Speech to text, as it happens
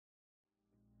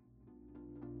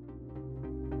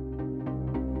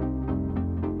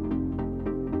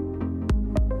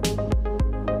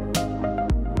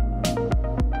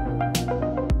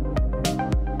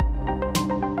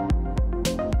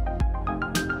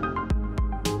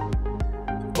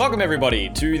Welcome everybody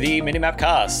to the Minimap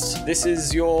Cast. This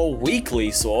is your weekly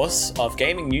source of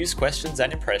gaming news, questions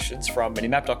and impressions from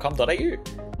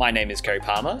minimap.com.au. My name is Kerry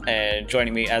Palmer and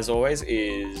joining me as always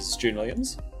is June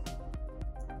Williams.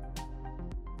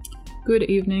 Good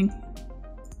evening.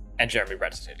 And Jeremy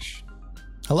Bratstitch.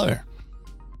 Hello.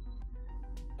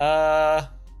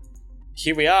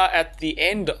 Here we are at the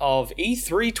end of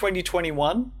E3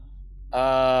 2021.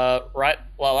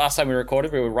 Last time we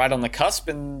recorded, we were right on the cusp,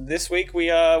 and this week we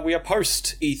are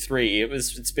post E3.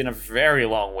 It's been a very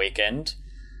long weekend,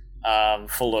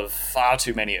 full of far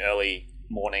too many early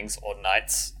mornings or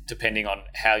nights, depending on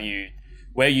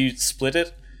where you split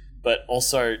it, but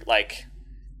also like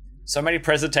so many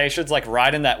presentations, like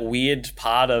right in that weird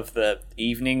part of the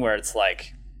evening where it's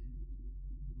like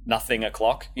nothing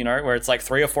o'clock, you know, where it's like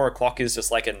 3 or 4 o'clock is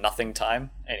just like a nothing time.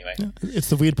 Anyway, it's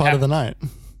the weird part of the night.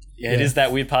 Yeah, it is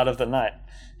that weird part of the night.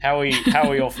 How are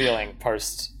we all feeling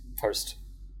post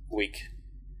week?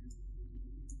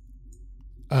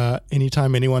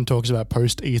 Anytime anyone talks about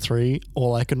post E3,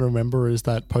 all I can remember is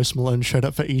that Post Malone showed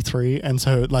up for E3, and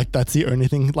so like that's the only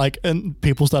thing. Like, and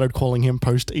people started calling him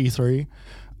post E3.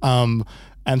 And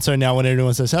so now when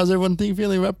anyone says, "How's everyone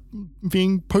feeling about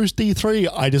being post E3?"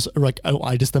 I just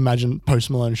imagine Post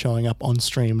Malone showing up on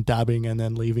stream, dabbing, and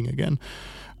then leaving again.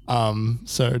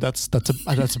 So that's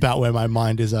about where my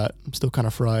mind is at. I'm still kind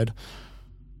of fried.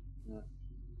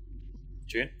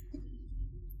 June?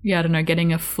 Yeah, I don't know.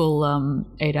 Getting a full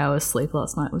 8 hours sleep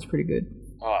last night was pretty good.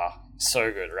 Oh,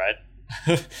 so good, right?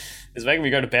 It's making me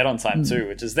go to bed on time too,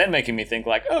 which is then making me think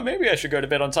like, oh, maybe I should go to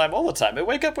bed on time all the time and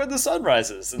wake up when the sun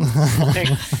rises. And like,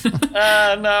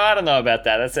 no, I don't know about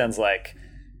that. That sounds like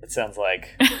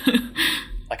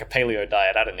like a paleo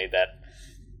diet. I don't need that.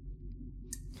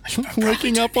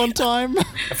 Waking up on time. I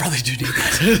probably do need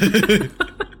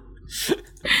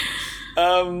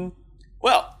that.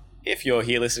 Well, if you're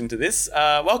here listening to this,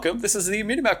 welcome. This is the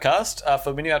Minimap Cast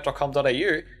for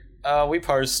minimap.com.au. We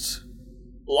post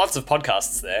lots of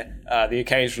podcasts there, the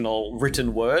occasional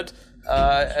written word,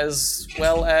 as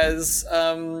well as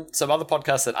some other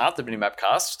podcasts that aren't the Minimap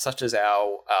Cast, such as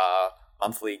our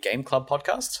monthly Game Club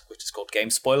podcast, which is called Game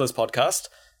Spoilers Podcast,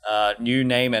 new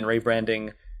name and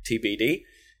rebranding TBD.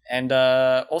 And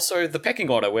also the Pecking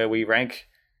Order, where we rank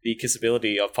the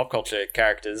kissability of pop culture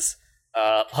characters.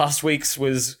 Last week's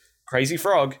was Crazy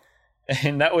Frog,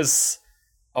 and that was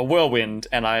a whirlwind,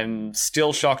 and I'm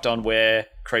still shocked on where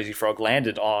Crazy Frog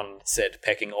landed on said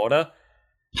Pecking Order.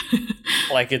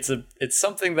 Like, it's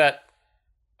something that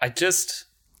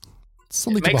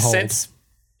something it makes sense.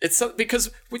 It's because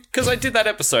I did that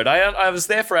episode. I was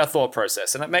there for our thought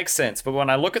process, and it makes sense. But when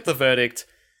I look at the verdict,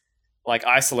 like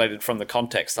isolated from the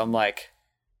context, I'm like,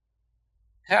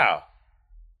 how?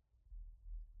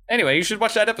 Anyway, you should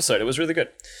watch that episode. It was really good.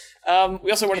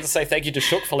 We also wanted to say thank you to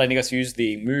Shook for letting us use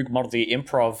the Moog Model D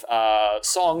Improv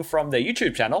song from their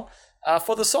YouTube channel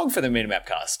for the song for the Minimap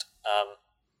Cast.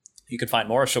 You can find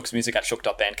more of Shook's music at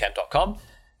shook.bandcamp.com.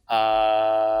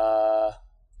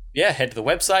 Head to the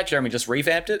website. Jeremy just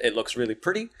revamped it. It looks really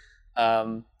pretty.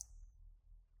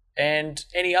 And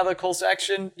any other calls to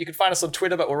action, you can find us on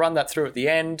Twitter, but we'll run that through at the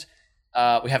end.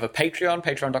 We have a Patreon,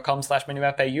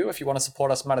 patreon.com/minimapau if you want to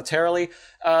support us monetarily.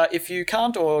 If you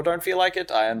can't or don't feel like it,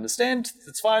 I understand.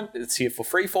 It's fine. It's here for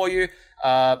free for you.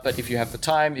 But if you have the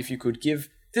time, if you could give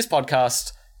this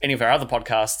podcast, any of our other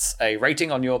podcasts, a rating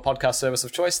on your podcast service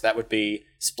of choice, that would be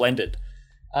splendid.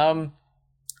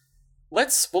 We'll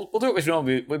do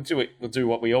it. We'll do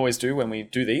what we always do when we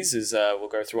do these. Is we'll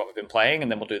go through what we've been playing,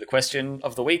 and then we'll do the question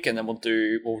of the week, and then we'll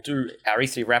do our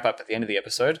E3 wrap up at the end of the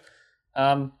episode.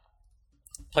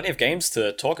 Plenty of games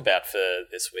to talk about for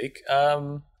this week.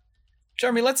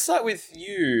 Jeremy, let's start with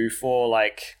you for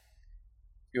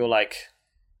your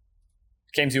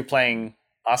games you were playing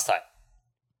last time,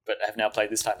 but have now played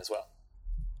this time as well.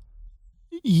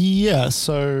 Yeah.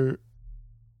 So.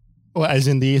 Well, as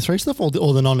in the E3 stuff or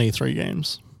the non-E3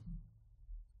 games?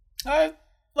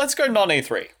 Let's go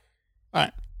non-E3. All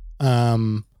right.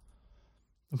 I'm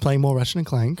playing more Ratchet &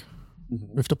 Clank,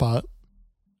 Rift Apart.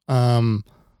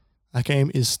 That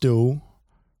game is still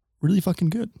really fucking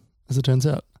good, as it turns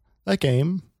out. That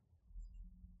game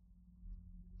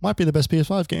might be the best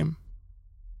PS5 game.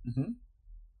 Mm-hmm.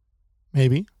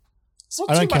 Maybe. It's not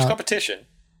too much competition.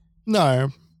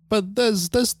 No. But there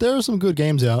are some good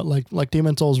games out, like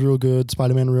Demon's Souls real good,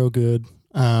 Spider-Man real good,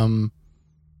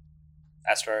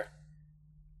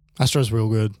 Astro's real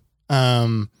good.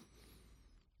 I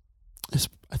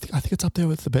think it's up there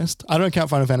with the best. I don't count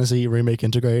Final Fantasy Remake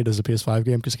Integrated as a PS5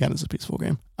 game because it counts as a PS4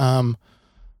 game.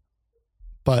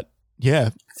 But yeah,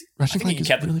 Ratchet & Clank is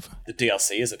really fun. The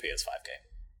DLC is a PS5 game.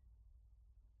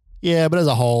 Yeah, but as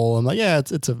a whole, I'm like, yeah,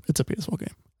 it's a PS4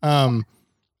 game.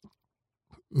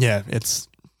 Yeah, it's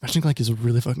Ratchet and Clank is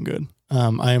really fucking good.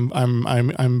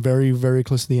 I'm very, very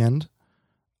close to the end.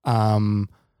 The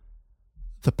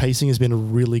pacing has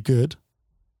been really good.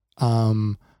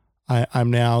 I'm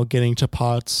now getting to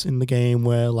parts in the game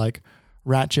where like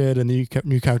Ratchet and the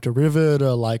new character Rivet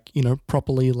are like, you know,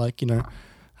 properly like, you know,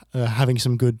 having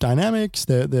some good dynamics.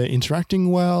 They're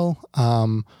interacting well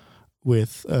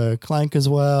with Clank as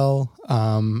well,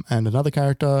 and another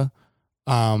character.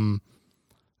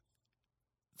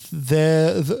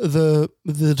 The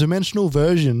dimensional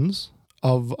versions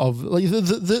of like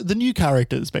the new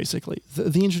characters, basically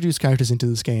the introduced characters into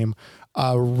this game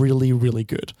are really, really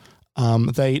good.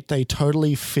 They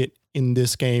totally fit in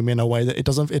this game in a way that it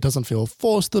doesn't feel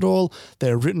forced at all.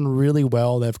 They're written really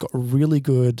well. They've got really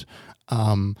good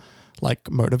like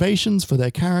motivations for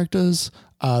their characters.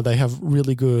 They have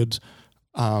really good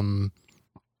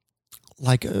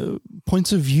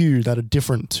points of view that are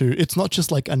different to. It's not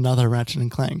just like another Ratchet and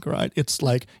Clank, right? It's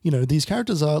like, you know, these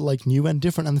characters are like new and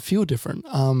different and feel different.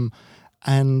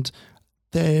 And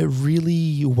they're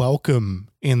really welcome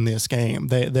in this game.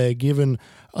 They're given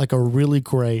like a really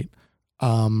great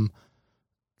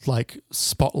like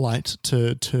spotlight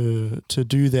to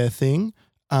do their thing,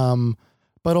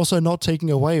 but also not taking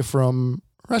away from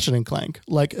Ratchet and Clank.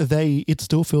 Like it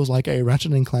still feels like a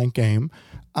Ratchet and Clank game,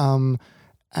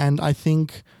 and I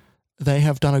think they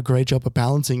have done a great job of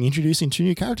balancing, introducing two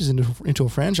new characters into a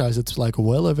franchise that's like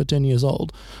well over 10 years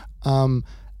old, and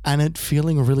it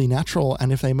feeling really natural.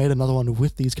 And if they made another one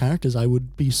with these characters, I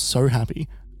would be so happy.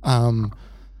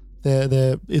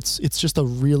 It's just a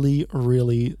really,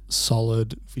 really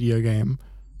solid video game.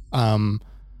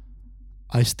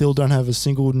 I still don't have a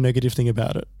single negative thing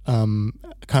about it.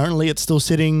 Currently, it's still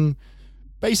sitting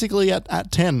basically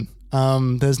at 10.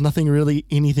 There's nothing really,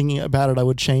 anything about it I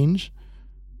would change.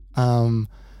 A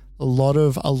lot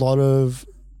of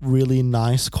really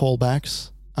nice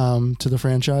callbacks to the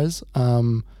franchise.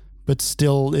 But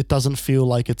still, it doesn't feel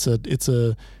like it's not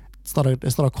a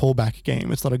callback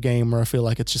game. It's not a game where I feel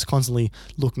like it's just constantly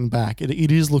looking back.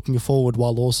 It is looking forward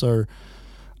while also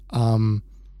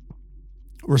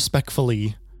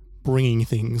respectfully bringing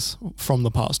things from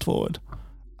the past forward.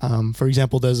 For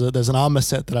example, there's an armor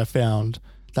set that I found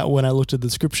that when I looked at the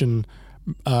description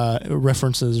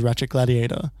references Ratchet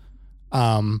Gladiator,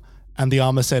 and the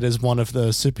armor set is one of the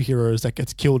superheroes that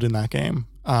gets killed in that game.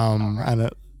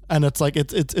 And it's like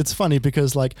it's funny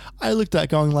because like I looked at it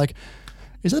going like,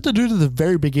 is that the dude at the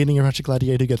very beginning of Ratchet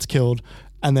Gladiator gets killed?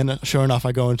 And then sure enough,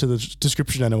 I go into the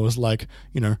description and it was like,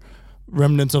 you know,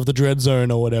 remnants of the Dread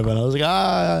Zone or whatever. And I was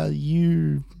like,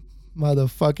 you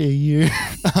motherfucker, you.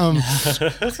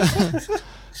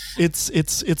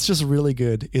 It's just really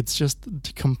good. It's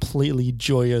just completely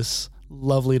joyous,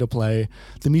 lovely to play.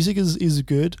 The music is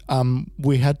good.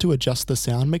 We had to adjust the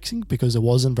sound mixing because it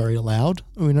wasn't very loud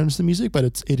when we noticed the music, but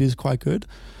it is quite good.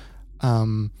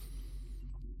 And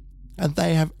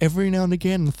they have every now and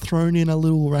again thrown in a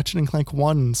little Ratchet and Clank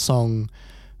 1 song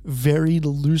very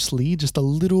loosely. Just a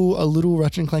little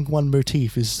Ratchet and Clank 1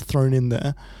 motif is thrown in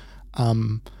there,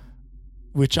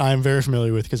 which I'm very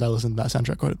familiar with because I listen to that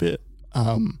soundtrack quite a bit.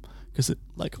 Because it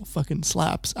like fucking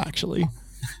slaps actually.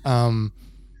 They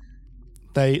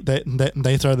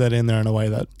throw that in there in a way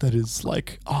that is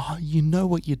like, oh, you know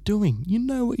what you're doing.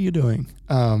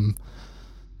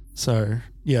 So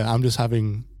yeah, I'm just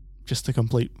having just a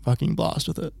complete fucking blast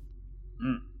with it.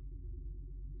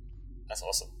 That's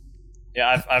awesome.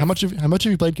 Yeah, How much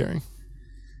have you played, Gary?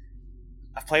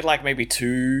 I've played like maybe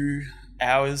 2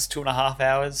 hours, 2.5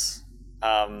 hours.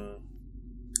 The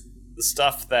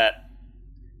stuff that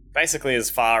basically, as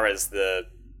far as the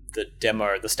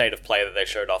demo, the state of play that they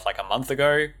showed off like a month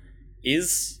ago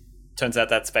turns out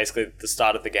that's basically the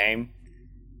start of the game,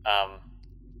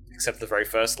 except the very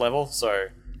first level. So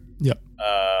yep.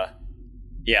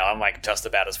 Yeah, I'm like just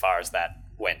about as far as that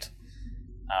went.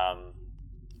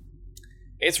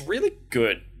 It's really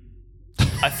good.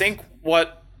 I think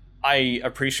what I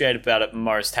appreciate about it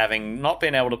most, having not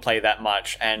been able to play that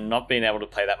much and not being able to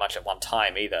play that much at one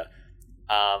time either,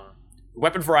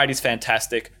 weapon variety is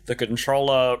fantastic. The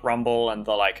controller rumble and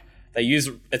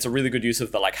it's a really good use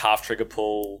of the like half trigger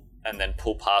pull and then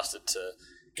pull past it to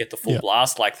get the full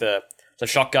blast. Like the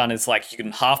shotgun is like you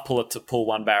can half pull it to pull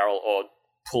one barrel or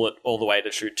pull it all the way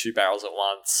to shoot 2 barrels at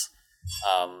once.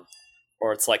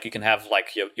 Or it's like you can have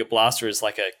like your blaster is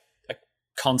like a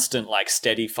constant like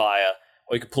steady fire,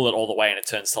 or you can pull it all the way and it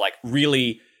turns to like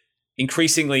really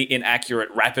increasingly inaccurate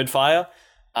rapid fire.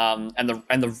 And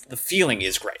the feeling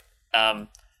is great.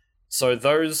 So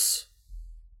those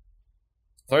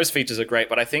those features are great.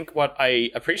 But I think what I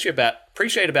appreciate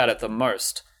about it the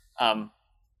most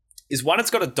is one, it's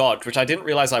got a dodge, which I didn't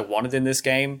realize I wanted in this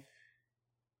game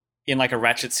in like a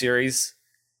Ratchet series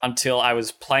until I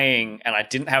was playing and I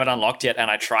didn't have it unlocked yet,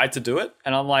 and I tried to do it,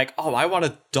 and I'm like, oh, I want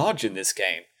to dodge in this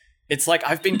game. It's like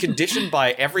I've been conditioned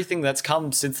by everything that's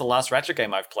come since the last Ratchet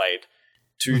game I've played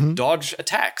to dodge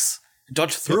attacks,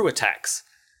 dodge through attacks.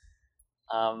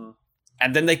 And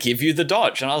then they give you the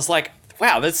dodge, and I was like,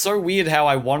 wow, that's so weird how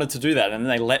I wanted to do that,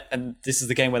 and this is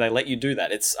the game where they let you do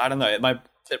that. It's, I don't know, it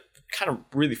kind of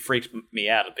really freaked me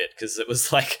out a bit, because it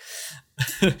was like,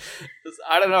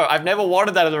 I don't know, I've never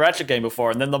wanted that in a Ratchet game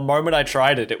before, and then the moment I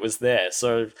tried it, it was there.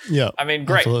 So, yeah, I mean,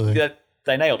 great.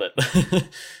 They nailed it.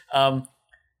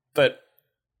 But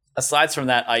aside from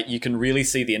that, you can really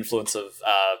see the influence of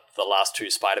the last two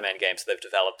Spider-Man games they've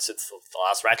developed since the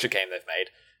last Ratchet game they've made.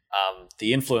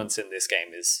 The influence in this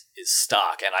game is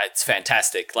stark, and it's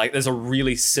fantastic. Like, there's a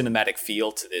really cinematic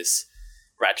feel to this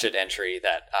Ratchet entry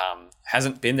that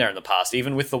hasn't been there in the past,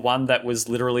 even with the one that was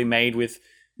literally made with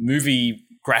movie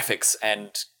graphics and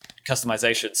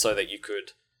customization so that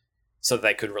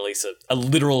they could release a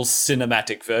literal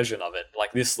cinematic version of it.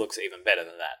 Like, this looks even better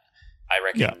than that, I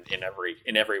reckon, in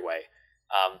every way.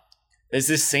 There's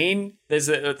this scene, there's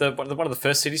one of the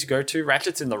first cities you go to,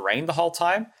 Ratchet's in the rain the whole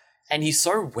time, and he's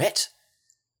so wet,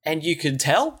 and you can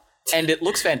tell, and it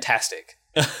looks fantastic.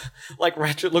 Like,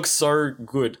 Ratchet looks so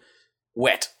good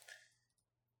wet.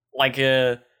 It's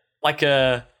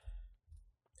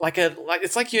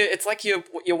like you're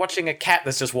watching a cat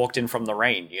that's just walked in from the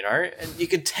rain, you know? And you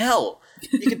can tell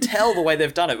the way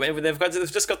they've done it. They've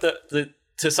just got the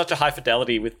to such a high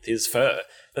fidelity with his fur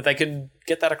that they can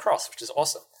get that across, which is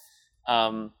awesome.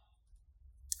 And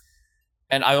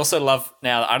I also love,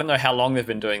 now, I don't know how long they've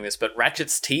been doing this, but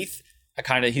Ratchet's teeth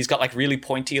are he's got like really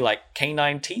pointy, like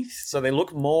canine teeth. So they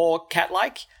look more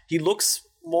cat-like. He looks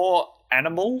more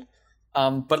animal,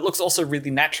 but it looks also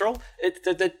really natural.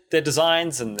 Their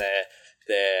designs and their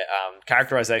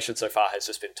characterization so far has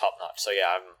just been top-notch. So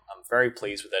yeah, I'm very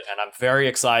pleased with it. And I'm very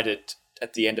excited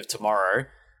at the end of tomorrow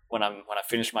when I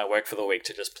finish my work for the week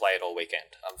to just play it all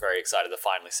weekend. I'm very excited to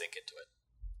finally sink into it.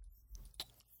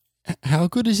 How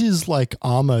good is his like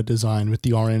armor design with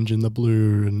the orange and the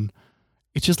blue, and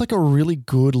it's just like a really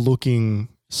good looking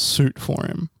suit for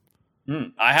him.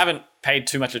 I haven't paid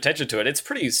too much attention to it. It's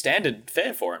pretty standard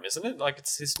fare for him, isn't it? Like,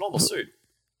 it's his normal suit.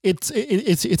 It's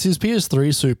his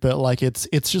PS3 suit, but like it's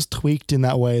just tweaked in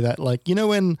that way that, like, you know,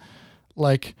 when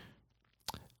like,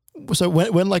 so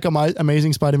when like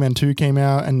Amazing Spider-Man 2 came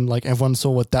out and like everyone saw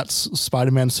what that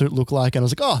Spider-Man suit looked like, and I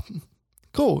was like, oh,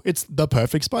 cool, it's the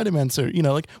perfect Spider-Man suit. You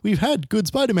know, like, we've had good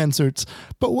Spider-Man suits,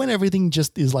 but when everything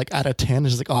just is like at a 10,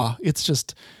 it's just like, oh,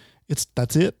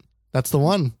 that's it. That's the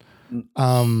one.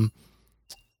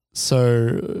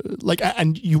 So like,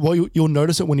 and you'll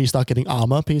notice it when you start getting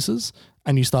armor pieces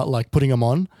and you start like putting them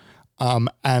on.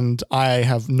 And I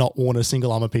have not worn a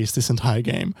single armor piece this entire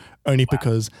game, only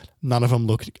because none of them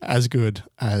look as good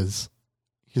as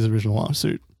his original armor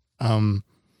suit.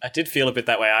 I did feel a bit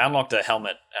that way. I unlocked a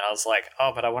helmet and I was like,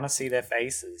 oh, but I want to see their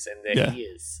faces and their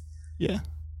ears. Yeah.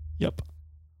 Yep.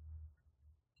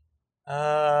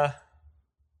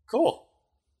 Cool.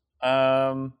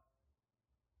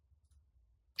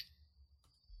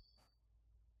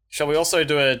 Shall we also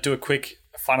do a quick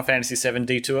Final Fantasy VII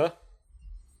detour?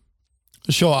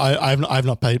 Sure. I've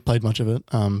not played much of it.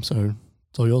 So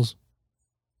it's all yours.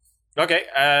 Okay.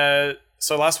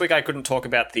 So last week I couldn't talk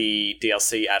about the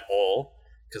DLC at all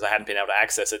because I hadn't been able to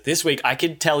access it. This week I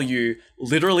can tell you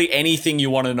literally anything you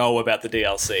want to know about the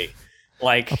DLC.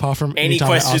 Like, apart from any time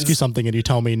questions, I ask you something and you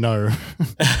tell me no.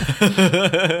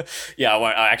 Yeah,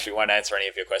 I actually won't answer any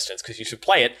of your questions because you should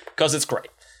play it because it's great.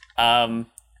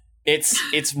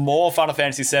 It's more Final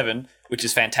Fantasy VII, which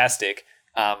is fantastic.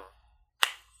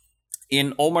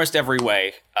 In almost every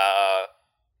way,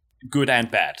 good and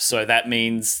bad. So that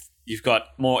means you've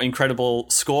got more incredible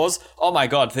scores. Oh my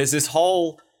god, there's this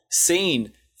whole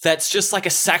scene that's just like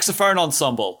a saxophone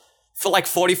ensemble for like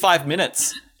 45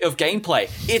 minutes of gameplay.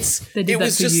 It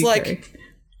was just like,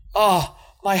 oh,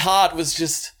 my heart was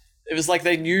just, it was like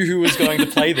they knew who was going to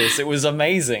play this. It was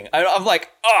amazing. I'm like,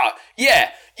 oh, yeah.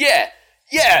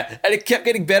 And it kept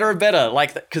getting better and better.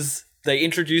 Like, because they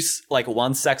introduce like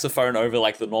one saxophone over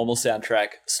like the normal soundtrack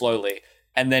slowly.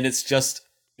 And then it's just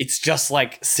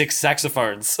like 6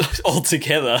 saxophones all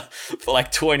together for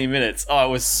like 20 minutes. Oh, it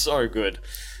was so good.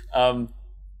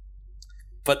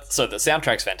 But so the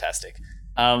soundtrack's fantastic.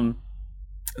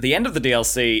 The end of the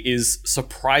DLC is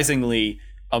surprisingly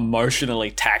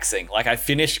emotionally taxing. Like, I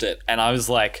finished it and I was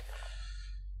like,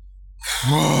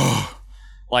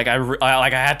 Like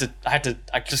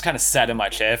I just kind of sat in my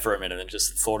chair for a minute and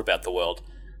just thought about the world.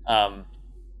 And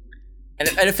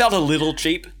it felt a little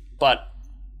cheap, but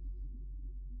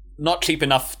not cheap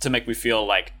enough to make me feel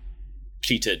like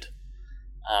cheated.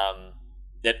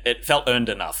 It felt earned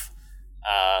enough.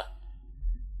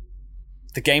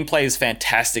 The gameplay is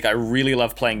fantastic. I really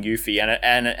love playing Yuffie,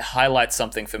 and it highlights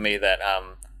something for me that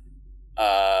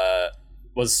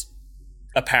was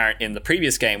apparent in the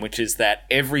previous game, which is that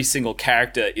every single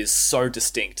character is so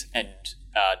distinct and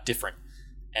different,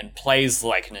 and plays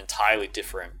like an entirely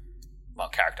different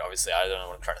character. Obviously, I don't know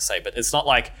what I'm trying to say, but it's not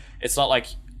like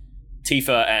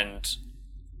Tifa and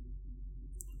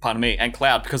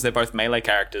Cloud, because they're both melee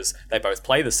characters. They both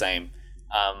play the same.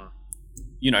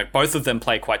 Both of them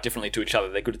play quite differently to each other.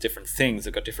 They're good at different things.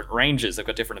 They've got different ranges. They've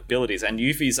got different abilities. And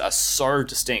Yuffie's are so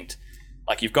distinct.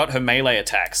 Like, you've got her melee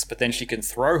attacks, but then she can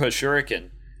throw her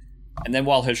shuriken. And then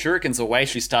while her shuriken's away,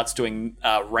 she starts doing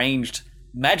ranged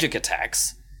magic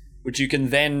attacks, which you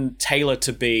can then tailor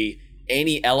to be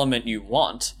any element you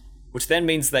want, which then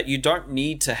means that you don't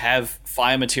need to have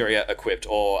fire materia equipped,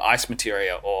 or ice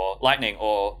materia, or lightning,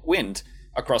 or wind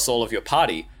across all of your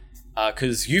party,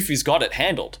 because Yuffie's got it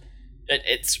handled.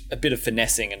 It's a bit of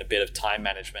finessing and a bit of time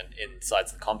management inside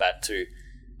the combat to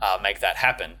make that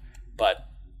happen, but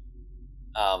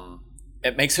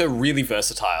it makes her really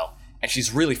versatile, and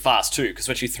she's really fast too, because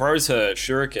when she throws her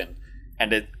shuriken,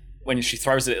 when she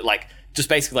throws it, like, just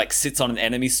basically like sits on an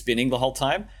enemy spinning the whole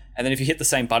time, and then if you hit the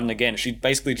same button again, she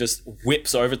basically just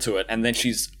whips over to it, and then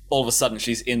all of a sudden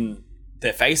she's in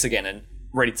their face again and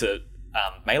ready to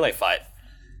melee fight.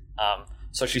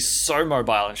 So she's so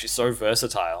mobile and she's so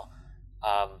versatile.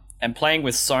 And playing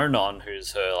with Sonon,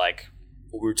 who's her like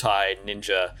Wutai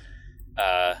ninja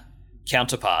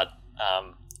counterpart,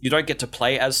 you don't get to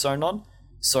play as Sonon.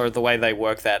 So the way they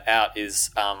work that out is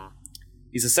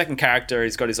he's a second character.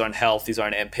 He's got his own health, his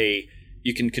own MP.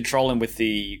 You can control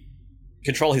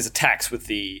his attacks with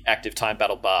the active time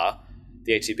battle bar,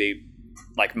 the ATB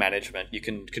like management. You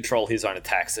can control his own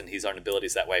attacks and his own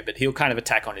abilities that way, but he'll kind of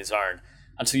attack on his own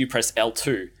until you press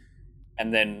L2,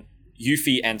 and then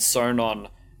Yuffie and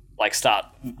Sonon like start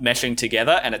meshing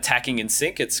together and attacking in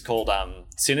sync. It's called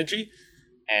synergy,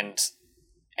 and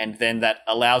then that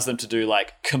allows them to do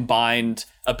like combined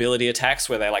ability attacks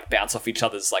where they like bounce off each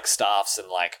other's like staffs and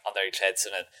like on their each heads,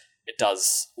 and it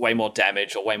does way more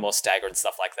damage or way more stagger and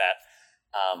stuff like that.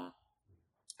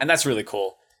 And that's really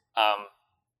cool. I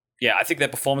think their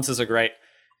performances are great,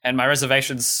 and my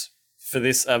reservations for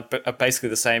this are basically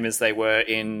the same as they were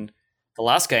in the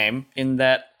last game, in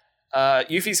that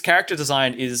Yuffie's character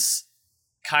design is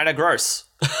kind of gross.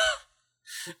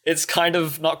 It's kind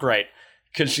of not great,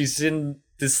 because she's in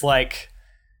this like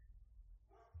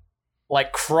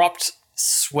cropped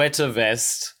sweater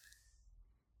vest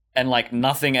and like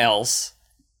nothing else,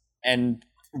 and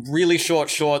really short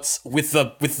shorts with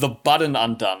the button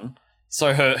undone,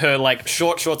 so her like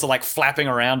short shorts are like flapping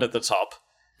around at the top,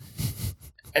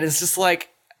 and it's just like,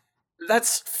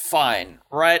 that's fine,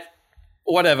 right?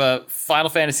 Whatever. Final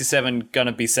Fantasy VII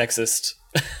gonna be sexist.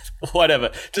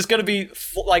 Whatever. Just gonna be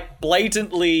like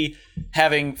blatantly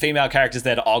having female characters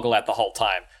there to ogle at the whole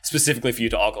time, specifically for you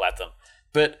to ogle at them.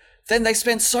 But then they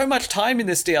spend so much time in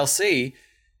this DLC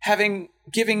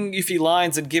giving Yuffie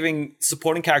lines and giving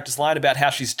supporting characters line about how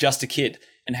she's just a kid,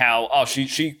 and how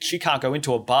she can't go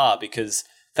into a bar because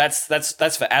that's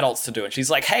for adults to do, and she's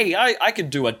like, hey, I can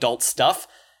do adult stuff.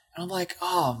 And I'm like,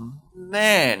 oh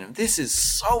man, this is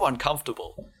so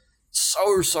uncomfortable.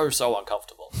 So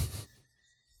uncomfortable.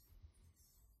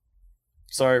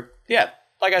 So yeah,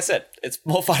 like I said, it's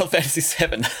more Final Fantasy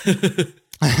VII.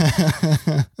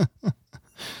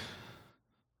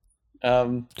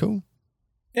 Cool.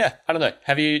 Yeah, I don't know.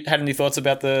 Have you had any thoughts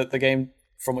about the game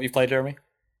from what you've played, Jeremy?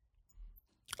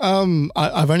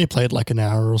 I've only played like an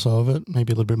hour or so of it,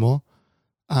 maybe a little bit more.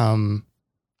 I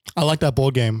like that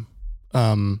board game.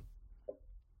 Call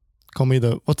me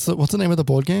what's the name of the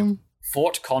board game?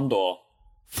 Fort Condor.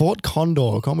 Fort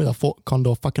Condor. Call me the Fort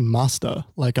Condor fucking master.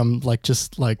 Like, I'm like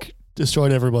just like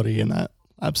destroyed everybody in that.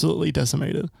 Absolutely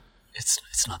decimated.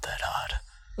 It's not that hard.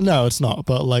 No, it's not.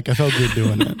 But like, I felt good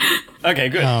doing it. Okay,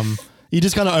 good. You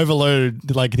just kind of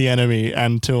overload like the enemy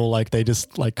until like they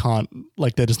just like can't,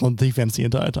 like they're just on defense the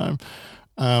entire time.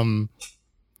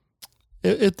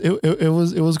 It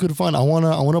was good fun. I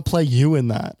wanna play you in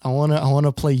that. I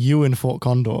wanna play you in Fort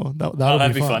Condor.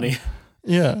 That'd be fun. funny.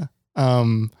 Yeah.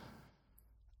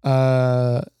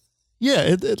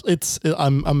 Yeah.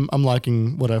 I'm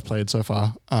liking what I've played so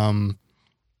far. The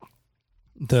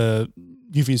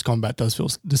Yuffie's combat does feel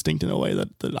distinct in a way that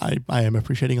I am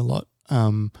appreciating a lot.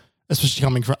 especially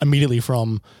coming immediately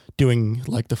from doing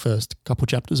like the first couple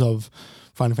chapters of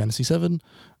Final Fantasy VII,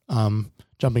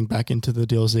 jumping back into the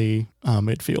DLC,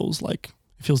 it feels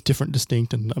different,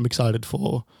 distinct, and I'm excited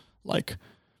for like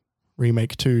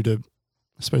Remake 2 to,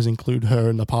 I suppose, include her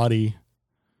in the party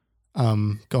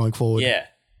going forward. Yeah.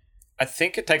 I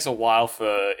think it takes a while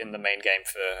in the main game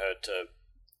for her to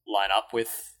line up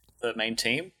with the main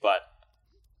team, but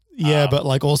but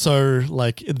like also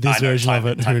like this version of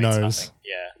it, who knows? Nothing.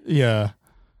 Yeah.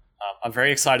 I'm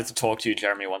very excited to talk to you,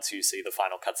 Jeremy, once you see the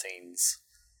final cutscenes.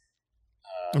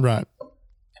 Right. And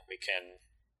we can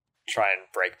try and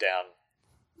break down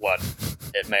what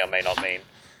it may or may not mean.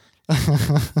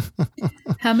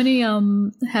 How many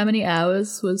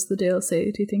hours was the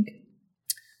DLC, do you think?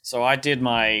 So I did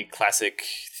my classic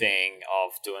thing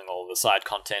of doing all the side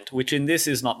content, which in this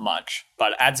is not much,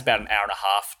 but adds about an hour and a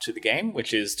half to the game,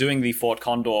 which is doing the Fort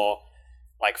Condor,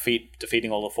 like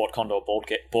defeating all the Fort Condor board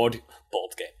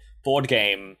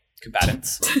game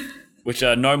combatants, which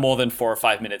are no more than 4 or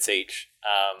 5 minutes each.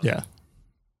 Yeah.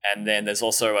 And then there's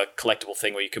also a collectible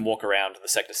thing where you can walk around the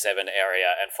Sector 7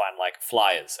 area and find like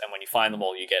flyers, and when you find them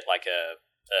all, you get like a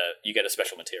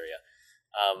special materia.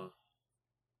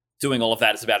 Doing all of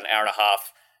that is about an hour and a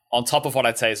half, on top of what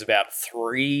I'd say is about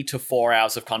 3 to 4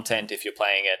 hours of content if you're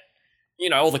playing it,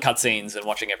 all the cutscenes and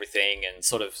watching everything and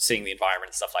sort of seeing the environment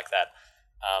and stuff like that.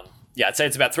 I'd say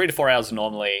it's about 3 to 4 hours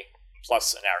normally,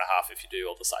 plus an hour and a half if you do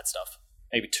all the side stuff.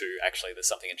 Maybe 2, actually. There's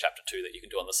something in Chapter 2 that you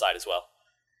can do on the side as well.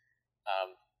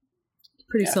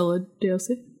 Pretty solid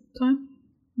DLC time.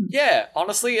 Yeah,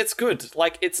 honestly, it's good.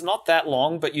 Like, it's not that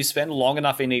long, but you spend long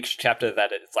enough in each chapter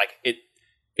that it's like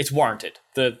it's warranted.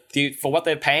 For what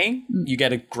they're paying, you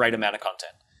get a great amount of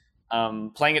content.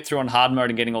 Playing it through on hard mode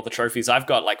and getting all the trophies, I've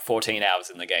got like 14 hours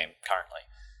in the game currently,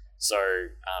 so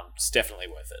it's definitely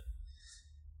worth it.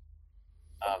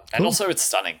 And also, it's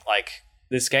stunning. Like,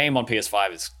 this game on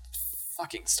PS5 is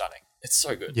fucking stunning. It's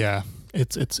so good. Yeah,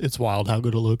 it's wild how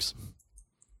good it looks.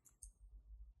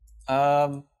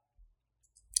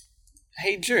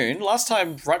 Hey, June, last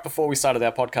time, right before we started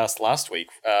our podcast last week,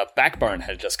 Backbone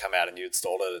had just come out and you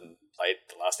installed it and played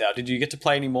the last hour. Did you get to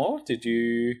play any more? Did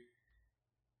you?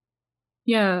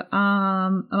 Yeah,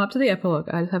 I'm up to the epilogue.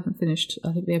 I haven't finished.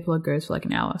 I think the epilogue goes for like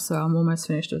an hour, so I'm almost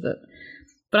finished with it.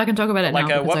 But I can talk about it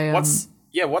now.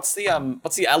 What's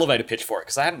the elevator pitch for it?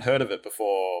 Because I hadn't heard of it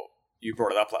before you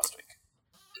brought it up last week.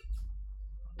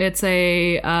 It's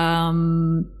a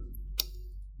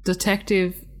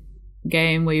detective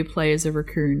game where you play as a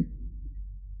raccoon,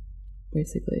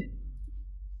 basically. I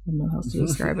don't know how else to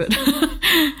describe it.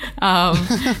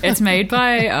 It's made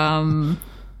by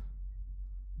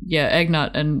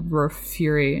Eggnut and Raw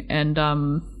Fury, and I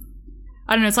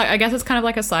don't know, it's like, I guess it's kind of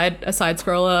like a side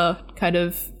scroller kind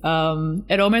of,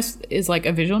 it almost is like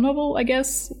a visual novel, I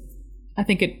guess. I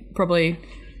think it probably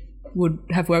would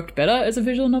have worked better as a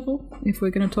visual novel if we're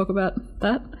going to talk about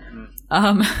that.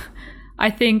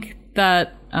 I think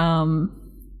that I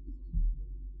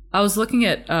was looking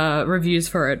at reviews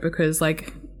for it because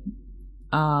like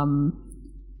there's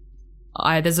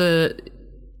a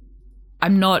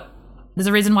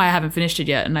reason why I haven't finished it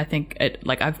yet, and I think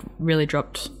I've really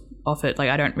dropped off it. Like,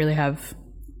 I don't really have,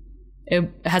 it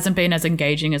hasn't been as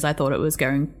engaging as I thought it was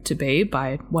going to be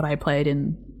by what I played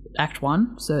in Act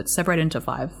 1. So it's separated into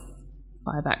 5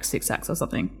 acts, 6 acts or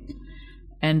something.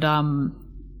 And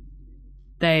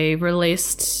they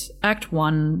released Act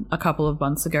 1 a couple of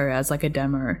months ago as like a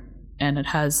demo, and it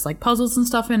has like puzzles and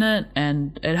stuff in it,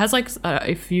 and it has like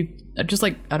if you just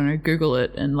like, I don't know, Google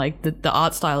it, and like the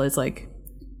art style is like,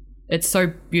 it's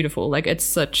so beautiful. Like, it's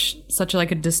such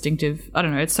like a distinctive, I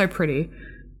don't know, it's so pretty,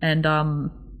 and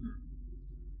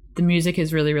the music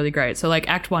is really, really great. So like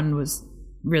Act 1 was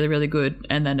really, really good,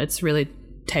 and then it's really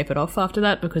tapered off after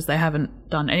that because they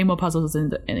haven't done any more puzzles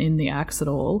in the acts at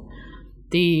all.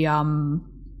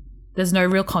 There's no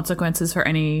real consequences for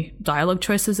any dialogue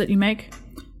choices that you make,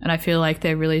 and I feel like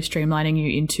they're really streamlining you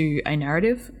into a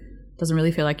narrative. Doesn't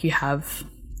really feel like you have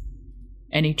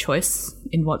any choice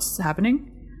in what's happening,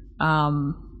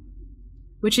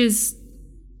 which is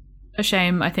a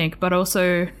shame, I think, but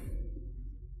also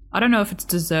I don't know if it's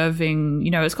deserving.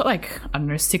 It's got like, I don't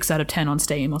know, 6 out of 10 on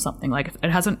Steam or something. Like, it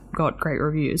hasn't got great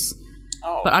reviews.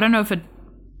 But I don't know if it,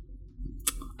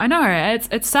 I know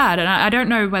it's sad, and I don't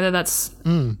know whether that's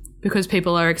because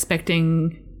people are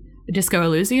expecting a Disco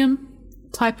Elysium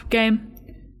type game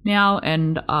now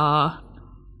and are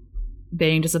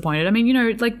being disappointed. I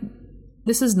mean, like,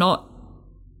 this is a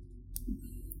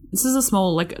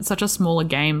small, like, such a smaller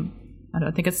game. I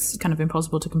don't think it's kind of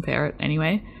impossible to compare it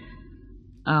anyway.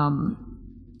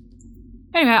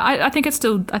 Anyway, I think it's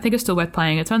still worth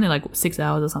playing. It's only like 6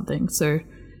 hours or something. So,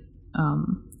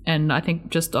 and I think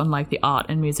just on like the art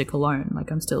and music alone,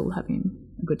 like I'm still having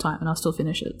a good time, and I'll still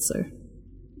finish it. So,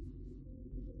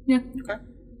 yeah. Okay.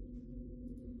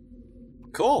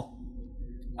 Cool.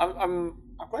 I'm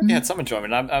glad you had some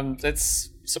enjoyment. It's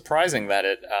surprising that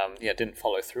it didn't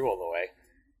follow through all the way.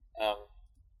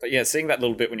 But yeah, seeing that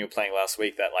little bit when you were playing last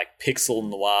week, that like pixel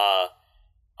noir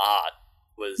art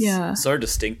was so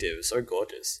distinctive, so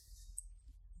gorgeous.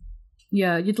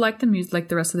 Yeah, you'd like the music, like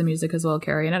the rest of the music as well,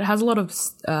 Kerry, and it has a lot of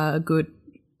good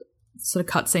sort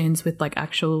of cutscenes with like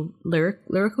actual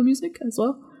lyrical music as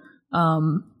well.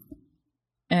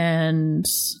 And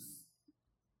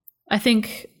I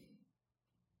think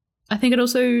it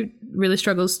also really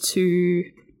struggles to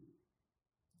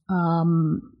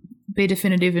be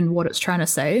definitive in what it's trying to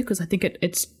say, because I think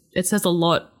it says a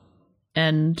lot,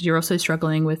 and you're also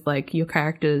struggling with like your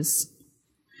characters'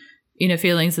 inner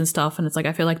feelings and stuff, and it's like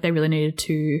I feel like they really needed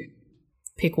to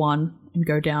pick one and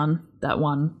go down that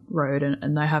one road,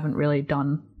 and they haven't really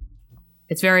done.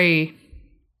 It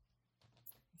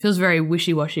feels very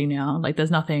wishy-washy now, like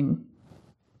there's nothing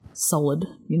solid,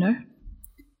 you know?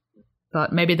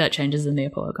 But maybe that changes in the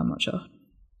epilogue, I'm not sure.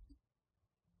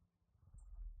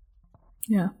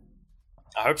 Yeah.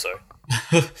 I hope so.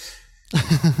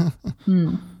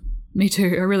 Me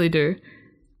too, I really do.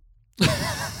 What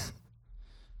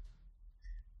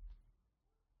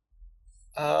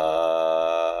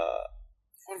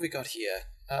have we got here?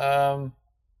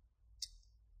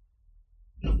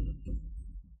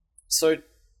 So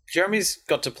Jeremy's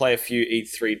got to play a few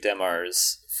E3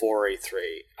 demos for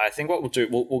E3. I think what we'll do,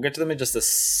 we'll get to them in just a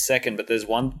second, but there's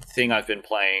one thing I've been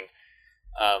playing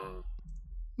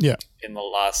in the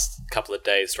last couple of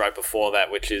days right before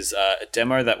that, which is a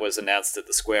demo that was announced at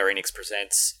the Square Enix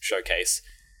Presents showcase,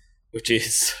 which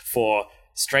is for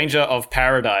Stranger of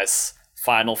Paradise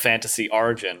Final Fantasy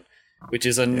Origin, which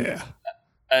is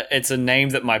it's a name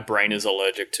that my brain is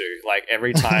allergic to. Like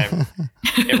every time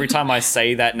I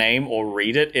say that name or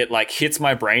read it, it like hits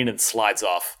my brain and slides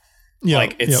off. Yeah,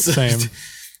 like it's same.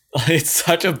 It's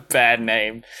such a bad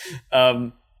name.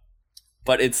 But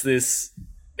it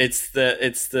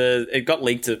got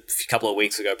leaked a couple of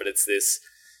weeks ago, but it's this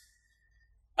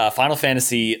Final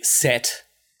Fantasy set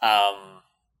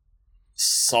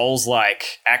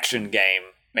Souls-like action game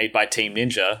made by Team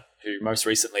Ninja, who most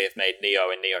recently have made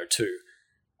Nioh and Nioh 2.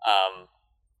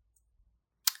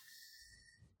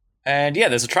 And yeah,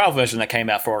 there's a trial version that came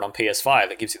out for it on PS5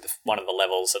 that gives you one of the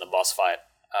levels and a boss fight.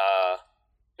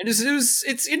 And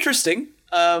it's interesting.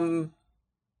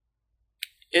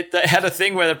 It had a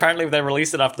thing where apparently they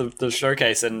released it after the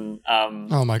showcase, and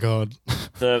oh my god,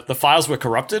 the files were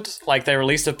corrupted. Like they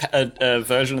released a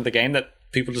version of the game that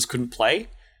people just couldn't play.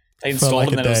 They installed it,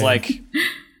 and then it was like,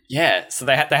 yeah. So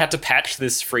they had to patch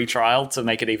this free trial to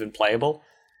make it even playable.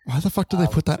 Why the fuck did they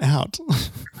put that out?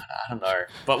 I don't know.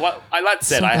 But like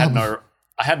said, I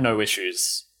had no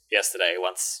issues yesterday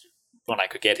when I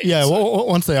could get it. Yeah, well,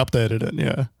 once they updated it,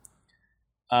 yeah.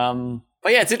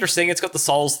 But yeah, it's interesting. It's got the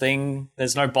Souls thing.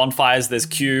 There's no bonfires. There's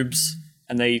cubes,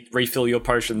 and they refill your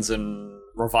potions and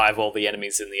revive all the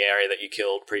enemies in the area that you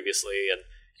killed previously, and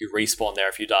you respawn there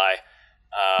if you die.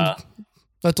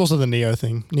 That's also the Nioh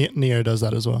thing. Nioh does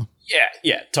that as well.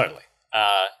 Yeah, totally.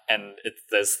 And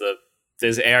there's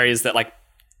areas that like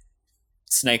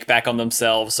snake back on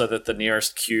themselves, so that the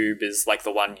nearest cube is like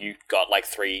the one you got like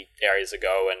 3 areas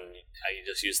ago, and you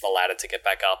just use the ladder to get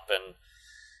back up. And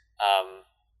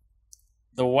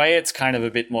the way it's kind of a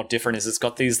bit more different is it's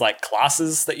got these like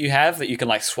classes that you have that you can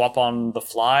like swap on the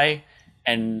fly,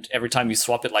 and every time you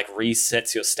swap it like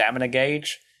resets your stamina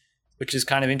gauge, which is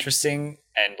kind of interesting.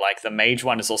 And like the mage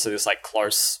one is also this like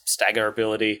close stagger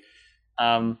ability.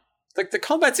 The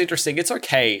combat's interesting. It's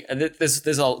okay, and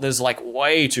there's like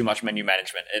way too much menu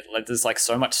management. There's like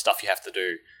so much stuff you have to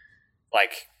do.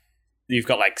 Like you've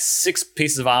got like 6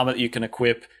 pieces of armor that you can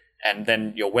equip, and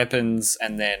then your weapons,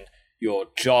 and then your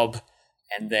job,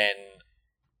 and then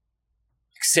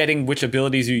setting which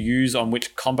abilities you use on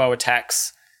which combo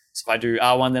attacks. So if I do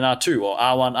R1 then R2, or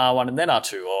R1 R1 and then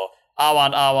R2, or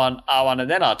R1 R1 R1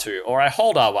 and then R2, or I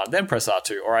hold R1 then press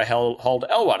R2, or I hold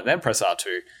L1 and then press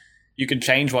R2. You can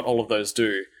change what all of those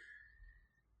do.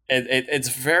 It's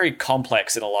very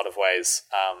complex in a lot of ways.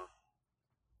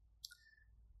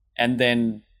 And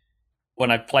then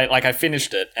when I played, like I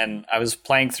finished it and I was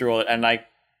playing through all it, and like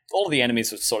all of the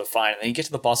enemies were sort of fine. And then you get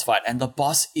to the boss fight, and the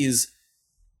boss is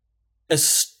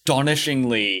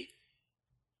astonishingly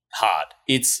hard.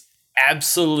 It's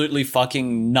absolutely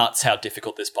fucking nuts how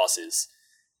difficult this boss is.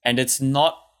 And it's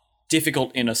not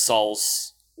difficult in a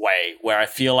Souls way where I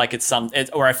feel like it's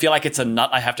or I feel like it's a nut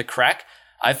I have to crack.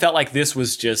 I felt like this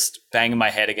was just banging my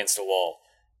head against a wall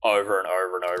over and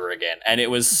over and over again, and it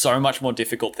was so much more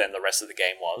difficult than the rest of the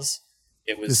game was.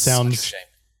 It was such a shame.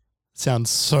 Sounds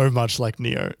so much like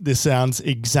Neo. This sounds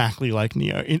exactly like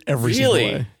Neo in every single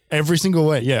way. Every single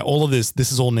way. Yeah, all of this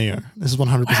is all Neo. This is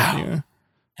 100% Neo.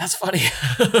 That's funny.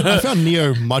 I found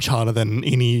Neo much harder than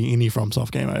any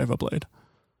FromSoft game I ever played.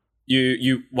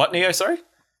 You what, Neo, sorry?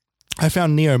 I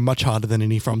found Neo much harder than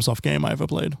any FromSoft game I ever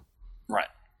played. Right.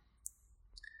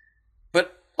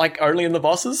 But like only in the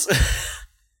bosses?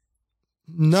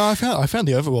 No, I found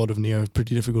the overworld of Neo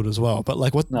pretty difficult as well. But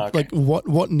like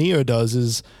what Neo does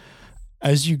is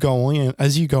as you go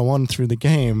on through the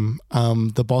game,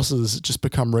 the bosses just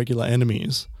become regular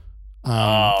enemies.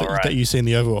 That you see in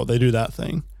the overworld. They do that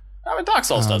thing. I mean, Dark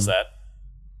Souls does that.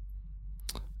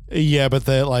 Yeah, but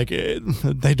they're like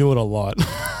they do it a lot.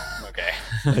 Okay.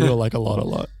 They do it like a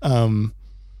lot.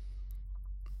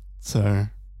 So,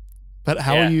 but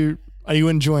how are you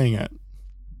enjoying it?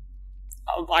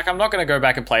 Like, I'm not going to go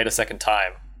back and play it a second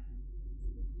time.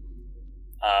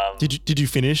 Did you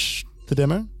finish the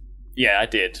demo? Yeah, I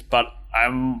did, but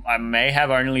I may have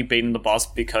only beaten the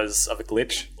boss because of a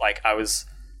glitch. Like, I was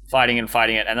fighting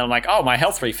it, and then I'm like, oh, my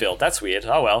health refilled. That's weird.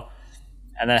 Oh well.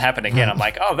 And then it happened again. I'm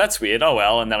like, oh, that's weird. Oh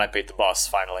well. And then I beat the boss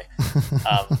finally.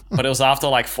 But it was after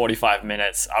like 45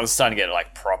 minutes. I was starting to get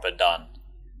like proper done.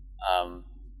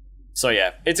 So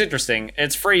yeah, it's interesting.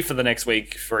 It's free for the next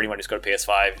week for anyone who's got a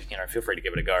PS5. You know, feel free to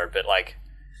give it a go. But like,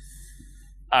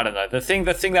 I don't know. The thing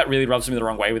that really rubs me the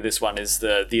wrong way with this one is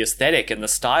the aesthetic and the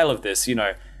style of this. You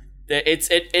know,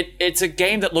 it's a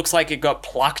game that looks like it got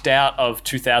plucked out of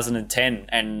 2010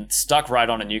 and stuck right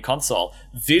on a new console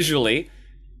visually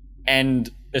and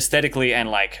aesthetically,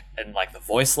 and like the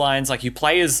voice lines. Like, you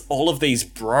play as all of these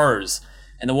bros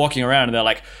and they're walking around and they're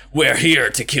like, we're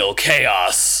here to kill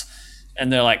chaos,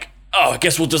 and they're like, oh, I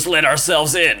guess we'll just let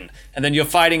ourselves in. And then you're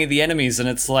fighting the enemies and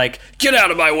it's like, get out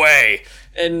of my way.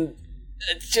 And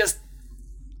it's just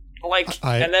like,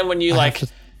 and then when you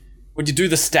do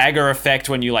the stagger effect,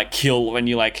 when you do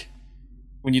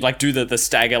the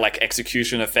stagger like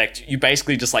execution effect, you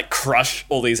basically just like crush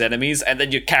all these enemies and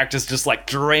then your character's just like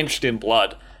drenched in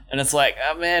blood. And it's like,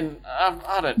 oh man,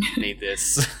 I don't need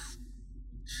this.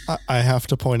 I have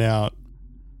to point out,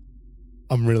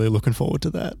 I'm really looking forward to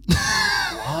that.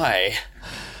 Why?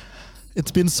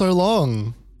 It's been so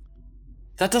long.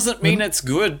 That doesn't mean it's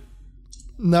good.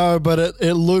 No, but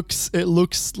it looks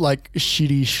like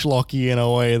shitty schlocky in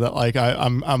a way that like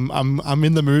I'm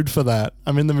in the mood for that.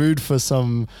 I'm in the mood for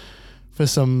some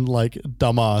like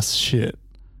dumbass shit.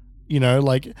 You know,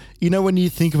 like, you know, when you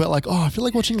think about like, oh, I feel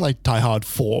like watching like Die Hard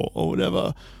 4 or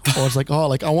whatever, or it's like, oh,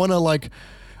 like I want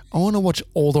to watch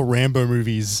all the Rambo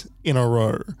movies in a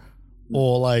row,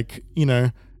 or like, you know,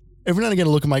 every now and again I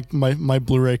look at my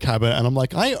Blu-ray cabinet and I'm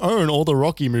like, I own all the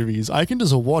Rocky movies. I can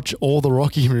just watch all the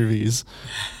Rocky movies.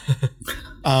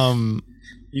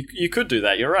 You could do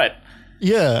that. You're right.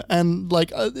 Yeah, and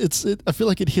like I feel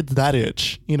like it hits that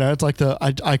itch. You know, it's like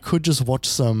I could just watch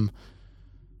some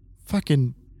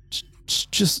fucking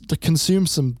just to consume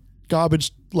some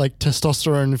garbage like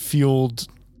testosterone fueled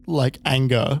like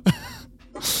anger.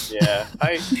 Yeah,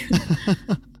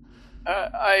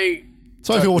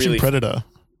 So if you're watching really, Predator.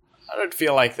 I don't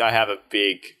feel like I have a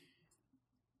big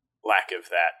lack of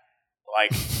that.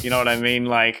 Like, you know what I mean?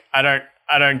 Like, I don't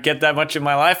get that much in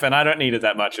my life, and I don't need it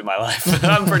that much in my life.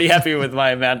 I'm pretty happy with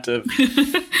my amount of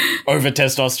over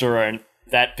testosterone,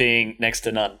 that being next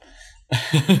to none.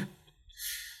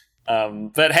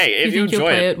 But hey, if you think enjoy you'll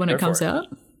play it when it comes out?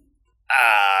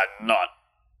 Not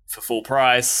for full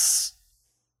price.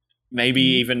 Maybe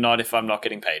even not if I'm not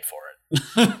getting paid for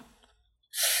it.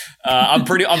 I'm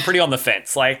pretty on the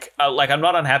fence. Like I'm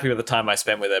not unhappy with the time I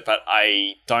spent with it, but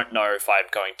I don't know if I'm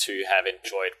going to have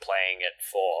enjoyed playing it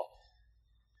for,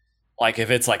 like,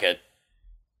 if it's like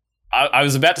I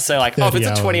was about to say like, oh, if it's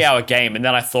a 20-hour game, and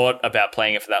then I thought about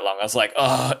playing it for that long. I was like,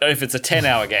 oh, if it's a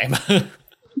 10-hour game.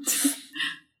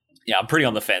 Yeah, I'm pretty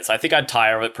on the fence. I think I'd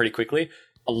tire of it pretty quickly.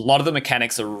 A lot of the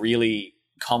mechanics are really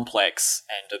complex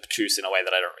and obtuse in a way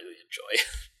that I don't really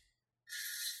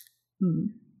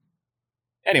enjoy.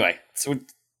 Anyway, so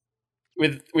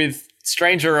with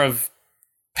Stranger of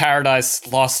Paradise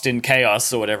Lost in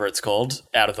Chaos, or whatever it's called,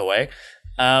 out of the way,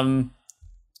 Jeremy,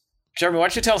 why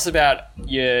don't you tell us about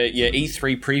your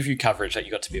E3 preview coverage that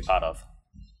you got to be a part of?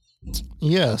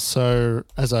 Yeah, so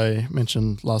as I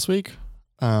mentioned last week,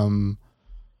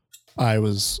 I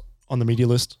was on the media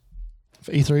list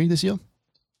for E3 this year.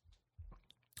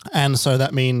 And so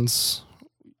that means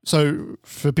So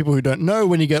for people who don't know,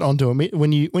 when you get onto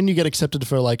when you get accepted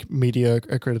for like media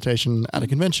accreditation at a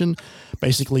convention,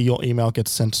 basically your email gets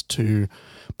sent to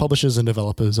publishers and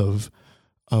developers of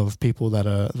people that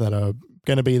are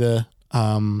going to be there,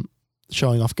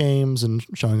 showing off games and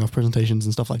showing off presentations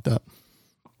and stuff like that.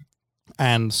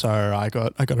 And so I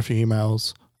got a few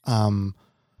emails.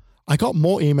 I got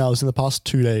more emails in the past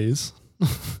 2 days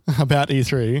about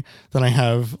E3 than I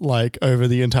have like over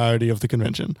the entirety of the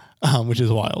convention, which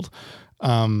is wild.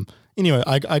 Anyway,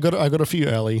 I got a few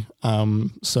early,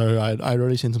 so I'd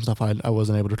already seen some stuff I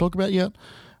wasn't able to talk about yet.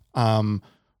 One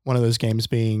of those games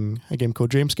being a game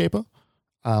called Dreamscaper.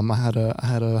 I had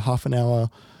a half an hour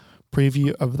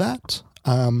preview of that.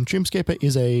 Dreamscaper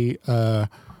is a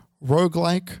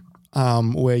roguelike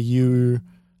where you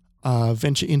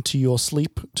venture into your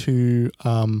sleep to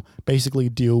basically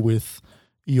deal with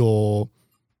your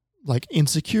like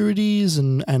insecurities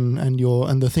and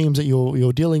the themes that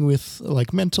you're dealing with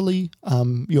like mentally,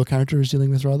 your character is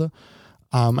dealing with rather,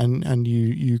 and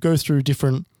you go through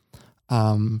different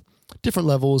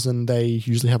levels, and they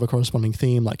usually have a corresponding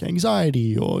theme like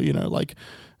anxiety or like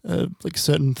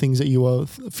certain things that you are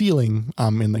feeling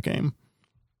in the game.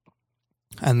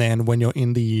 And then when you're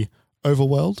in the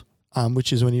overworld,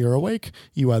 which is when you're awake,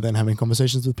 you are then having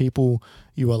conversations with people,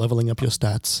 you are leveling up your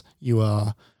stats, you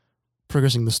are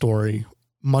progressing the story,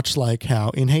 much like how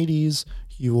in Hades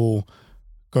you will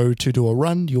go to do a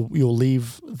run, you'll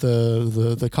leave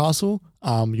the castle,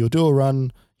 you'll do a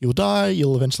run, you'll die,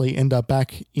 you'll eventually end up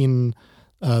back in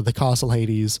the castle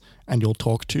Hades, and you'll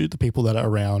talk to the people that are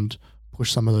around,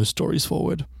 push some of those stories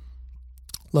forward,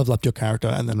 level up your character,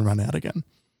 and then run out again.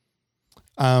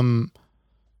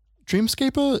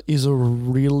 Dreamscaper is a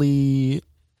really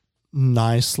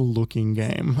nice looking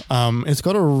game. It's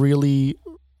got a really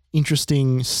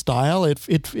interesting style.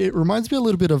 It reminds me a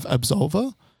little bit of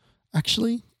Absolver,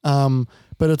 actually. But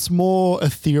it's more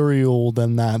ethereal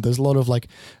than that. There's a lot of like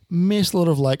mist, a lot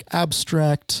of like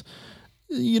abstract,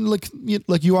 like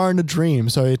you are in a dream.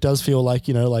 So it does feel like,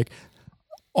 like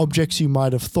objects you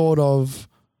might have thought of,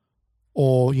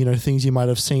 or things you might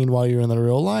have seen while you're in the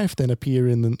real life then appear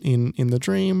in the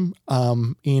dream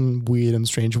in weird and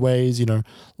strange ways,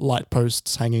 light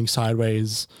posts hanging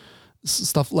sideways,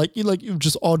 stuff like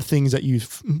just odd things that you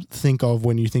think of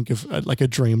when you think of like a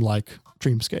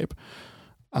dreamscape.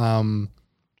 I'm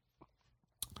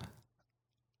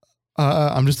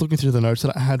just looking through the notes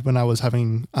that I had when I was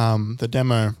having the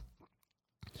demo.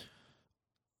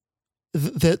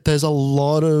 There's a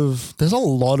lot of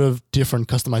different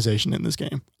customization in this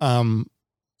game.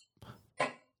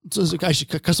 So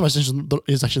actually, customization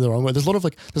is actually the wrong word. There's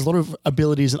a lot of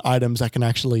abilities and items that can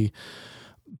actually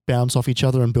bounce off each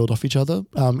other and build off each other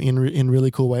in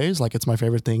really cool ways. Like it's my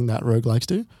favorite thing that roguelikes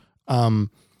do.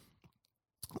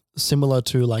 Similar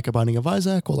to like a Binding of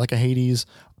Isaac or like a Hades,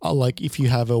 like if you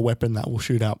have a weapon that will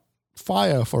shoot out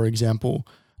fire, for example,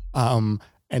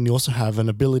 and you also have an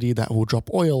ability that will drop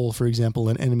oil, for example,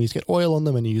 and enemies get oil on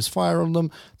them and you use fire on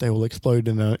them, they will explode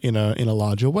in a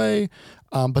larger way.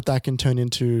 But that can turn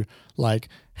into like,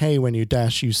 hey, when you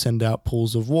dash, you send out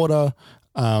pools of water.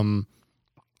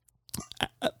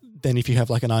 Then if you have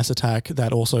like an ice attack,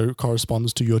 that also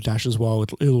corresponds to your dash as well.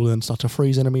 It will then start to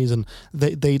freeze enemies, and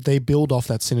they build off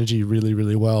that synergy really,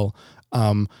 really well.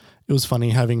 It was funny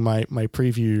having my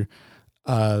preview.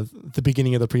 The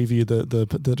beginning of the preview,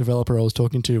 the developer I was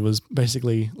talking to was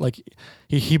basically like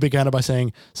he began it by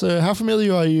saying, "So how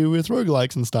familiar are you with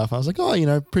roguelikes and stuff?" I was like,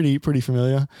 "Oh, pretty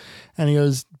familiar." And he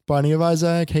goes, "Binding of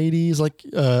Isaac, Hades, like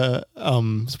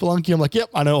Spelunky." I'm like, "Yep,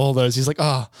 I know all those." He's like,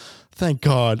 "Ah, oh, thank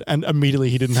God!" And immediately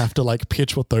he didn't have to like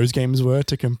pitch what those games were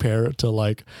to compare it to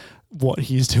like what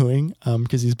he's doing,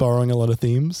 because he's borrowing a lot of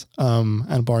themes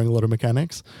and borrowing a lot of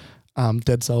mechanics,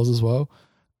 Dead Cells as well.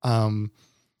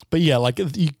 But yeah, like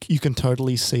you can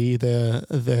totally see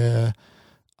their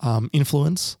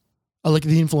influence, like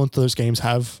the influence those games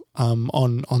have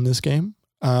on this game,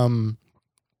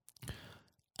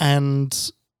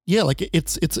 and yeah, like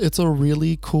it's a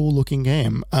really cool looking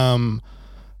game.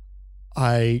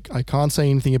 I can't say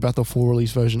anything about the full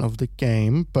release version of the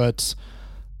game, but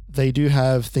they do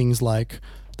have things like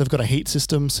they've got a heat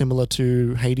system similar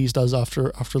to Hades does. After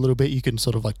a little bit, you can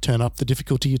sort of like turn up the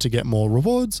difficulty to get more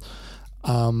rewards.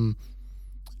 And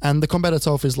the combat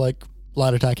itself is like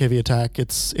light attack, heavy attack.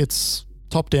 It's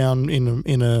top down on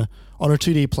a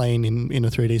 2D plane in a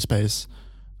 3D space.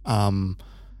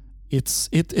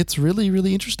 It's really,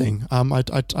 really interesting.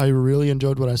 I really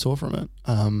enjoyed what I saw from it.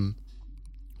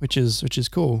 Which is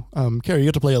cool. Kerry, you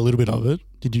got to play a little bit of it.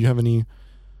 Did you have any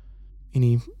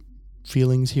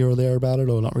feelings here or there about it,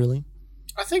 or not really?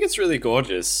 I think it's really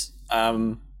gorgeous.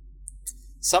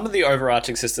 some of the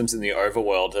overarching systems in the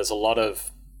overworld, there's a lot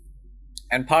of,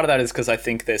 and part of that is because I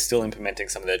think they're still implementing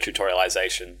some of their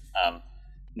tutorialization. And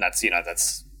that's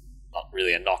not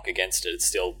really a knock against it. It's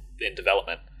still in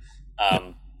development.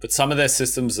 But some of their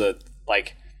systems are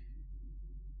like,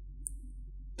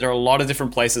 there are a lot of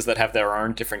different places that have their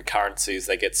own different currencies.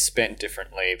 They get spent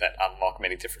differently that unlock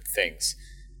many different things.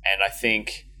 And I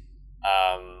think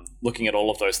looking at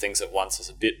all of those things at once is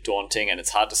a bit daunting, and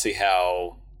it's hard to see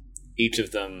how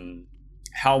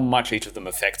much each of them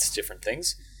affects different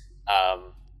things.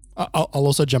 I'll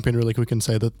also jump in really quick and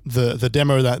say that the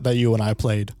demo that you and I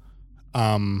played,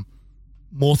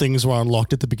 more things were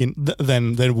unlocked at the beginning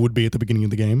than would be at the beginning of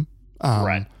the game.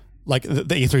 Right. Like the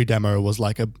E3 demo was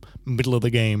like a middle of the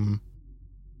game.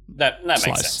 That makes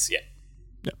sense. Yeah.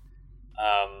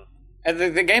 And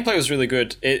the gameplay was really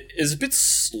good. It is a bit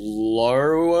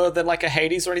slower than like a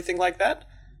Hades or anything like that,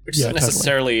 which isn't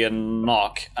necessarily a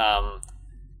knock.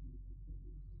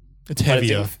 It's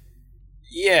heavier.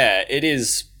 Yeah, it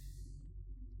is.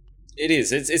 It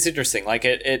is. It's interesting. Like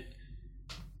it.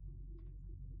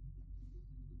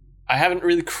 I haven't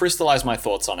really crystallized my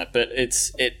thoughts on it, but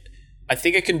I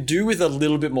think it can do with a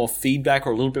little bit more feedback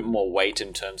or a little bit more weight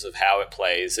in terms of how it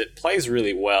plays. It plays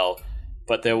really well,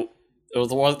 but there were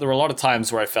a lot of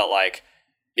times where I felt like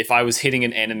if I was hitting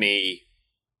an enemy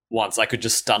once, I could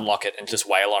just stun lock it and just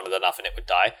wail on it enough and it would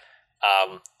die.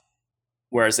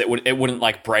 Whereas it wouldn't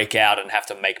like break out and have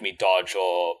to make me dodge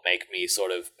or make me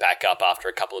sort of back up after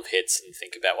a couple of hits and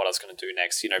think about what I was going to do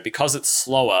next. Because it's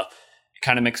slower, it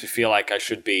kind of makes me feel like I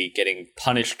should be getting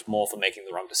punished more for making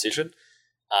the wrong decision.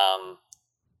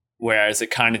 Whereas it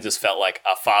kind of just felt like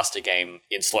a faster game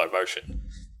in slow motion.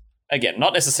 Again,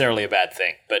 not necessarily a bad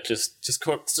thing, but just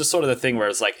sort of the thing where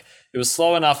it's like it was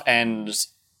slow enough and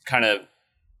kind of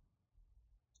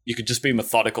you could just be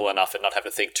methodical enough and not have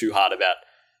to think too hard about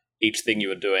each thing you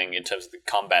were doing in terms of the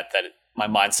combat that my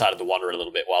mind started to wander a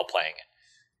little bit while playing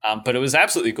it. But it was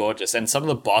absolutely gorgeous, and some of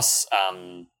the boss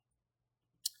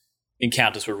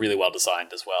encounters were really well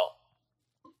designed as well.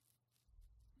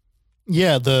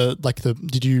 Yeah,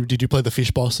 did you play the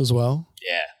fish boss as well?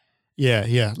 Yeah.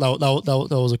 Yeah. That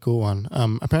was a cool one.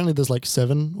 Apparently there's like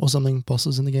 7 or something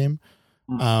bosses in the game.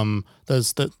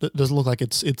 Doesn't look like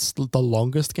it's the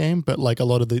longest game, but like a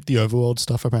lot of the overworld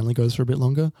stuff apparently goes for a bit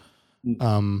longer.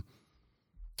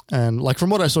 And like from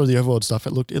what I saw of the overworld stuff,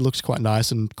 it looks quite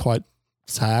nice and quite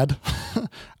sad.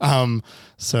 I'm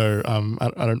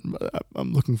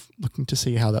looking to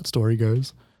see how that story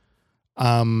goes.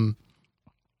 I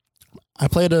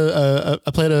played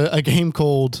a game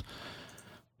called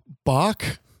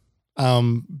Bark,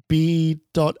 B.ARK,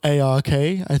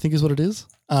 I think is what it is,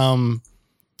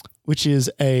 which is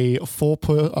a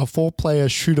 4-player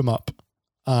shoot 'em up,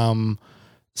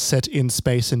 set in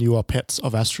space, and you are pets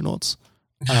of astronauts,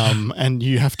 and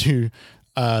you have to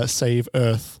save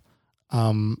Earth,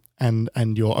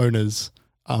 and your owners,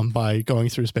 by going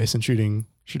through space and shooting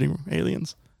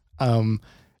aliens.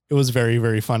 It was very,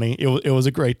 very funny. It was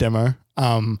a great demo.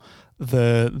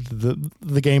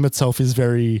 The game itself is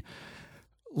very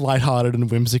lighthearted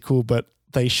and whimsical, but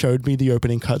they showed me the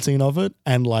opening cutscene of it,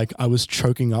 and like I was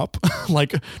choking up,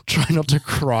 like trying not to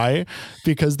cry,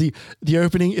 because the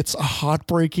opening, it's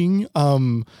heartbreaking.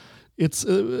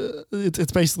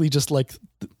 It's basically just like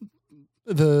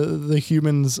the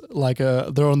humans, like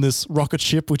they're on this rocket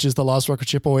ship, which is the last rocket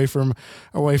ship away from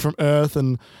Earth,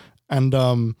 and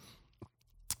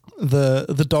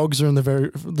the dogs are in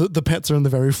the pets are in the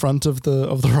very front of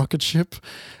the rocket ship,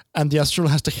 and the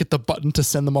astronaut has to hit the button to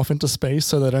send them off into space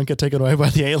so they don't get taken away by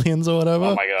the aliens or whatever.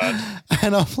 Oh my god.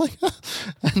 And I'm like,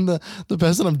 and the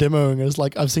person I'm demoing is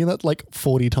like, I've seen that like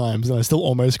 40 times and I still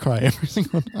almost cry every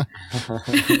single time.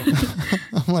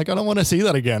 I'm like, I don't want to see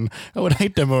that again. I would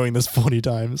hate demoing this 40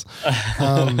 times.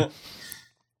 But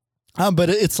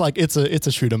it's like it's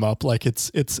a shoot 'em up. Like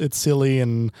it's silly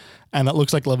and it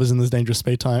looks like Lovers in the Dangerous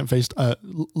Space-Time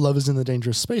Lovers in the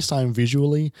Dangerous Space-Time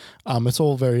visually. It's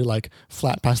all very like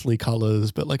flat pastely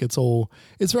colors, but like it's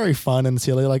very fun and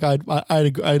silly. Like I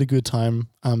had a good time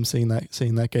seeing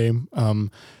that game.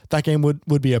 That game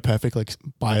would be a perfect like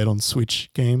buy it on Switch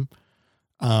game.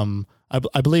 I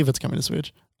believe it's coming to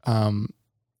Switch.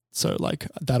 So like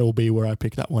that'll be where I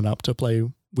pick that one up to play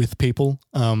with people.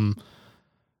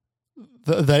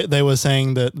 They were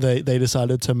saying that they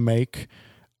decided to make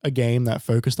a game that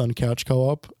focused on couch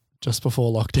co-op just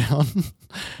before lockdown.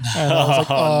 And I was like,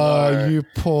 no. You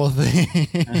poor thing.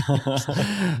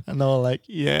 And they were like,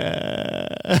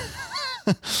 yeah.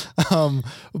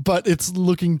 But it's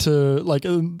looking to, like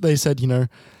they said,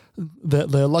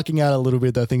 they're lucking out a little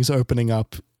bit that things are opening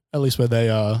up, at least where they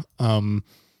are,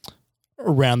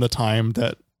 around the time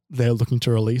that they're looking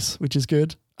to release, which is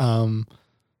good.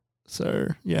 So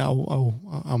yeah,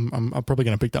 I'm probably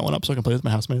going to pick that one up so I can play with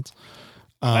my housemates.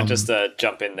 I just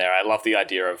jump in there. I love the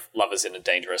idea of lovers in a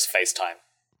dangerous FaceTime.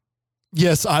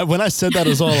 Yes, when I said that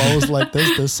as well, I was like,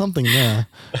 "There's something there."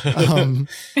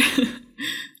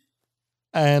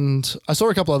 And I saw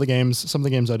a couple other games. Some of the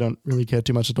games I don't really care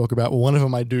too much to talk about. Well, one of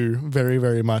them I do very,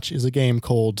 very much is a game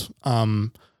called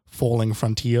Falling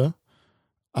Frontier,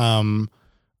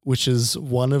 which is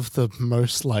one of the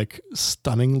most like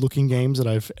stunning looking games that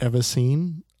I've ever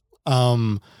seen.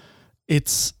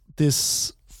 It's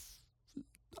this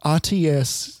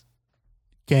RTS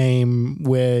game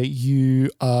where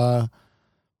you are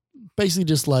basically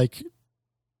just like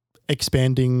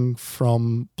expanding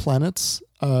from planets.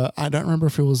 I don't remember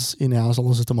if it was in our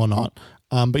solar system or not,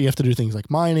 but you have to do things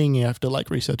like mining, you have to like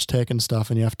research tech and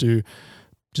stuff, and you have to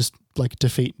just like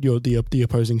defeat the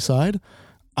opposing side.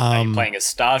 Are you playing as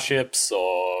starships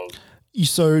or?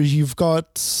 So you've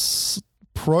got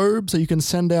probes that you can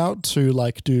send out to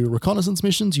like do reconnaissance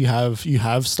missions. You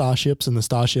have starships, and the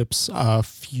starships are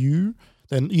few.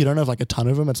 Then you don't have like a ton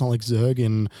of them. It's not like Zerg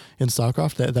in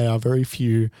StarCraft. They are very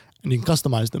few, and you can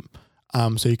customize them.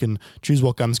 So you can choose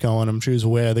what guns go on them, choose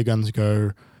where the guns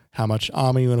go, how much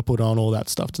armor you want to put on, all that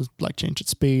stuff to like change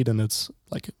its speed and its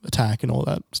like attack and all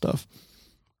that stuff.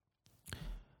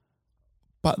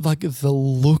 But like the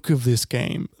look of this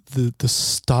game, the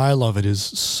style of it is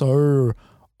so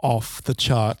off the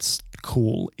charts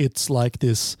cool. It's like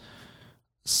this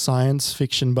science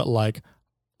fiction, but like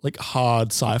hard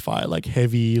sci-fi, like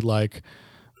heavy, like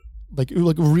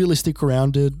realistic,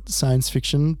 grounded science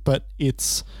fiction. But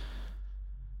it's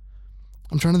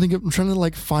I'm trying to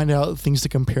like find out things to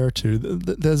compare it to.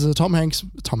 There's a Tom Hanks.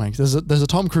 There's a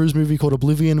Tom Cruise movie called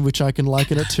Oblivion, which I can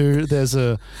liken it to. There's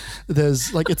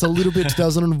like it's a little bit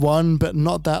 2001, but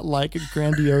not that like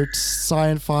grandiose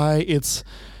sci-fi. It's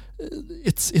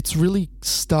really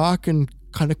stark and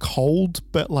kind of cold,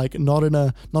 but like not in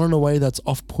a way that's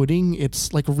off-putting.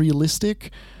 It's like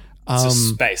realistic. It's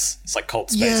just space. It's like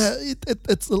cold space. Yeah,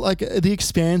 it's like The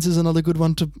Expanse is another good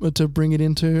one to bring it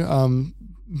into.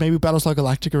 Maybe Battlestar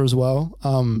Galactica as well.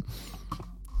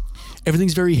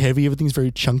 Everything's very heavy. Everything's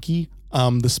very chunky.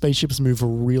 The spaceships move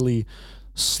really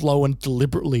slow and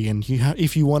deliberately. And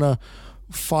if you want to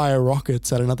fire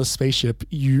rockets at another spaceship,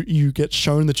 you get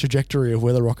shown the trajectory of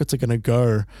where the rockets are going to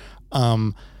go.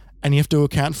 And you have to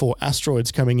account for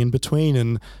asteroids coming in between,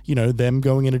 and them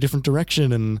going in a different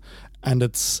direction. And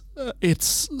it's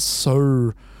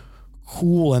so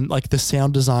cool, and like the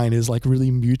sound design is like really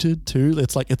muted too.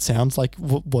 It's like it sounds like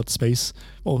what space,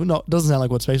 well, no, it doesn't sound like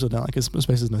what space would sound like, because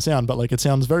space has no sound, but like it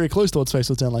sounds very close to what space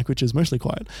would sound like, which is mostly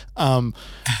quiet. And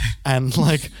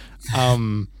like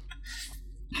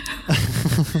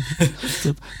it's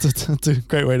a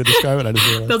great way to describe it. I just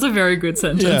realized. That's a very good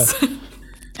sentence. Yeah.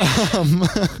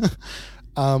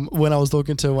 When I was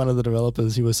talking to one of the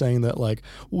developers, he was saying that like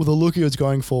the look he was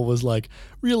going for was like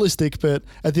realistic, but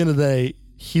at the end of the day,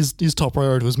 his top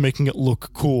priority was making it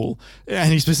look cool,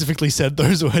 and he specifically said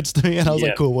those words to me, and I was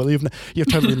like, cool, well, you've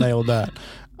totally nailed that.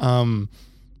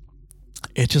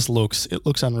 It looks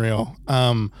unreal.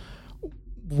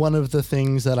 One of the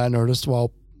things that I noticed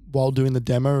while doing the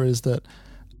demo is that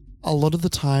a lot of the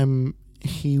time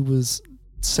he was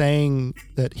saying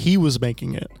that he was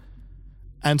making it,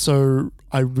 and so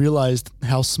I realized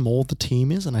how small the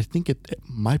team is, and I think it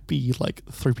might be like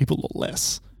 3 people or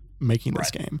less making this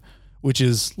game, which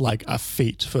is like a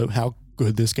feat for how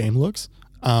good this game looks.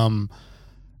 And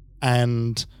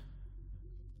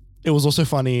it was also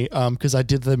funny because I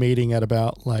did the meeting at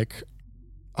about like,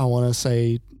 I want to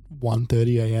say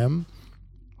 1:30 a.m.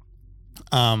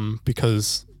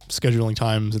 Because scheduling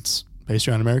times, it's based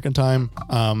around American time.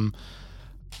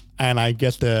 And I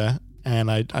get there and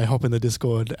I hop in the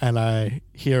Discord and I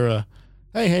hear a,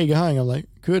 hey, how you going? I'm like,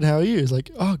 good, how are you? He's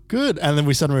like, oh, good. And then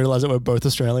we suddenly realized that we're both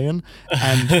Australian,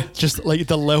 and just like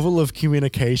the level of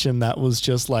communication that was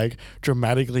just like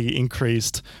dramatically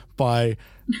increased by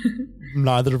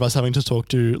neither of us having to talk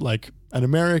to like an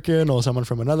American or someone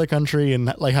from another country,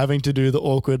 and like having to do the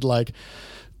awkward, like,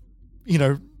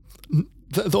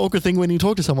 the awkward thing when you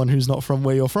talk to someone who's not from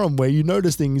where you're from, where you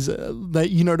notice things that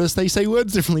you notice they say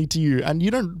words differently to you, and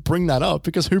you don't bring that up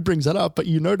because who brings that up, but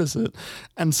you notice it.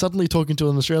 And suddenly talking to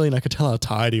an Australian, I could tell how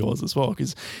tired he was as well,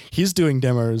 because he's doing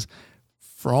demos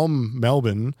from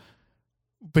Melbourne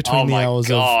between the hours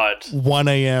of 1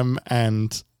 a.m.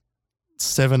 and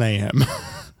 7 a.m.,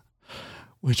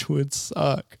 which would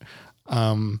suck.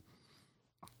 But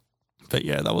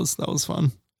yeah, that was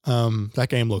fun. That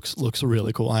game looks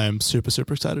really cool. I am super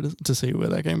excited to see where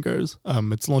that game goes.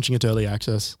 It's launching into early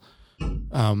access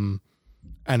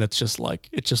And it's just like,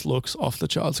 it just looks off the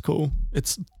charts cool.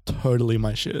 It's totally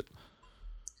my shit.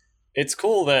 It's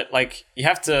cool that, like, you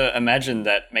have to imagine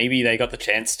that maybe they got the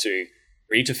chance to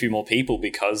reach a few more people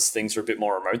because things were a bit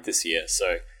more remote this year.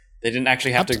 So they didn't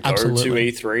actually have to go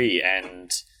Absolutely. to E3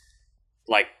 and,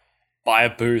 like, buy a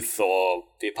booth or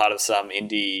be a part of some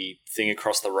indie thing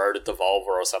across the road at Devolver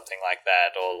or something like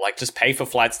that. Or, like, just pay for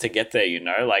flights to get there, you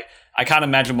know? Like, I can't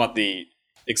imagine what the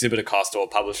exhibitor cost or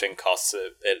publishing costs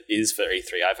it is for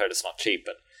E3. I've heard it's not cheap,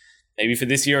 but maybe for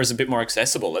this year it's a bit more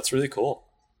accessible. That's really cool.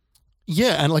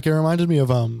 Yeah, and like it reminded me of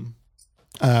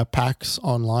PAX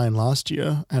Online last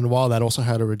year, and while that also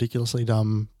had a ridiculously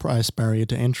dumb price barrier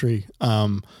to entry,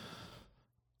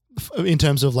 in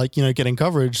terms of like, you know, getting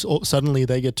coverage, suddenly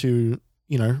they get to,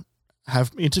 you know,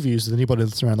 have interviews with anybody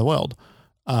that's around the world,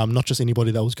 not just anybody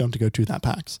that was going to go to that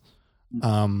PAX,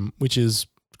 which is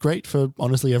great for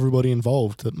honestly everybody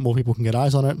involved, that more people can get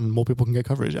eyes on it and more people can get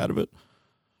coverage out of it.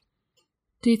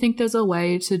 Do you think there's a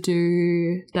way to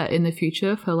do that in the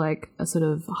future for like a sort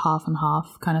of half and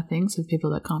half kind of thing, so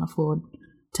people that can't afford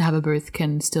to have a booth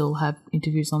can still have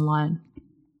interviews online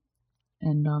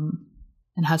and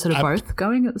have sort of both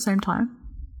going at the same time?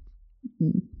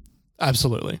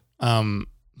 Absolutely. The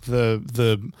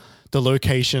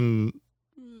location,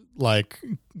 like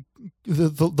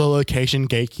the location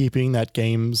gatekeeping that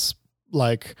games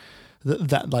like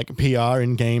that like PR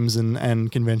in games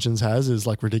and conventions has is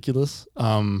like ridiculous.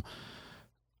 And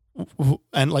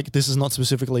like this is not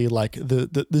specifically like this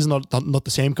is not the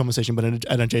same conversation, but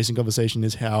an adjacent conversation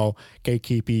is how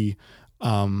gatekeepy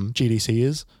GDC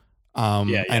is.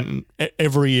 And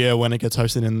every year when it gets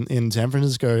hosted in San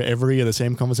Francisco, every year the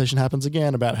same conversation happens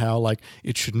again about how like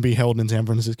it shouldn't be held in San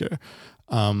Francisco.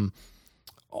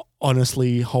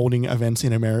 Honestly, holding events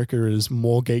in America is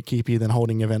more gatekeepy than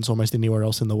holding events almost anywhere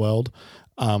else in the world,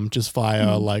 just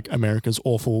via like America's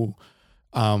awful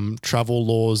travel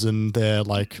laws and their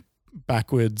like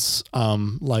backwards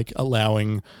like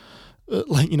allowing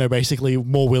like, you know, basically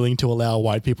more willing to allow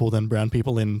white people than brown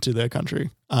people into their country.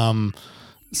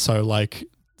 So like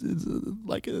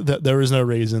there is no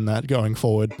reason that going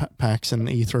forward PAX and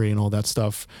E3 and all that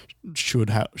stuff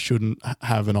shouldn't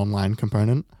have an online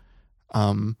component.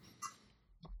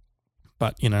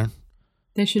 But you know,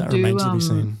 they should do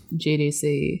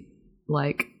GDC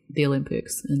like the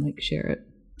Olympics and like share it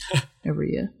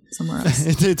every year somewhere else.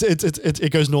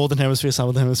 It goes northern hemisphere,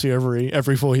 southern hemisphere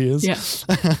every 4 years. Yeah,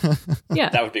 yeah,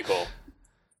 that would be cool.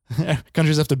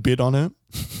 Countries have to bid on it.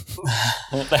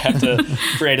 They have to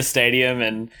create a stadium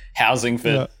and housing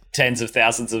for tens of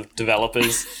thousands of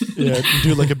developers. Yeah,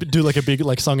 do like a big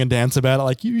like song and dance about it.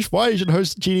 Like why you should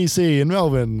host GDC in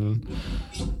Melbourne.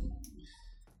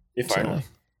 If only.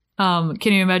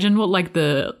 Can you imagine what like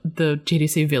the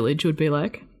GDC village would be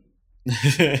like?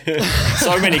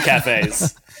 So many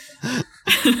cafes.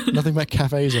 Nothing but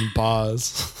cafes and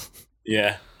bars.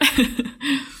 Yeah.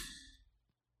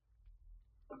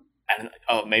 And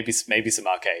maybe some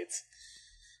arcades.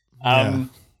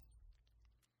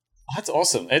 That's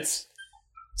awesome. It's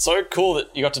so cool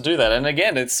that you got to do that. And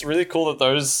again, it's really cool that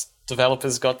those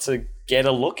developers got to get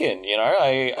a look in, you know.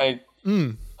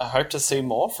 I hope to see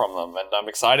more from them, and I'm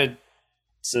excited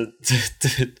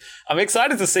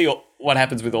to see what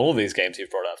happens with all of these games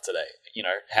you've brought up today. You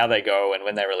know, how they go and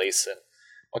when they release and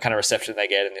what kind of reception they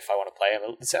get, and if I want to play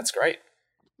them. It sounds great.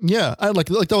 Yeah, I like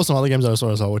there were some other games that I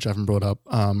saw as well, which I haven't brought up.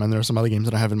 And there are some other games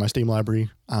that I have in my Steam library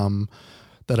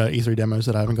that are E3 demos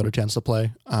that I haven't got a chance to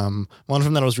play. One of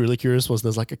them that I was really curious was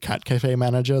there's like a cat cafe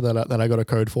manager that I got a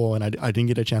code for, and I didn't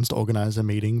get a chance to organize a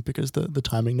meeting because the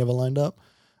timing never lined up.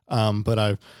 But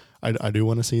I do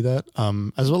want to see that.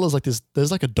 As well as like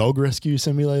there's like a dog rescue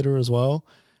simulator as well.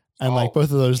 And like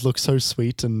both of those look so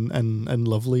sweet and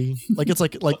lovely. Like it's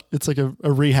like a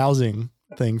rehousing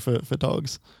thing for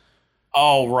dogs.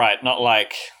 Oh right, not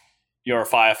like you're a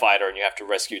firefighter and you have to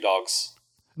rescue dogs.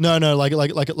 No, like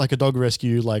a dog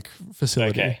rescue like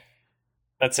facility. Okay,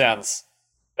 that sounds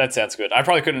good. I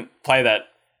probably couldn't play that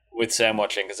with Sam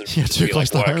watching because it'd too be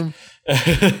close like to work. home.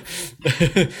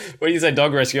 When you say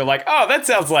dog rescue, you're like, oh, that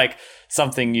sounds like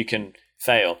something you can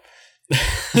fail.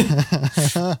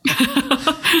 It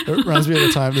reminds me of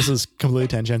the time, this is completely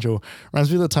tangential,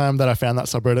 reminds me of the time that I found that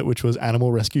subreddit which was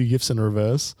animal rescue gifs in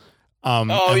reverse.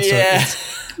 And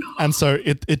so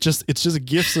it's just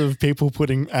gifs of people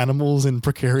putting animals in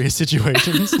precarious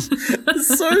situations.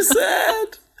 It's so sad.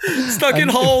 Stuck in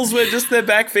holes where just their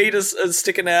back feet are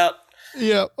sticking out.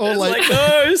 Yeah, or like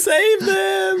no, save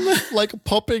them. Like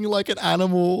popping like an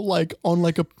animal like on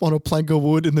a plank of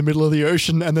wood in the middle of the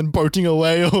ocean and then boating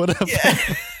away or whatever.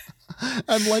 Yeah.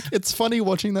 And like it's funny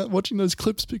watching those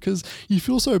clips because you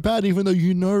feel so bad even though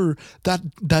you know that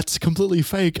that's completely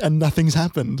fake and nothing's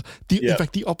happened. In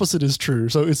fact, the opposite is true.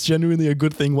 So it's genuinely a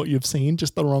good thing what you've seen,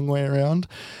 just the wrong way around.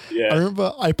 Yeah. I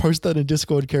remember I posted that in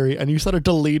Discord, Kerry, and you started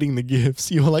deleting the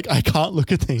GIFs. You were like, I can't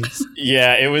look at these.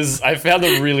 Yeah, it was. I found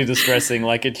it really distressing.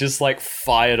 Like it just like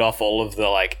fired off all of the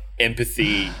like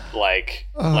empathy like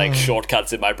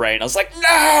shortcuts in my brain. I was like,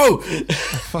 no.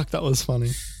 Fuck, that was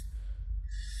funny.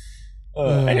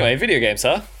 Anyway, video games,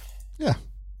 huh? Yeah.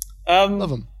 Love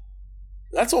them.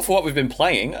 That's all for what we've been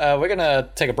playing. We're going to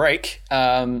take a break,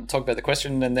 talk about the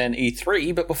question and then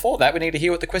E3. But before that, we need to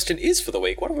hear what the question is for the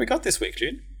week. What have we got this week,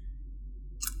 June?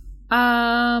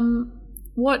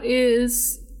 What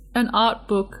is an art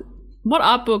book? What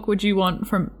art book would you want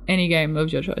from any game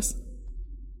of your choice?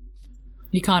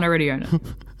 You can't already own it.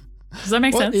 Does that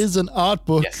make sense? What is an art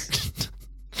book? Yes.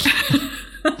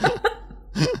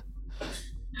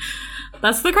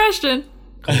 That's the question.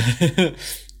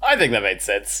 I think that made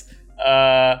sense.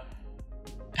 Have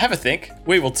a think.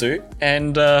 We will too.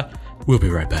 And we'll be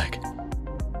right back.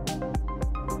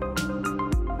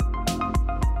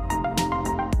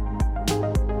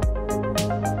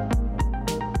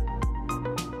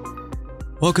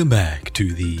 Welcome back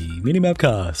to the Minimap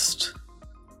Cast.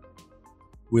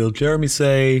 Will Jeremy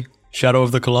say Shadow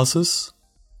of the Colossus?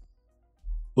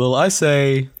 Will I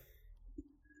say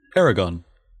Aragon?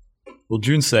 Will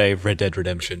June say Red Dead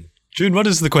Redemption? June, what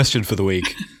is the question for the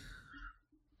week?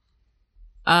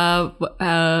 Hang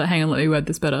on, let me word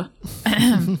this better.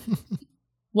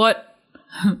 What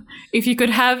if you could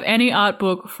have any art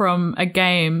book from a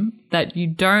game that you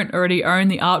don't already own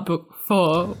the art book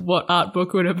for? What art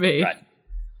book would it be? Right.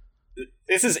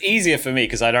 This is easier for me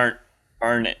because I don't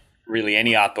own it, really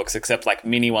any art books except like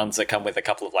mini ones that come with a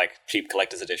couple of like cheap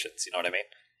collector's editions. You know what I mean?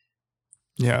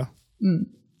 Yeah. Mm.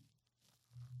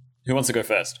 Who wants to go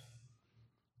first?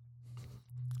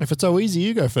 If it's so easy,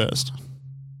 you go first.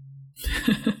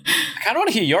 I kind of want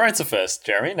to hear your answer first,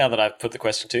 Jeremy, now that I've put the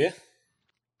question to you.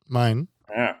 Mine.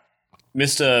 Yeah.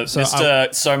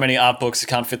 Mr. So many art books, you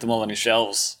can't fit them all on your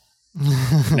shelves.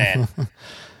 Man.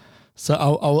 So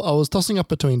I was tossing up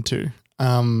between two.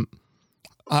 I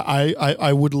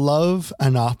would love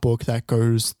an art book that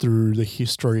goes through the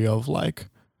history of like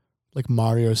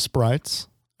Mario sprites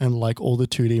and like all the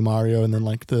 2D Mario, and then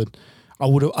like I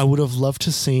would have loved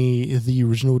to see the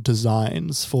original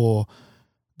designs for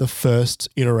the first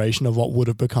iteration of what would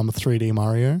have become a 3D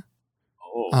Mario.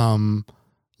 Oh.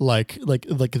 Like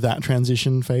that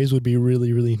transition phase would be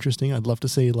really, really interesting. I'd love to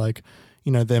see like,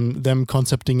 you know, them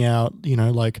concepting out, you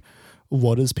know, like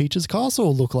what does Peach's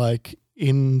castle look like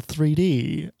in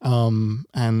 3D, and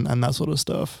that sort of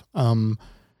stuff.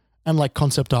 And like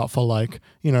concept art for like,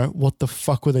 you know, what the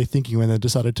fuck were they thinking when they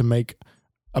decided to make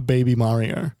a baby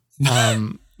Mario?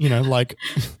 You know, like,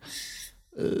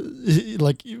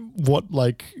 like what,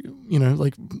 like, you know,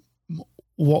 like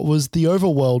what was the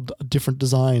overworld different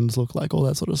designs look like, all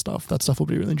that sort of stuff. That stuff will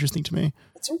be really interesting to me.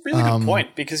 That's a really good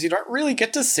point because you don't really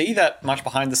get to see that much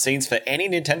behind the scenes for any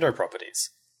Nintendo properties.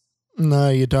 No,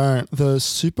 you don't. The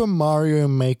Super Mario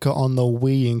Maker on the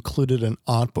Wii included an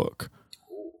art book,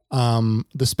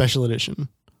 the special edition,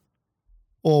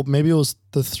 or maybe it was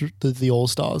the All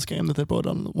Stars game that they brought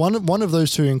on. One of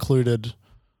those two included.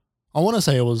 I want to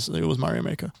say it was Mario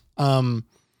Maker,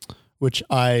 which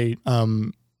I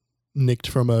nicked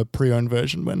from a pre-owned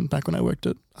version back when I worked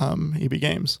at EB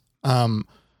Games, and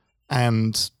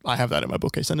I have that in my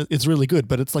bookcase, and it's really good.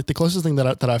 But it's like the closest thing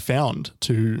that I found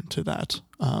to that,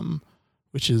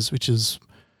 which is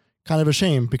kind of a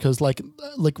shame because like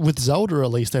with Zelda at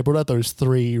least they brought out those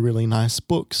 3 really nice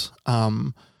books,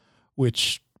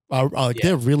 which are like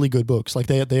they're really good books. Like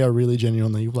they are really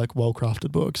genuinely like well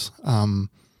crafted books.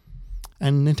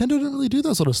 And Nintendo didn't really do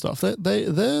that sort of stuff.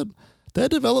 Their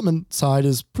development side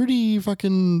is pretty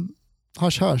fucking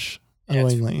hush hush.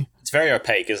 Annoyingly, it's very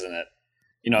opaque, isn't it?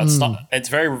 You know, it's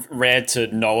very rare to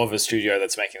know of a studio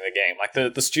that's making the game.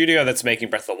 Like the studio that's making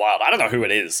Breath of the Wild, I don't know who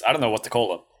it is. I don't know what to call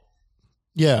them.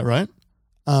 Yeah, right.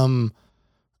 And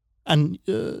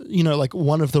you know, like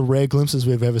one of the rare glimpses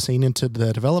we've ever seen into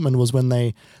their development was when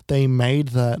they made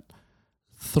that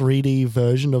 3D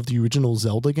version of the original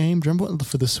Zelda game. Do you remember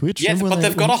for the Switch? Yeah, but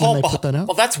they've got a whole.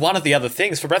 Well, that's one of the other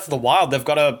things for Breath of the Wild. They've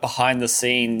got a behind the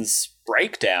scenes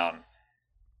breakdown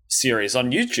series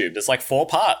on YouTube. There's like 4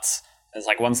 parts. There's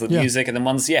like one's the music, and then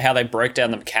one's how they broke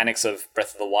down the mechanics of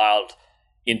Breath of the Wild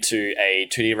into a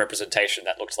 2D representation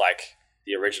that looked like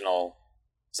the original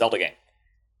Zelda game.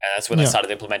 And that's when they started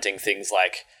implementing things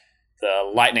like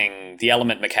the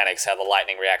element mechanics, how the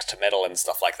lightning reacts to metal and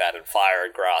stuff like that, and fire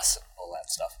and grass and all that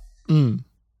stuff.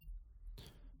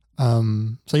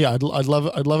 So yeah, I'd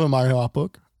love a Mario art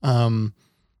book.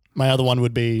 My other one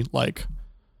would be like,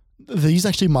 these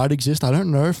actually might exist. I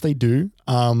don't know if they do.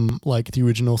 Like the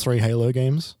original 3 Halo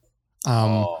games.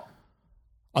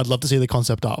 I'd love to see the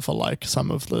concept art for like some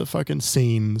of the fucking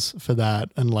scenes for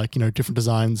that, and like, you know, different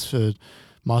designs for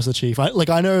Master Chief.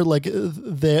 I know like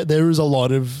there's a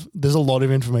lot of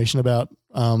information about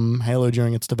Halo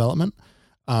during its development,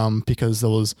 because there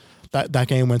was that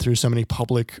game went through so many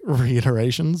public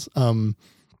reiterations. You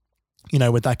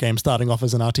know, with that game starting off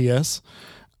as an RTS.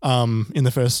 In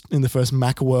the first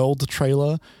Macworld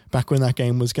trailer, back when that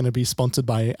game was going to be sponsored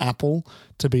by Apple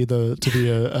to be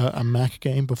a Mac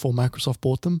game before Microsoft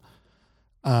bought them,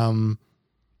 and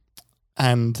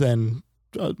then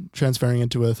transferring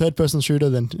into a third-person shooter,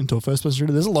 then into a first-person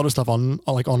shooter. There's a lot of stuff on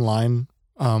like online,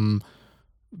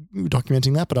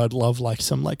 documenting that. But I'd love like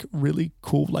some like really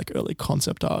cool like early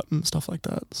concept art and stuff like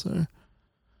that. So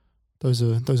those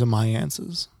are my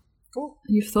answers. Cool.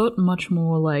 You've thought much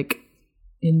more like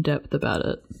in depth about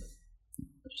it.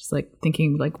 Just like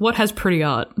thinking like, what has pretty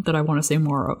art that I want to see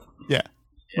more of? Yeah.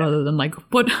 Rather than like,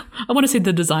 what I want to see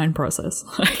the design process.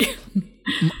 Like,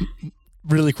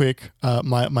 really quick,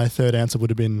 my third answer would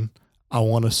have been, I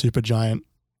want a Supergiant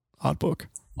art book.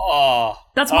 Oh,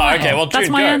 that's my okay. Well, that's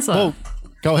June, my go. answer. Oh,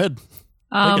 go ahead.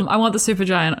 I want the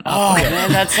Supergiant art Oh book.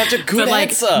 man, that's such a good But like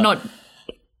answer. not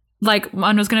like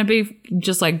mine was gonna be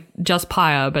just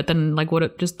Pyre, but then like what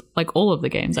it just like all of the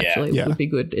games actually Yeah. would be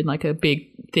good in like a big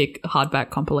thick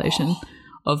hardback compilation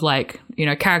of like, you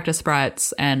know, character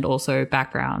sprites and also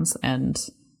backgrounds and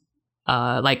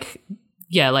like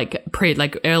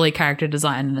early character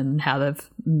design and how they've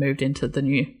moved into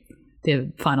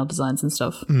their final designs and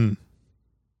stuff. Mm.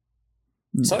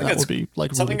 Something That that's would be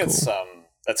like something really cool.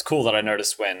 that's cool that I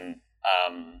noticed when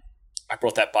I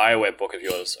brought that BioWare book of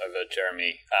yours over,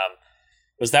 Jeremy,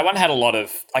 was that one had a lot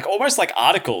of like almost like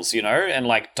articles, you know, and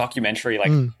like documentary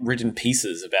like written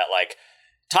pieces about like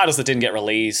titles that didn't get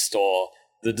released or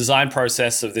the design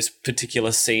process of this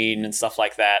particular scene and stuff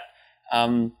like that.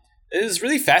 It was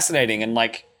really fascinating and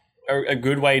like a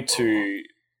good way to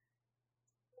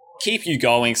keep you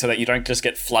going so that you don't just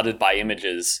get flooded by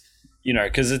images, you know,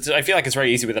 because I feel like it's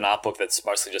very easy with an art book that's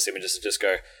mostly just images to just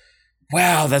go,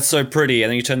 wow, that's so pretty.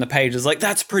 And then you turn the page, it's like,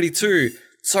 that's pretty too.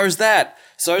 So's that.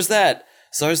 So's that.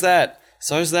 So's that.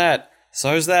 So's that.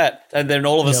 So's that. And then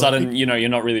all of a sudden, you know, you're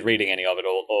not really reading any of it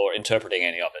or interpreting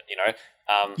any of it, you know?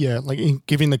 Yeah, like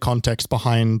giving the context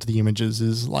behind the images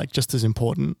is like just as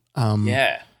important.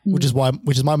 Yeah. Which is why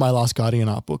My Last Guardian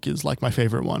art book is like my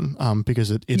favorite one,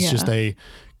 because it's just a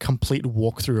complete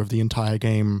walkthrough of the entire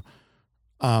game,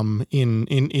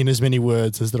 in as many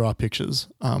words as there are pictures,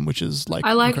 which is like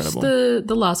I liked incredible.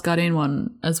 the Last Guardian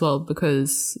one as well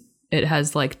because it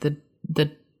has like the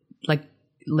like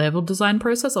level design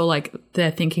process or like their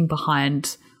thinking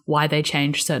behind why they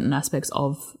changed certain aspects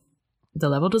of the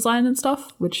level design and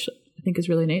stuff, which I think is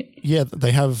really neat. Yeah,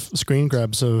 they have screen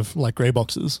grabs of like grey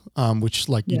boxes, which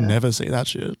like you never see that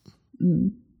shit.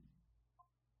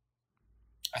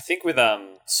 I think with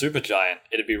Supergiant,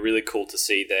 it'd be really cool to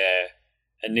see their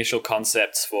initial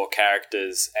concepts for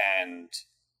characters and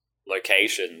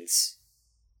locations.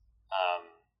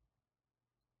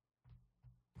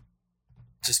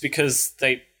 Just because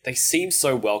they seem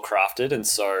so well crafted and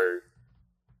so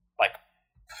like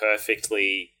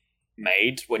perfectly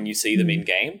made when you see them in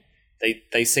game.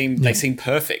 They seem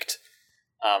perfect.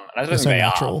 And I don't think so they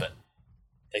natural. are,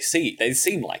 but they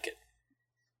seem like it.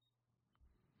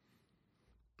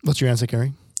 What's your answer,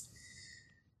 Kerry?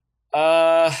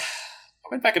 I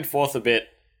went back and forth a bit,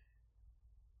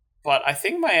 but I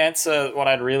think my answer, what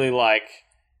I'd really like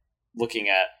looking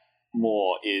at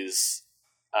more is,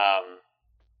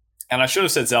 and I should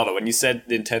have said Zelda. When you said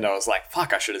Nintendo, I was like,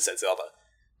 fuck, I should have said Zelda.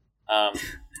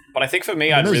 But I think for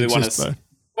me, I'd really want to...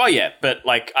 Well, yeah, but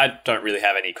like, I don't really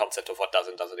have any concept of what does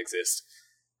and doesn't exist.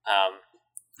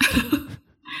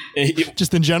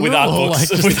 Just in general? With art or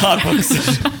books. like With art books.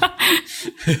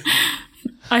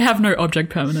 I have no object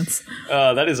permanence.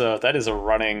 That is a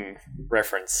running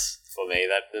reference for me.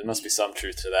 That there must be some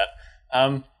truth to that.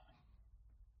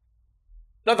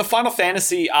 No, the Final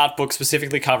Fantasy art book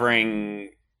specifically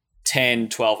covering 10,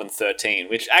 12, and 13,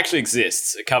 which actually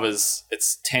exists.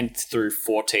 It's 10 through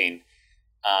 14.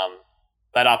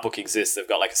 That art book exists. They've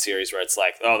got like a series where it's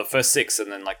like, oh, the first 6 and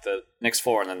then like the next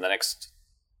 4 and then the next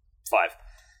 5.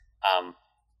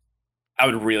 I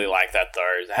would really like that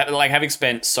though. Like having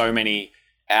spent so many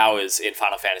hours in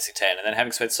Final Fantasy X and then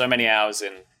having spent so many hours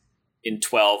in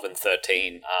 12 and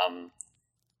 13.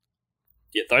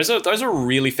 Yeah, those are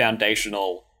really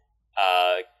foundational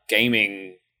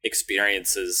gaming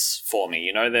experiences for me.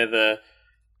 You know, they're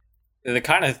they're the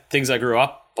kind of things I grew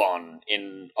up on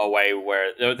in a way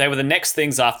where they were the next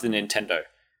things after Nintendo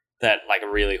that like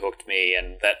really hooked me,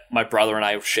 and that my brother and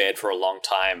I shared for a long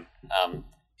time.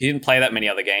 He didn't play that many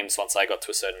other games once I got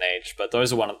to a certain age, but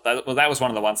those are that was one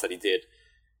of the ones that he did.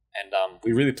 And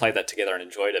we really played that together and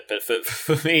enjoyed it. But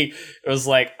for me, it was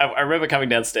like, I remember coming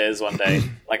downstairs one day,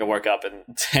 like I woke up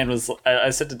and I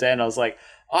said to Dan, I was like,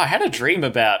 oh, I had a dream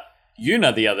about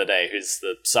Yuna the other day, who's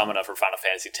the summoner from Final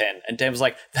Fantasy X. And Dan was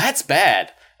like, that's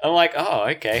bad. And I'm like, oh,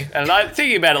 okay. And I'm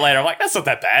thinking about it later, I'm like, that's not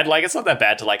that bad. Like, it's not that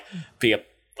bad to like be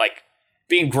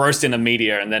engrossed in a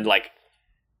media and then like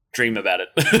dream about it.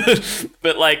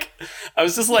 But like I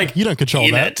was just like, you don't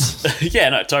control that. Yeah,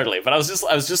 no, totally. But I was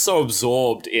just so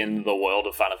absorbed in the world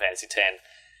of Final Fantasy X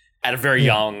at a very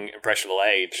young, impressionable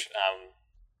age.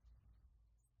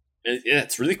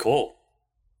 It's really cool.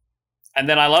 And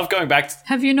then I love going back to...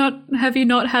 Have you not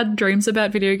had dreams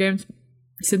about video games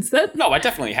since then? No, I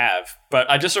definitely have. But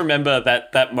I just remember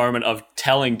that moment of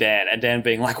telling Dan and Dan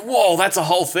being like, whoa, that's a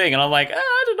whole thing. And I'm like,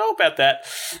 I don't know about that.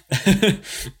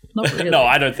 Not really. No,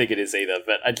 I don't think it is either,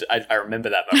 but I remember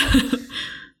that moment.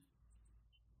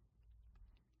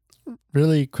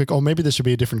 Really quick, or maybe this should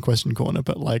be a different question corner,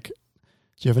 but like, do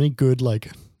you have any good like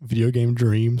video game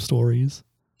dream stories?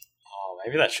 Oh,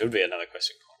 maybe that should be another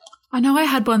question corner. I know I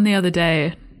had one the other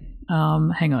day.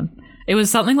 Hang on. It was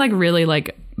something like really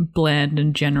like bland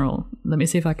and general. Let me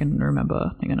see if I can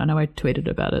remember. Hang on. I know I tweeted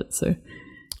about it, so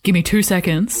give me 2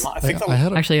 seconds.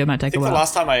 Actually, it might take a while.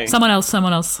 Someone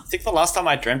else. I think the last time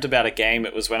I dreamt about a game,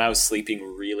 it was when I was sleeping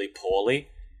really poorly.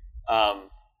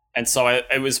 And so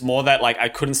it was more that like I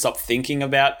couldn't stop thinking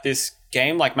about this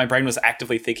game. Like my brain was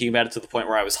actively thinking about it to the point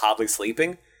where I was hardly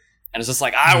sleeping. And it's just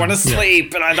like, I want to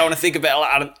sleep and I don't want to think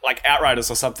about like Outriders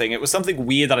or something. It was something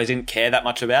weird that I didn't care that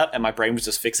much about and my brain was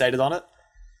just fixated on it.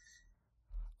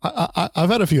 I've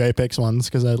had a few Apex ones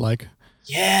because I like...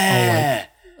 Yeah.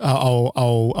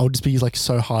 I'll just be like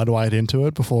so hardwired into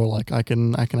it before like I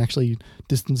can actually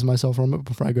distance myself from it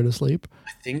before I go to sleep.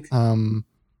 I think. I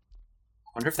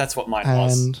wonder if that's what mine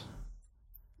was. And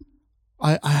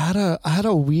I had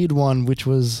a weird one, which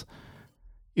was,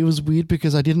 it was weird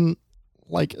because I didn't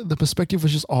like, the perspective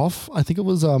was just off. I think it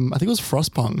was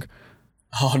Frostpunk.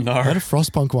 Oh no! I had a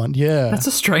Frostpunk one. Yeah, that's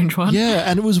a strange one. Yeah,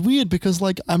 and it was weird because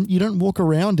like you don't walk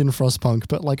around in Frostpunk,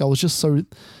 but like I was just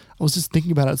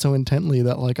thinking about it so intently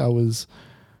that like I was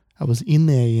in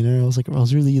there, you know. I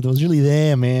was really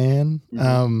there, man.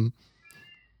 Mm-hmm.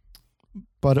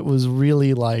 But it was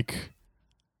really like,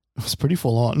 it was pretty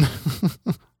full on.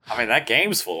 I mean, that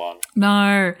game's full on.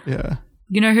 No. Yeah.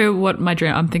 You know what my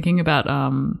dream? I'm thinking about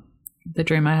the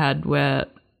dream I had where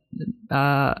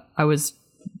I was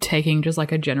taking just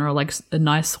like a general, like a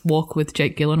nice walk with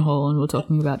Jake Gyllenhaal, and we're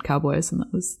talking about cowboys, and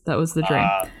that was the dream.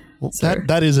 Well, so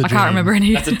that is a dream. I can't remember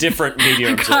any. That's a different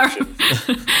media absorption.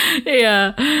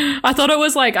 Yeah, I thought it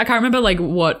was like, I can't remember like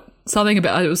what something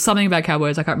about, it was something about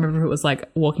cowboys. I can't remember if it was like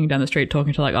walking down the street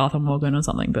talking to like Arthur Morgan or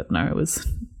something, but no, it was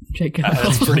Jake Gyllenhaal.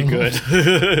 That's pretty good.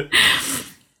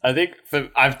 I think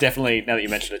I've definitely, now that you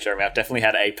mentioned it, Jeremy, I've definitely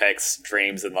had Apex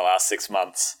dreams in the last 6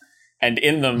 months. And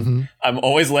in them, I'm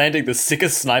always landing the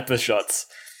sickest sniper shots.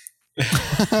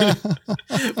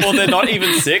 Well, they're not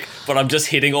even sick, but I'm just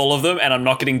hitting all of them and I'm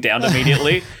not getting downed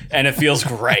immediately. And it feels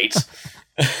great.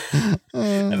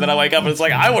 And then I wake up and it's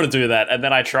like, I want to do that. And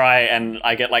then I try and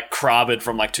I get like crabbed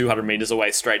from like 200 meters away,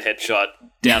 straight headshot,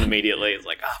 down immediately. It's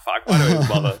like, fuck, why do I even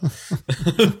bother?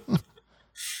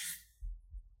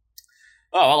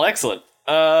 Oh, well, excellent.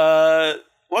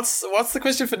 What's the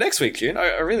question for next week, June?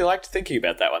 I really liked thinking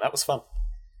about that one. That was fun.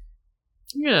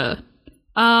 Yeah.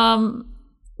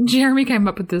 Jeremy came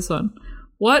up with this one.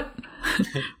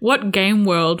 What game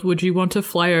world would you want to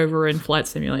fly over in Flight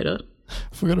Simulator?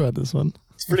 I forgot about this one.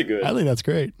 It's pretty good. I think that's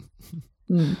great.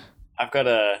 I've got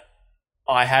a...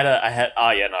 I've got it.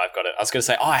 I was going to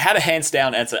say, I had a hands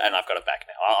down answer and I've got it back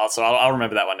now. I'll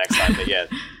remember that one next time. But yeah,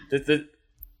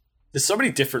 there's so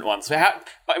many different ones.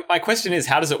 My question is,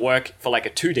 how does it work for like a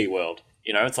 2D world?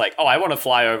 You know, it's like, I want to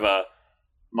fly over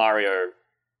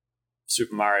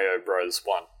Super Mario Bros.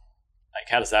 1. Like,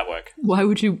 how does that work? Why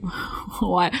would you?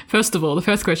 Why? First of all, the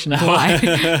first question is why?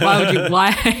 Why would you?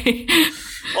 Why?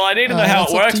 Well, I need to know how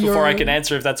it works before I can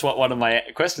answer if that's what one of my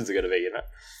questions are going to be. You know,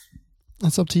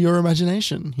 that's up to your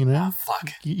imagination. You know,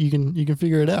 fuck. You can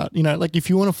figure it out. You know, like if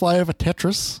you want to fly over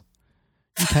Tetris,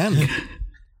 you can.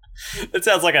 That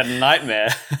sounds like a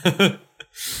nightmare.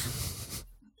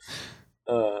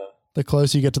 The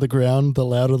closer you get to the ground, the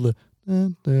louder the...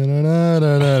 And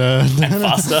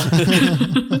faster.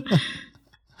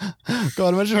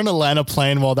 God, imagine trying to land a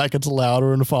plane while that gets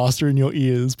louder and faster in your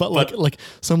ears, but like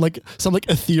some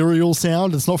ethereal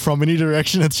sound. It's not from any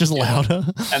direction. It's just louder.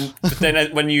 And but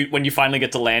then when you finally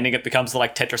get to landing, it becomes the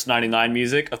like Tetris 99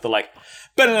 music of the like.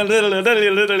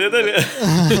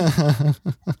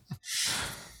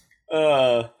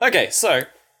 Okay, so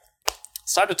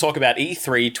it's time to talk about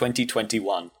E3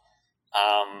 2021.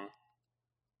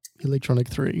 Electronic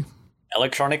 3.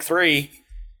 Electronic 3.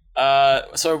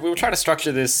 So we were trying to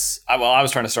structure this. Well, I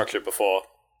was trying to structure it before.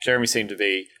 Jeremy seemed to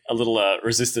be a little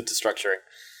resistant to structuring.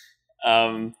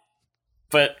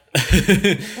 But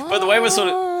but the way we're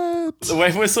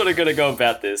sort of going to go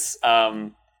about this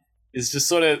is just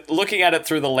sort of looking at it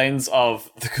through the lens of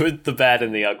the good, the bad,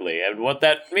 and the ugly. And what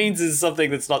that means is something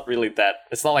that's not really that.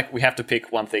 It's not like we have to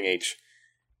pick one thing each,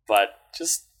 but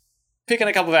just picking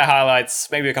a couple of our highlights,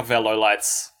 maybe a couple of our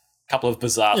lowlights, a couple of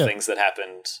bizarre things that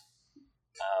happened.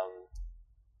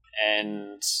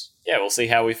 And yeah, we'll see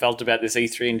how we felt about this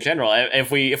E3 in general.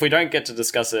 If we don't get to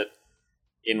discuss it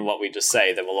in what we just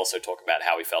say, then we'll also talk about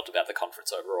how we felt about the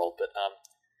conference overall. But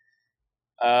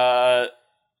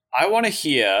I want to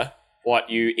hear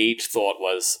what you each thought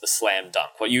was a slam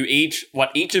dunk. What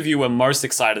each of you were most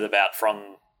excited about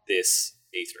from this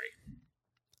E3.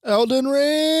 Elden Ring.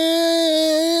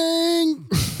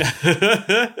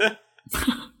 I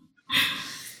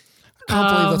can't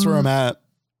believe that's where I'm at.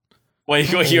 Well,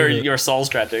 you're Souls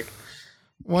tragic.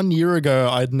 1 year ago,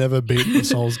 I'd never beaten a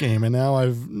Souls game, and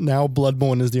now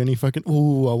Bloodborne is the only fucking.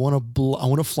 Ooh, I want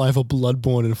to fly for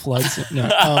Bloodborne and fly. No,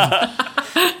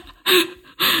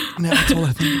 now that's all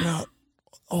I think about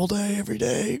all day, every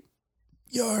day.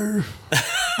 Yo,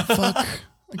 fuck,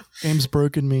 the game's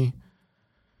broken me.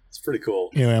 It's pretty cool.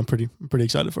 Anyway, I'm pretty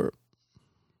excited for it.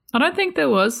 I don't think there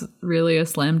was really a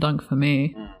slam dunk for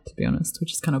me, to be honest,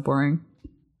 which is kind of boring.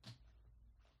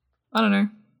 I don't know.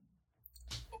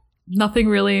 Nothing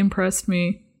really impressed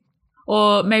me.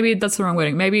 Or maybe that's the wrong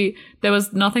wording. Maybe there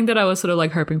was nothing that I was sort of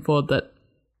like hoping for that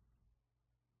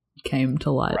came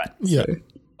to light. Right. Yeah. So,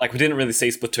 Like we didn't really see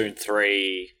Splatoon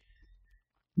 3.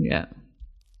 yeah.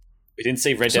 We didn't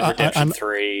see Red Dead Redemption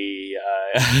 3.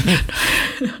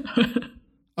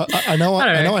 I know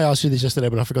I asked you this yesterday,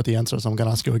 but I forgot the answer, so I'm going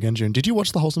to ask you again, June. Did you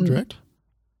watch the Wholesome Direct?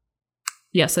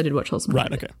 Yes, I did watch Wholesome Right,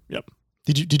 Direct. okay. Yep.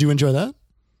 Did you enjoy that?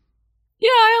 Yeah,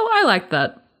 I like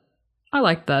that.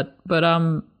 But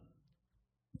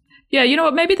yeah, you know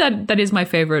what? Maybe that is my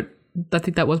favorite. I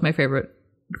think that was my favorite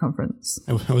conference.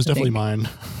 It was definitely mine.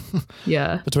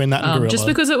 Yeah. Between that and Gorilla. Just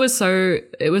because it was so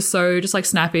just like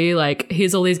snappy, like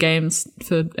here's all these games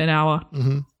for an hour.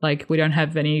 Mm-hmm. Like we don't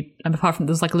have any, apart from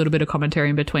there's like a little bit of commentary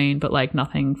in between, but like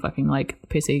nothing fucking like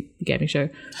PC gaming show.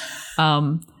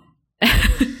 I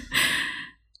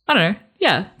don't know.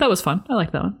 Yeah, that was fun. I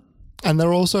like that one. And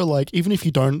they're also like, even if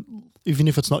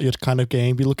it's not your kind of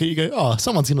game, you look at it, you go, oh,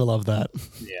 someone's going to love that.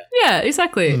 Yeah,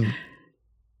 exactly.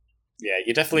 Yeah,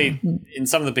 you definitely, in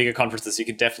some of the bigger conferences, you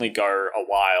could definitely go a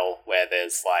while where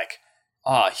there's like,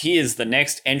 oh, here's the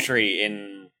next entry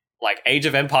in like Age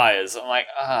of Empires. I'm like,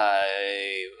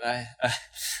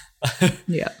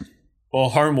 Yeah. Or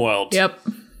Homeworld. Yep.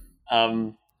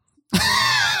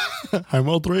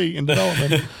 Homeworld 3 in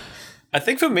development. I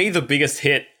think for me, the biggest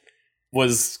hit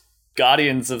was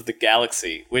Guardians of the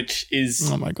Galaxy, which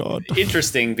is Oh my God.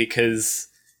 interesting because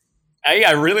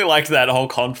I really liked that whole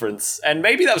conference, and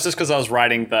maybe that was just because I was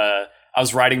writing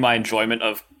my enjoyment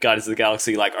of Guardians of the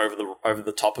Galaxy like over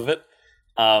the top of it.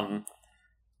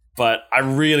 But I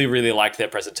really, really liked their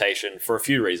presentation for a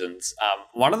few reasons.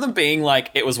 One of them being like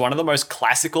it was one of the most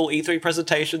classical E3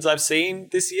 presentations I've seen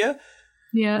this year.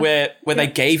 Yeah. Where they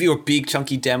gave you a big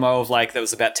chunky demo of like that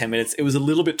was about 10 minutes. It was a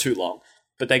little bit too long.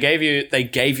 But they gave you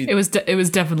It was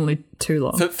definitely too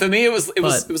long. For me it was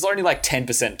only like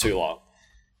 10% too long.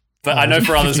 But I know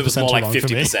for others it was more like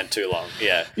 50% too long.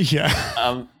 Yeah.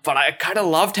 Yeah. But I kind of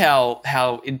loved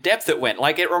how in depth it went.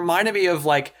 Like it reminded me of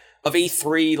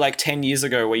E3 like 10 years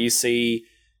ago where you see,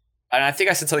 and I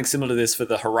think I said something similar to this for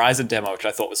the Horizon demo, which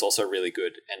I thought was also really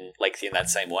good and lengthy in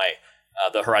that same way.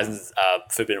 The Horizon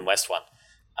Forbidden West one.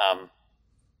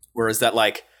 Whereas that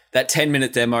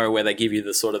 10-minute demo where they give you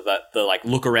the sort of the like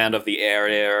look around of the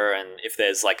area, and if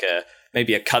there's like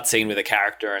maybe a cutscene with a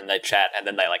character and they chat and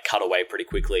then they like cut away pretty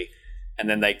quickly, and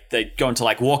then they go into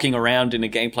like walking around in a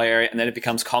gameplay area, and then it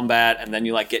becomes combat, and then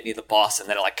you like get near the boss, and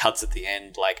then it like cuts at the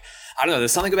end. Like I don't know,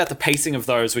 there's something about the pacing of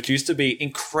those which used to be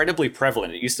incredibly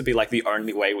prevalent. It used to be like the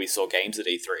only way we saw games at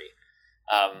E3.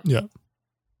 Yeah.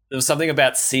 There was something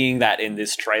about seeing that in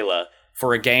this trailer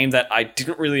for a game that I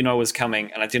didn't really know was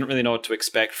coming and I didn't really know what to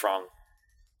expect from,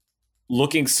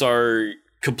 looking so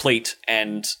complete,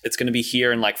 and it's going to be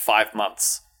here in like 5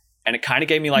 months. and it kind of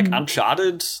gave me like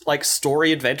Uncharted, like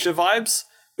story adventure vibes,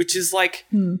 which is like,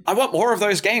 I want more of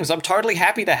those games. I'm totally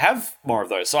happy to have more of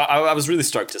those. So I was really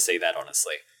stoked to see that,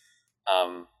 honestly.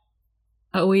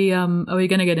 Are we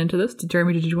going to get into this?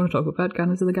 Jeremy, did you want to talk about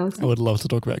Guardians of the Galaxy? I would love to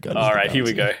talk about Guardians. All right, here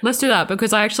we go. Let's do that,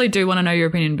 because I actually do want to know your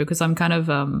opinion, because I'm kind of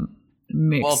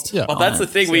mixed. Well, that's the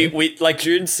thing. So. We like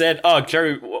June said, "Oh,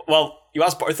 Jerry, well, you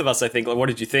asked both of us, I think, like, what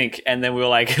did you think?" And then we were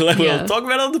like, "We'll talk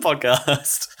about it on the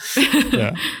podcast."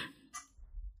 Yeah.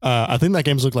 I think that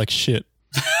game's look like shit.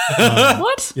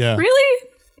 What? Yeah. Really?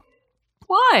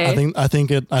 Why? I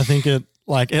think it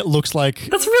like it looks like.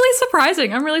 That's really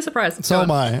surprising. I'm really surprised. So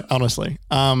am I, honestly.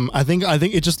 I think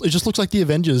it just looks like the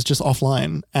Avengers just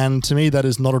offline, and to me that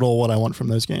is not at all what I want from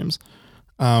those games.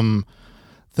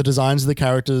 The designs of the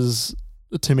characters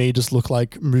to me just look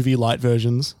like movie light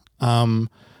versions.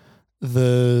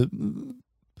 The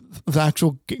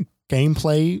actual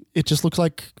gameplay, it just looks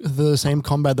like the same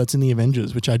combat that's in the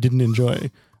Avengers, which I didn't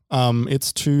enjoy.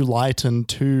 It's too light and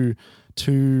too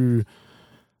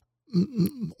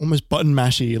almost button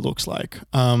mashy. It looks like.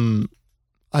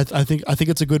 I think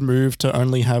it's a good move to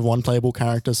only have one playable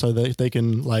character, so that they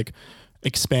can like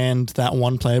expand that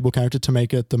one playable character to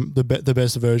make it the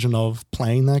best version of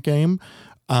playing that game.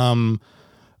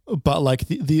 But like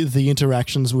the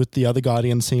interactions with the other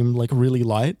Guardians seem like really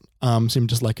light. Seem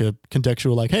just like a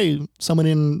contextual, like, hey, summon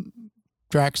in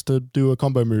Drax to do a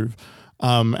combo move.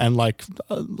 And like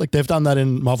they've done that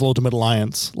in Marvel Ultimate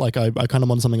Alliance. Like I kind of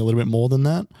want something a little bit more than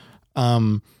that.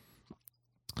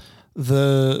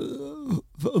 The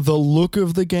look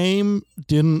of the game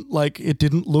didn't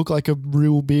look like a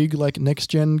real big like next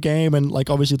gen game, and like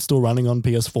obviously it's still running on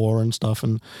PS4 and stuff,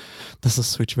 and there's a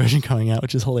Switch version coming out,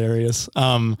 which is hilarious.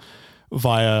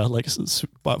 Via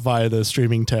the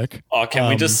streaming tech. Oh, can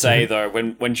we just say though,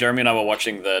 when Jeremy and I were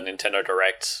watching the Nintendo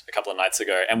Direct a couple of nights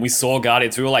ago, and we saw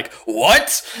Guardians, we were like,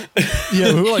 "What?"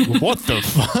 Yeah, we were like, "What the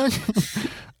fuck?"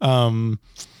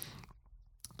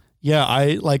 Yeah,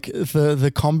 I like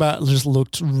the combat just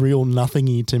looked real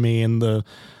nothingy to me, and the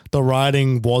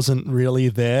writing wasn't really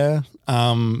there.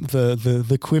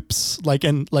 The quips, like,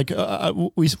 and like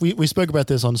we spoke about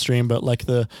this on stream, but like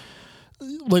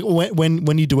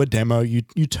when you do a demo, you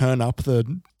turn up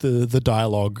the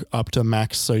dialogue up to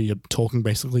max, so you're talking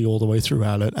basically all the way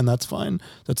throughout it, and that's fine.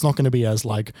 That's not going to be as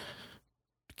like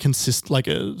consistent, like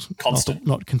a constant,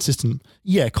 not consistent.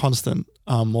 Yeah, constant.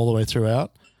 All the way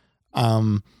throughout.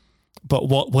 But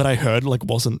what I heard like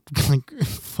wasn't like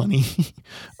funny.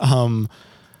 And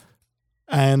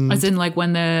as in like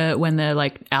when they're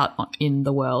like out in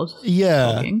the world.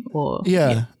 Yeah. Talking, or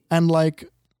yeah. And like,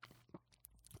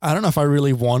 I don't know if I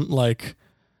really want like,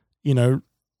 you know,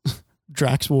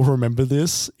 Drax will remember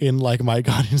this in like my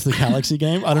Guardians of the Galaxy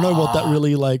game. I don't know what that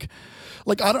really like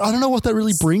I don't know what that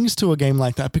really brings to a game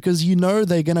like that, because you know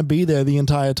they're going to be there the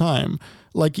entire time.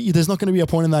 Like there's not going to be a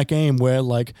point in that game where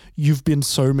like you've been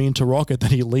so mean to Rocket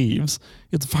that he leaves.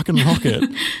 It's fucking Rocket.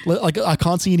 Like I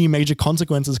can't see any major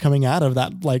consequences coming out of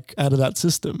that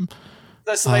system.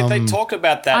 So they talk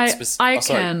about that.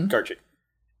 Can.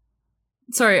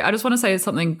 Sorry, I just want to say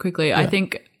something quickly. Yeah. I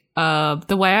think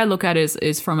the way I look at it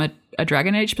is from a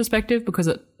Dragon Age perspective, because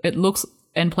it looks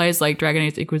and plays like Dragon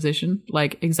Age Inquisition,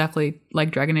 like exactly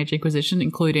like Dragon Age Inquisition,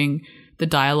 including the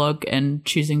dialogue and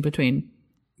choosing between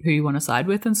who you want to side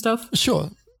with and stuff. Sure.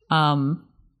 I don't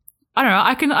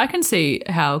know. I can see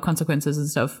how consequences and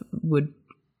stuff would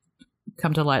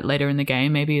come to light later in the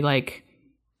game. Maybe like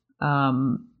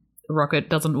Rocket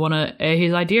doesn't want to air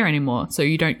his idea anymore, so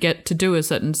you don't get to do a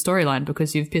certain storyline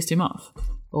because you've pissed him off,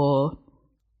 or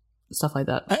stuff like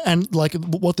that. And like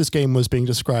what this game was being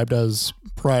described as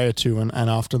prior to and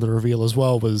after the reveal as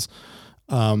well was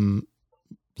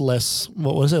less,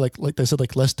 what was it, like they said,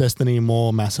 like less Destiny,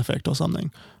 more Mass Effect or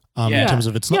something. In terms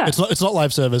of it's not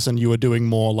live service, and you were doing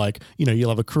more like, you know, you'll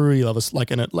have a crew, you'll have a like,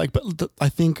 and it like, but I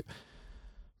think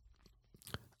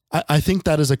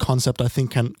that is a concept I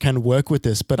think can work with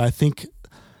this, but I think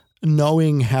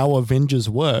knowing how Avengers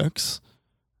works,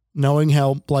 knowing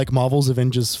how like Marvel's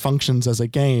Avengers functions as a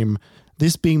game,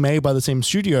 this being made by the same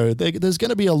studio, there's going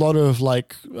to be a lot of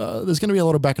like there's going to be a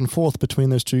lot of back and forth between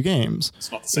those two games.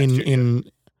 It's not the same studio.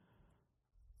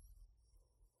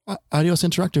 Eidos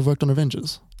Interactive worked on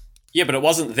Avengers. Yeah, but it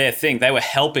wasn't their thing. They were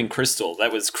helping Crystal.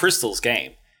 That was Crystal's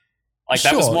game. Like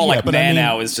that was more like Man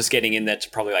Hours just getting in there to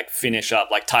probably like finish up,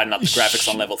 like tighten up the graphics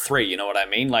on level 3. You know what I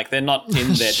mean? Like they're not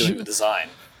in there doing the design.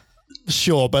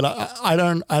 Sure, but I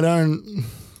don't.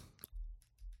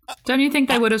 Don't you think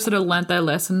they would have sort of learnt their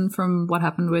lesson from what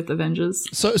happened with Avengers?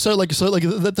 So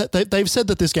they've said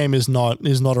that this game is not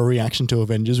a reaction to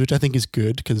Avengers, which I think is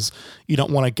good because you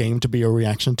don't want a game to be a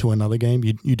reaction to another game.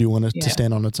 You do want it to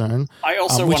stand on its own. I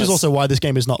also which is also why this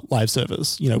game is not live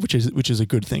service, which is a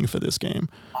good thing for this game.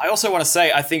 I also want to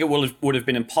say I think it would have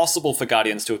been impossible for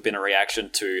Guardians to have been a reaction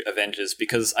to Avengers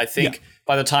because I think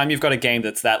by the time you've got a game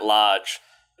that's that large,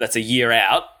 that's a year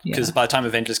out, because by the time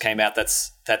Avengers came out,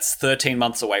 that's 13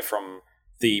 months away from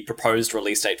the proposed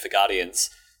release date for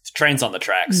Guardians. Train's on the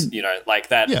tracks, like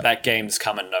that. Yeah. That game's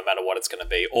coming no matter what it's going to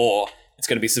be, or it's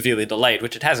going to be severely delayed,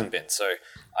 which it hasn't been. So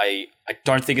I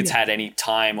don't think it's had any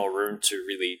time or room to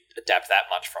really adapt that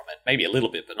much from it. Maybe a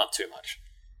little bit, but not too much.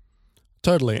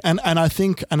 Totally, and I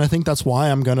think that's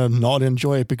why I'm gonna not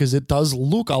enjoy it, because it does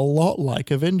look a lot like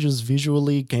Avengers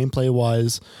visually, gameplay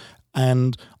wise.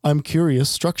 And I'm curious,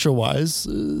 structure-wise,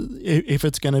 if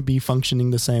it's going to be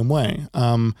functioning the same way.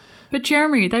 But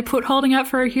Jeremy, they put "Holding Out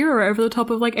for a Hero" over the top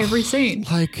of like every scene.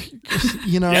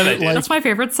 That's my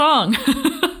favorite song.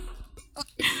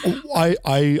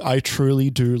 I truly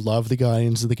do love the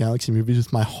Guardians of the Galaxy movies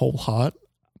with my whole heart.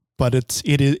 But it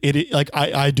is like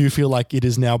I do feel like it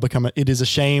is now it is a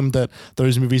shame that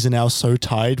those movies are now so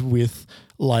tied with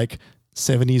like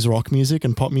 70s rock music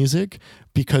and pop music,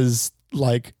 because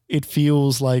like it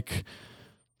feels like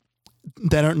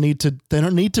they don't need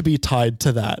to be tied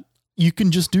to that. You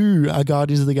can just do a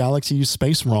Guardians of the Galaxy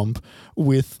space romp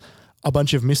with a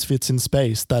bunch of misfits in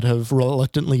space that have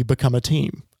reluctantly become a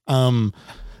team. And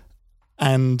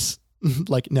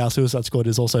like now Suicide Squad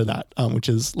is also that, which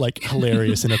is like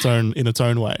hilarious in its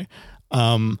own way.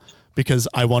 Because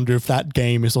I wonder if that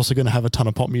game is also going to have a ton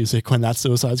of pop music when that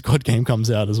Suicide Squad game comes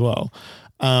out as well.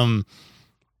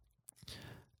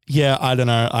 Yeah, I don't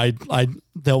know. I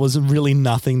there was really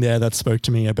nothing there that spoke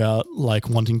to me about like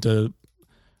wanting to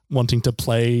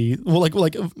play. Well,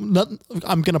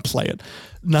 I'm gonna play it.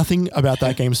 Nothing about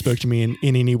that game spoke to me in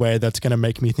any way that's gonna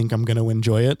make me think I'm gonna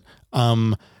enjoy it.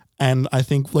 And I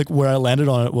think like where I landed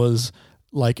on it was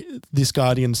like this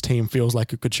Guardians team feels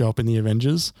like it could show up in the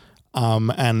Avengers.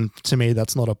 And to me,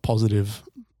 that's not a positive.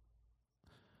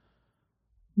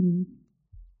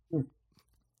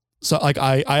 So like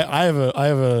I have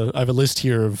a list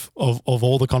here of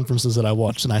all the conferences that I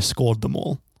watched, and I scored them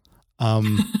all.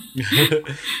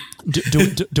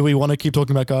 Do we want to keep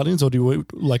talking about Guardians, or do we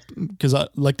like, because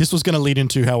this was going to lead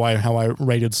into how I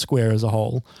rated Square as a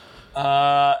whole?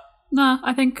 No,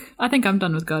 I think I'm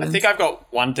done with Guardians. I think I've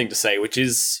got one thing to say, which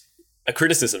is a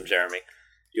criticism, Jeremy.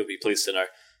 You'll be pleased to know.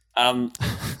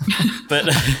 But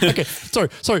okay,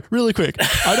 sorry, really quick.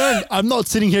 I'm not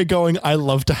sitting here going, I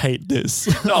love to hate this.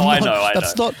 No, I know.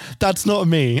 That's not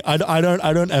me. I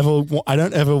don't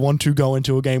ever want to go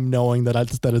into a game knowing that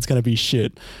it's going to be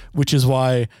shit, which is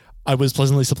why I was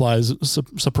pleasantly surprised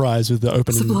with the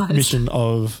opening mission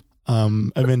of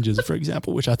Avengers, for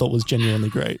example, which I thought was genuinely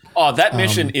great. Oh, that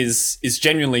mission is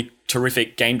genuinely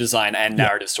terrific game design and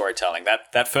narrative storytelling.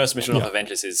 That first mission of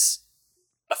Avengers is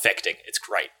affecting. It's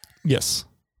great. Yes.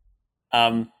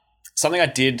 Something I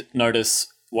did notice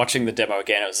watching the demo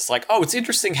again, it was just like, oh, it's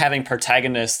interesting having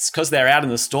protagonists, because they're out in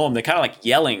the storm, they're kind of like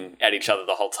yelling at each other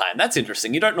the whole time. That's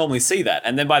interesting. You don't normally see that.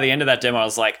 And then by the end of that demo, I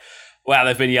was like, wow,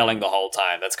 they've been yelling the whole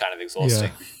time. That's kind of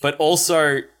exhausting. Yeah. But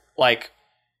also, like,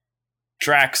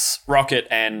 Drax, Rocket,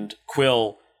 and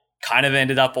Quill kind of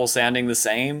ended up all sounding the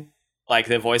same. Like,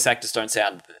 their voice actors don't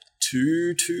sound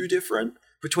too different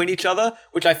between each other,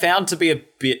 which I found to be a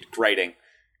bit grating.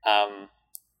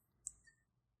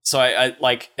 So I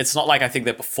like, it's not like I think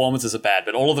their performances are bad,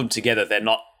 but all of them together, they're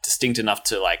not distinct enough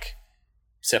to like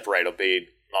separate or be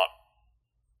not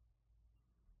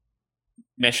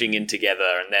meshing in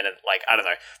together. And then like, I don't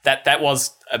know, that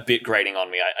was a bit grating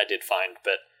on me. I did find,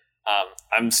 but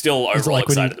I'm still overall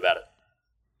excited about it.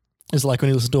 It's like when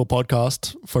you listen to a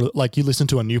podcast you listen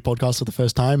to a new podcast for the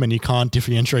first time and you can't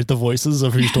differentiate the voices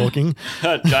of who's talking.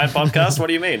 Giant podcast? What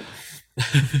do you mean?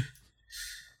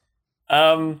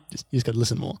 You just got to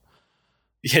listen more.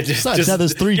 Yeah, just now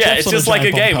there's 3 it's just like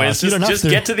a game. Where it's just to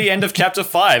get to the end of chapter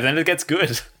 5, then it gets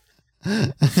good.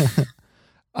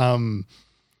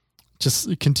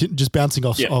 Just bouncing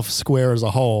off Square as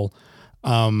a whole.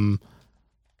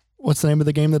 What's the name of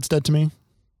the game that's dead to me?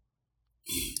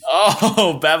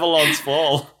 Oh, Babylon's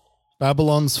Fall.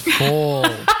 Babylon's Fall.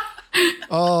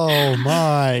 Oh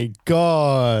my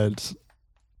God,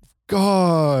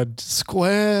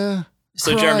 Square.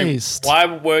 So, Christ. Jeremy, why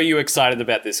were you excited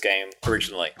about this game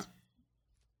originally?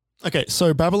 Okay,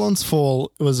 so Babylon's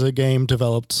Fall was a game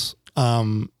developed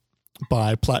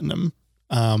by Platinum,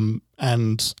 and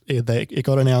and it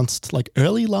got announced like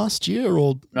early last year,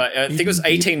 or No, I think it was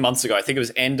 18 months ago. I think it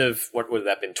was end of, what would that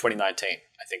have been, 2019,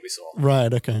 I think we saw.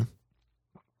 right. Okay.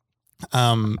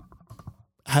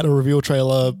 Had a reveal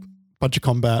trailer, bunch of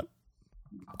combat,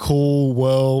 cool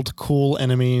world, cool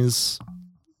enemies,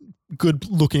 good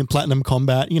looking platinum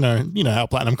combat. You know how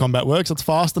platinum combat works. It's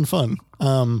fast and fun.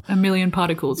 A million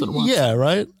particles at once. Yeah,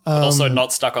 right. Also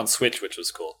not stuck on Switch, which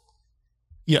was cool.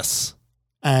 Yes,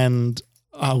 and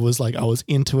I was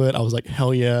into it. I was like,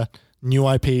 hell yeah, new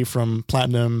IP from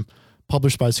Platinum,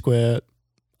 published by Square.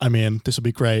 I mean, this will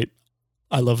be great.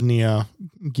 I love Nier.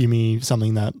 Give me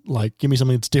something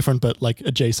that's different, but like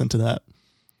adjacent to that.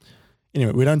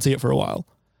 Anyway, we don't see it for a while.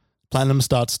 Platinum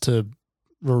starts to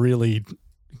really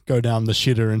go down the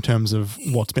shitter in terms of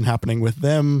what's been happening with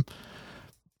them,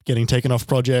 getting taken off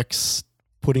projects,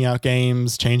 putting out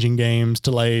games, changing games,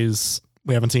 delays.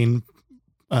 We haven't seen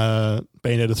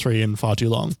Bayonetta 3 in far too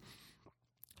long.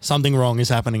 Something wrong is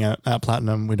happening at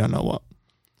Platinum. We don't know what.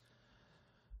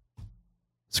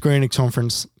 Square Enix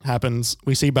conference happens.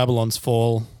 We see Babylon's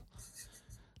Fall.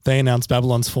 They announce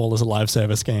Babylon's Fall as a live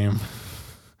service game.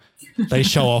 They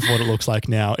show off what it looks like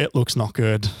now. It looks not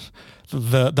good.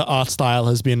 The art style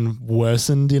has been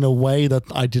worsened in a way that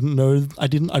I didn't know. I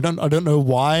don't know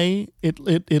why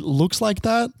it looks like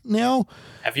that now.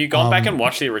 Have you gone back and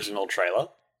watched the original trailer?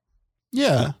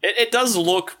 Yeah. It does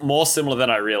look more similar than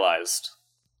I realized.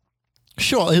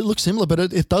 Sure, it looks similar, but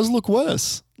it does look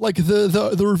worse. Like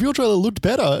the reveal trailer looked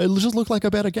better. It just looked like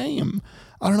a better game.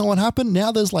 I don't know what happened.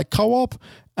 Now there's like co-op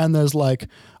and there's like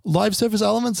live service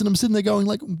elements, and I'm sitting there going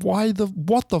like, what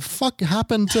the fuck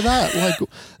happened to that? Like,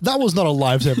 that was not a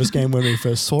live service game when we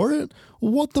first saw it.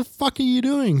 What the fuck are you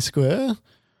doing, Square?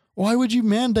 Why would you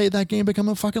mandate that game become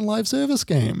a fucking live service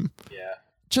game? Yeah.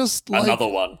 Just like Another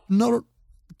one.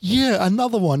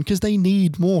 Another one, because they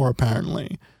need more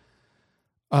apparently.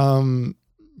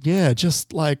 Yeah,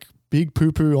 just like big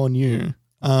poo poo on you.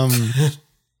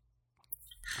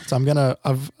 So I'm gonna,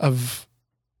 I don't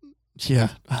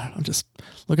know, just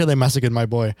look how they massacred my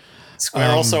boy.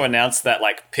 Square also announced that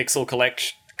like Pixel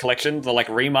collection, the like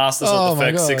remasters of the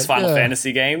first 6 Final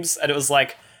Fantasy games, and it was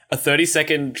like a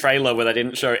 30-second trailer where they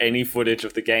didn't show any footage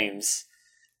of the games,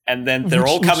 and then they're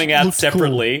all coming out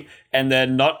separately, cool. And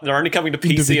they're only coming to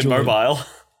PC and mobile.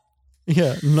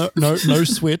 Yeah, no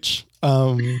Switch.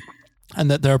 And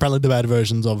that they're apparently the bad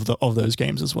versions of those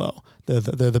games as well. They're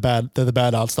the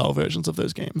bad art style versions of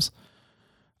those games.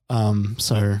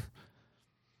 So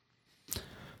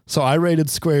I rated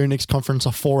Square Enix conference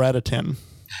a 4 out of 10.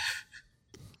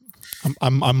 I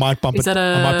might bump it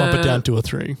down to a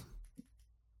 3.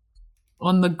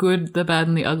 On the good, the bad,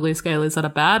 and the ugly scale, is that a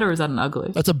bad or is that an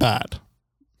ugly? That's a bad.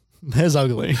 There's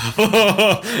ugly.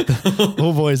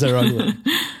 All boys are ugly.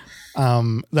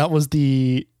 That was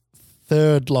the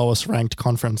third lowest ranked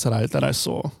conference that I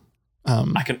saw.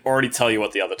 I can already tell you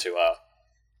what the other two are.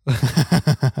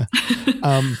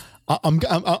 I'm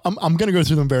going to go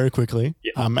through them very quickly.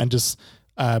 Yeah. And just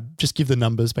give the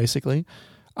numbers basically.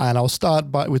 And I'll start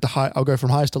with the high. I'll go from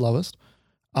highest to lowest.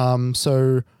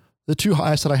 So the two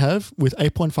highest that I have with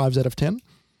 8.5s out of 10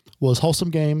 was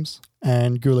Wholesome Games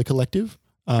and Guerrilla Collective.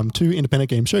 2 independent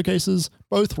game showcases,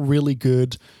 both really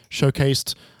good,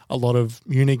 showcased a lot of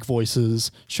unique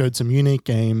voices, showed some unique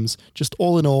games, just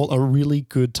all in all, a really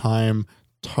good time.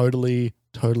 Totally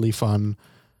fun.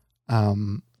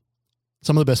 Some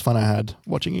of the best fun I had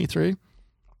watching E3.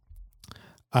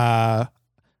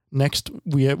 Next,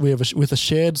 we have with a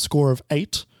shared score of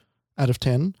 8 out of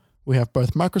 10, we have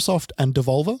both Microsoft and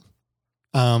Devolver.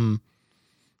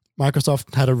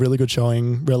 Microsoft had a really good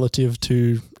showing relative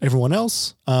to everyone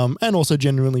else, and also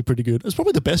genuinely pretty good. It's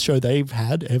probably the best show they've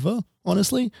had ever,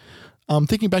 honestly.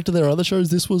 Thinking back to their other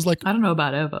shows, this was like... I don't know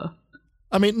about ever.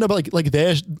 I mean, no, but like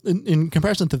their in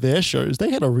comparison to their shows, they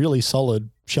had a really solid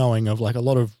showing of like a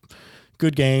lot of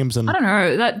good games. And I don't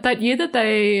know, that year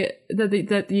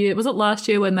that year, was it last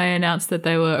year when they announced that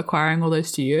they were acquiring all those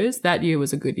studios? That year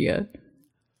was a good year.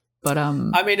 But I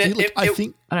mean, I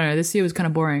think I don't know. This year was kind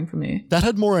of boring for me. That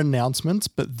had more announcements,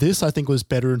 but this I think was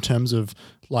better in terms of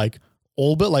like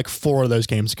all but like 4 of those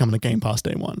games coming to Game Pass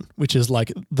day one, which is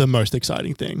like the most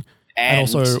exciting thing. And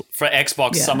also for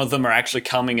Xbox, some of them are actually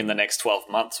coming in the next 12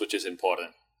 months, which is important.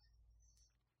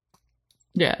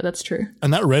 Yeah, that's true.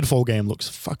 And that Redfall game looks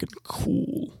fucking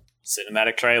cool.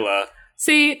 Cinematic trailer.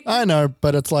 See, I know,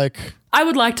 but it's like I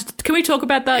would like to. Can we talk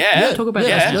about that? Yeah, talk about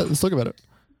that. Let's talk about it.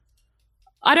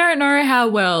 I don't know how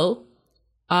well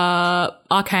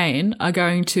Arcane are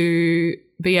going to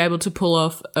be able to pull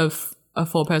off a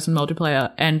 4-person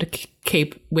multiplayer and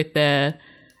keep with their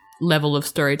level of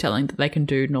storytelling that they can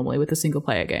do normally with a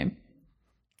single-player game.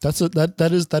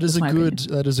 That is my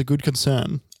a good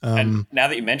concern. And now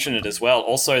that you mention it as well,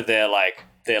 also their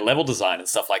level design and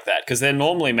stuff like that, because they're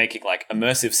normally making like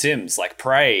immersive sims like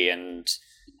Prey and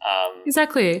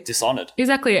Exactly. Dishonored.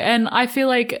 Exactly. And I feel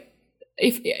like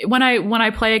when I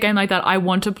play a game like that, I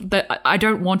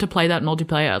don't want to play that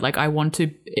multiplayer. Like I want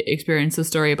to experience the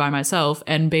story by myself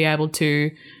and be able to,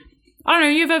 I don't know,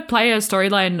 you ever play a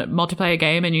storyline multiplayer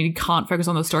game and you can't focus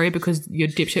on the story because your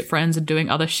dipshit friends are doing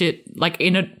other shit like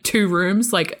in 2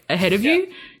 rooms like ahead of you.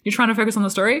 You're trying to focus on the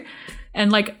story.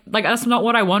 And like that's not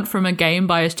what I want from a game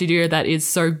by a studio that is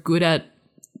so good at,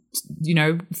 you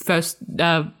know, first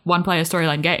one player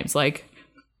storyline games. Like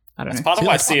I don't know. Part of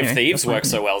why Sea of Thieves works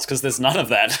so well is because there's none of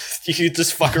that. You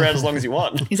just fuck around as long as you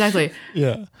want. Exactly.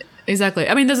 Yeah. Exactly.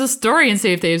 I mean, there's a story in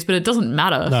Sea of Thieves, but it doesn't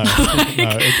matter. No,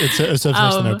 it serves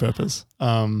next to no purpose.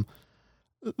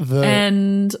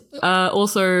 And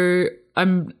also,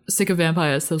 I'm sick of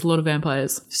vampires. There's a lot of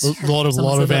vampires. A lot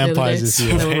of vampires this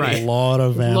year. They were right. A lot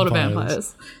of vampires. A lot of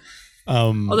vampires.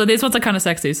 Although these ones are kind of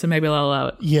sexy, so maybe I'll allow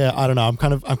it. Yeah, I don't know. I'm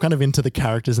kind of into the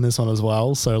characters in this one as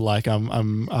well. So like, I'm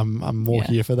more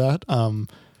here for that.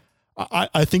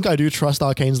 I think I do trust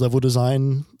Arcane's level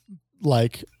design.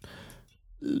 Like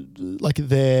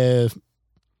they're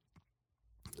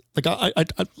like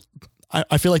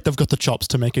I feel like they've got the chops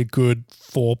to make a good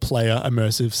 4-player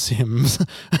immersive Sims.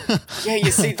 Yeah,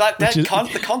 you see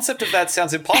the concept of that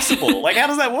sounds impossible. Like, how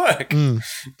does that work?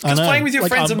 Because playing with your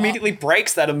friends immediately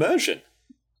breaks that immersion.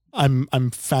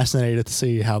 I'm fascinated to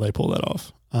see how they pull that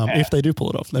off. If they do pull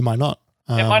it off, they might not.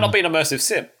 It might not be an immersive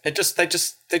sim. They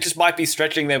just might be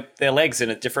stretching their legs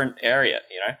in a different area.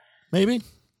 You know,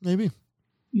 maybe.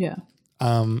 Yeah.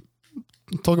 Talking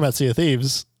about Sea of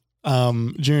Thieves.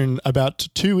 June, about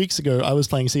 2 weeks ago, I was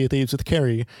playing Sea of Thieves with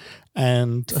Kerry,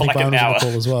 and I think Brian was on the call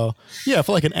as well. Yeah,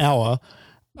 for like an hour,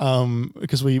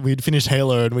 because we'd finished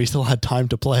Halo and we still had time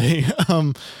to play.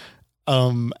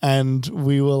 And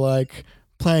we were like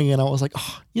playing, and I was like,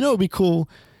 oh, you know, it'd be cool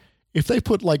if they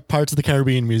put like Pirates of the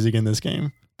Caribbean music in this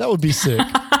game. That would be sick.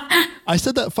 I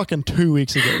said that fucking 2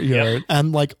 weeks ago,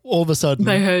 and like all of a sudden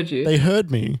they heard you. They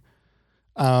heard me.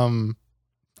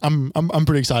 I'm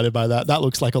pretty excited by that. That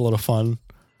looks like a lot of fun.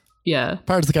 Yeah.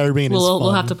 Pirates of the Caribbean is fun.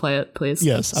 We'll have to play it, please.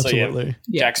 Yes, absolutely. So,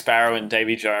 Jack Sparrow and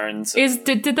Davy Jones.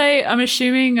 Did they? I'm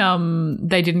assuming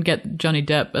they didn't get Johnny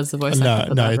Depp as the voice actor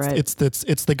for that, right? It's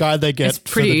the guy they get. It's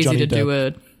pretty for the easy Johnny to Depp. do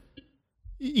it.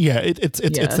 Yeah, it's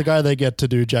the guy they get to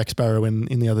do Jack Sparrow in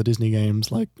the other Disney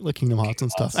games like Kingdom Hearts and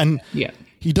stuff. And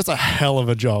he does a hell of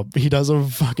a job. He does a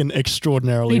fucking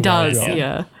extraordinarily well job.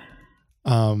 Yeah.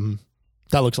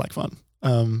 That looks like fun.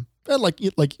 And like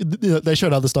they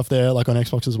showed other stuff there, like on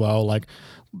Xbox as well. Like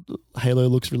Halo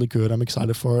looks really good. I'm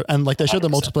excited for it. And like they showed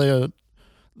 100%.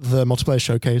 the multiplayer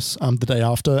showcase the day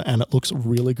after, and it looks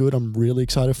really good. I'm really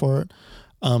excited for it.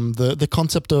 The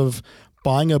concept of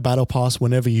buying a battle pass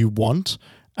whenever you want,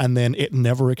 and then it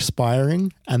never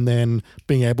expiring, and then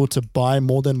being able to buy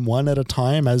more than one at a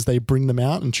time as they bring them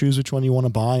out and choose which one you want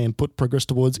to buy and put progress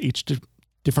towards each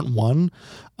different one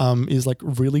is like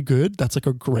really good. That's like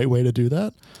a great way to do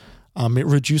that. It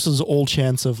reduces all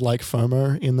chance of like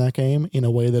FOMO in that game in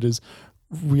a way that is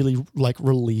really like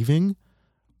relieving.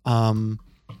 And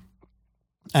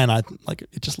I like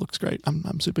it just looks great.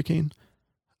 I'm super keen.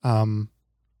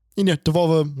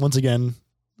 Devolver, once again,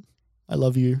 I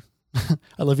love you.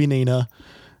 I love you, Nina.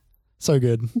 So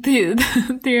good.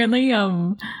 The only I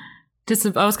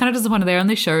was kind of disappointed. They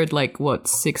only showed like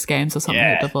 6 games or something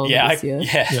at Devolver this year.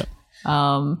 Yeah.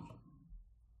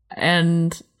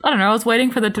 And I don't know. I was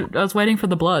waiting for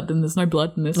the blood, and there's no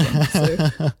blood in this one.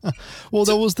 So. Well,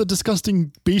 there was the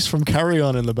disgusting beast from Carry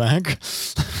On in the back.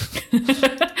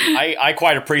 I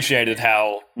quite appreciated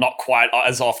how not quite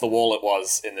as off the wall it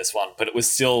was in this one, but it was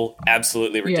still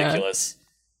absolutely ridiculous.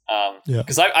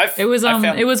 Because it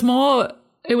was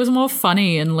more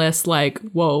funny and less like,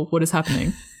 whoa, what is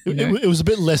happening? It was a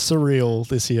bit less surreal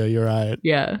this year. You're right.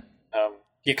 Yeah.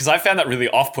 Because I found that really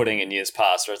off-putting in years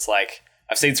past, where it's like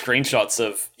I've seen screenshots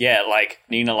of like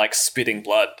Nina like spitting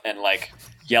blood and like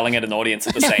yelling at an audience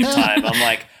at the same time. I'm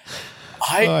like,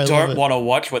 I don't want to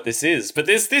watch what this is. But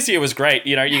this year was great.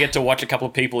 You get to watch a couple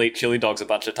of people eat chili dogs a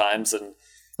bunch of times, and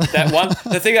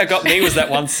the thing that got me was that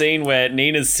one scene where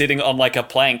Nina's sitting on like a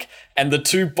plank and the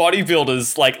 2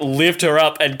 bodybuilders like lift her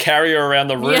up and carry her around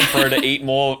the room for her to eat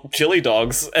more chili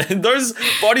dogs. And those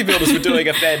bodybuilders were doing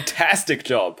a fantastic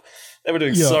job. They were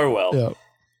doing so well.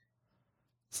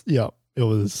 Yeah. It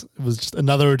was just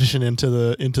another addition into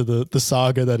the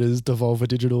saga that is Devolver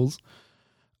Digital's.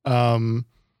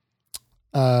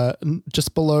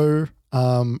 Just below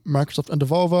Microsoft and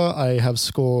Devolver, I have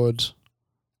scored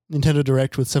Nintendo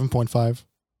Direct with 7.5.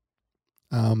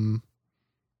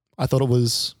 I thought it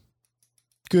was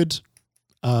good.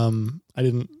 I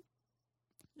didn't,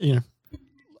 I'm You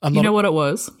not. know what it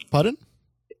was? Pardon?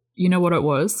 You know what it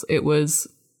was? It was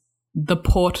the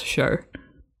port show.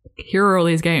 Here are all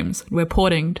these games. We're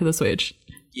porting to the Switch.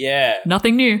 Yeah.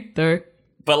 Nothing new, though.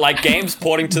 But like games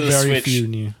porting to the Very Switch few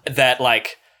new. that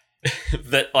like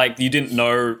you didn't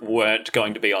know weren't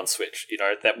going to be on Switch,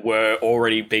 that were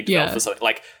already being developed Yeah. for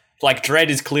something. Like Dread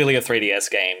is clearly a 3DS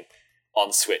game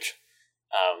on Switch.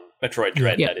 Metroid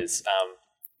Dread, Yeah. that is.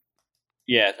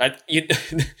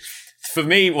 For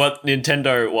me, what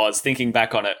Nintendo was, thinking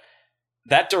back on it,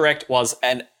 that Direct was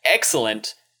an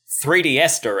excellent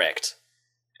 3DS Direct,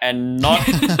 and not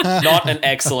an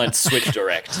excellent Switch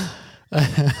Direct.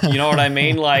 You know what I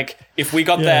mean? Like, if we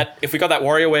got that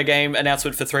WarioWare game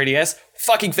announcement for 3DS,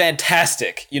 fucking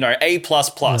fantastic. A++.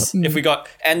 If we got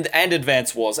and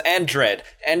Advance Wars and Dread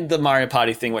and the Mario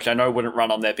Party thing, which I know wouldn't run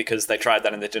on there because they tried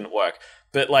that and it didn't work.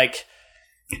 But like,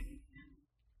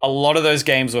 a lot of those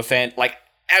games were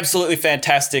absolutely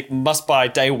fantastic, must buy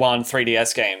day one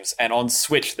 3DS games, and on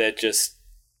Switch they're just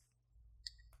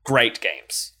great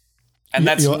games. And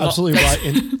that's You're not, absolutely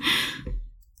right.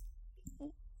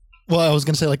 Well, I was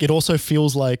going to say, like, it also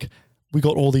feels like we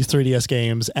got all these 3DS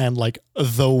games and like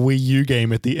the Wii U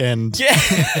game at the end. Yeah.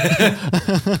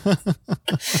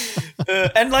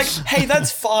 And like, hey,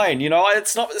 that's fine.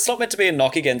 It's not meant to be a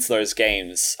knock against those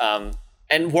games. And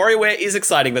WarioWare is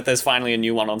exciting that there's finally a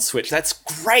new one on Switch. That's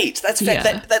great.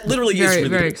 That literally is really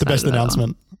very good. The best excited about that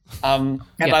announcement. And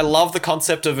Yeah. I love the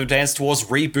concept of Advanced Wars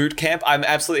Reboot Camp. I'm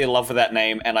absolutely in love with that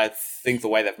name, and I think the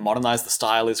way they've modernized the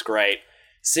style is great.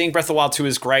 Seeing Breath of the Wild 2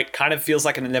 is great. Kind of feels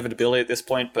like an inevitability at this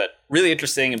point, but really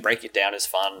interesting, and breaking it down is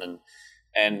fun.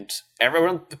 And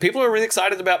people are really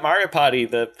excited about Mario Party,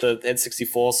 the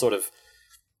N64 sort of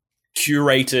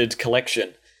curated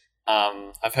collection.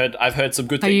 I've heard some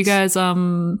good things. Are you guys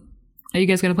going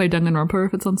to play Danganronpa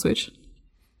if it's on Switch?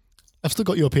 I've still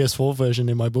got your PS4 version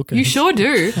in my book. You sure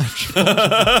do.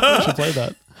 I should play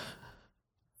that.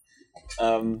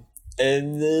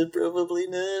 And probably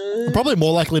no. I'm probably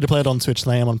more likely to play it on Switch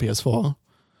than I am on PS4.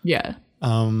 Yeah.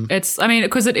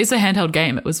 Because it is a handheld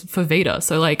game. It was for Vita,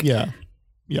 so like, Yeah.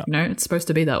 it's supposed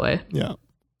to be that way. Yeah.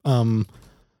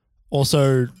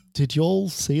 Also, did y'all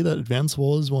see that Advance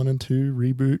Wars 1 and 2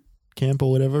 Reboot Camp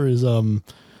or whatever is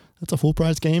that's a full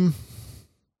price game?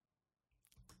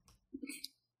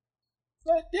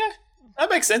 Yeah, that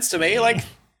makes sense to me. Like,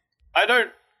 I don't.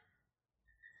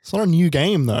 It's not a new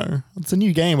game though. It's a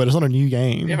new game, but it's not a new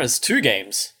game. Yeah, but it's 2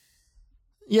 games.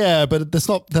 Yeah, but they're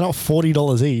not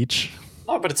 $40 each.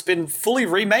 No, but it's been fully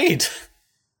remade.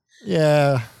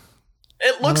 Yeah.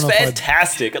 It looks I don't know if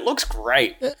fantastic. It looks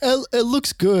great. It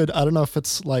looks good. I don't know if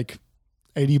it's like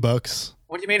 $80.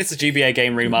 What do you mean it's a GBA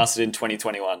game remastered in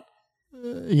 2021?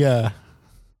 Yeah.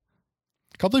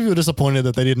 A couple of you were disappointed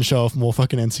that they didn't show off more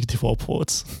fucking N64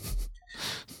 ports.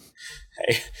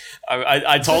 Hey,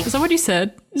 I told. Is that what you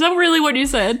said? Is that really what you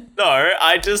said? No,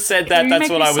 I just said that You that's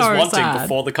make what me I was so wanting sad.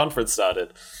 before the conference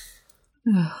started.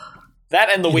 That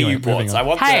and the Anyway, Wii U moving ports. on. I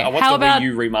want Hey, the how about- Wii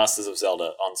U remasters of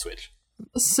Zelda on Switch.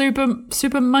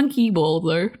 Super Monkey Ball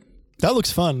though. That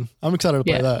looks fun. I'm excited to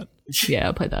play Yeah. that. Yeah,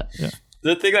 I'll play that.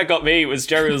 The thing that got me was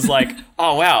Jerry was like,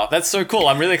 "Oh wow, that's so cool!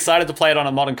 I'm really excited to play it on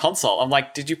a modern console." I'm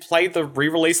like, "Did you play the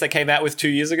re-release they came out with 2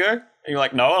 years ago?" And you're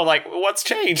like, "No." I'm like, "What's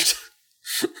changed?"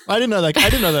 I didn't know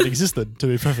that existed, to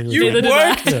be perfectly You frank.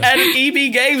 worked Yeah. at EB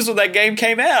Games when that game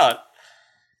came out.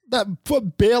 That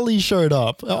barely showed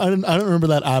up. I don't remember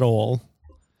that at all.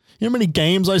 You know how many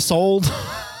games I sold?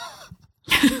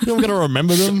 I'm going to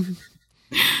remember them.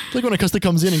 It's like when a customer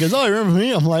comes in and goes, "Oh, you remember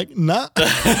me?" I'm like, "Nah."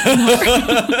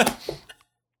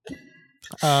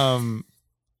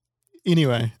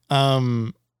 Anyway,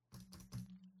 Yeah,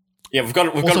 we've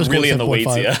got Also really in the weeds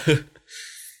 7.5. here.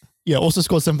 yeah, also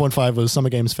scored 7.5 was Summer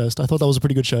Games Fest. I thought that was a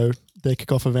pretty good show, their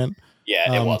kickoff event.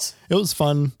 Yeah, it was. It was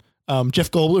fun.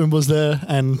 Jeff Goldblum was there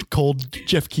and called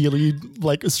Jeff Keighley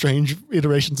like strange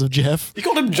iterations of Jeff. You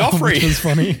called him Which Joffrey. was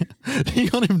funny. He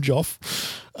got him Joff.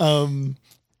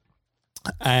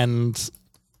 And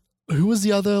who was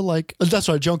the other like? That's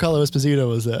right, Giancarlo Esposito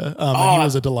was there. And he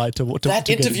was a delight to That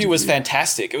to get interview was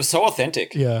fantastic. It was so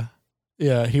authentic. Yeah,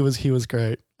 he was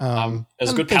great. It was a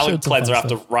and good they palate showed some cleanser fun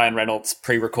after stuff. Ryan Reynolds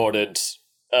pre-recorded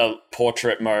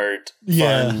portrait mode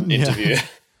Yeah, phone yeah. interview.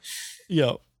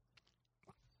 Yeah.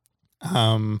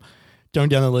 Going down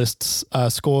the lists,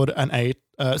 scored a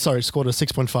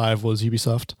 6.5 was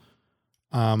Ubisoft.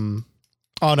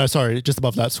 Just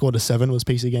above that, scored a 7 was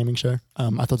PC Gaming Show.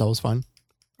 I thought that was fun.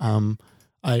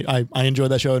 I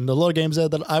enjoyed that show, and a lot of games there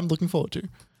that I'm looking forward to.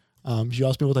 If you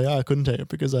asked me what they are, I couldn't tell you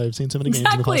because I've seen so many games in the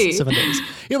Exactly. past 7 days.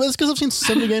 Yeah, but it's because I've seen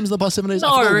so many games in the past 7 days. I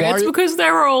No, forgot it's Wario- because they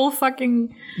were all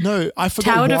fucking No, I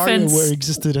forgot Tower defense WarioWare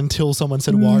existed until someone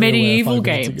said WarioWare medieval 5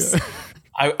 minutes games. ago.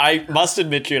 I must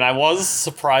admit to you, and I was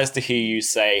surprised to hear you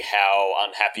say how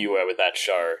unhappy you were with that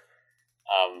show.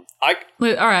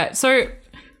 All right, so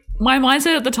my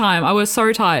mindset at the time, I was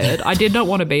so tired. I did not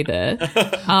want to be there.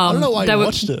 I don't know why you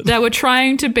watched it. They were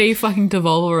trying to be fucking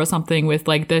Devolver or something with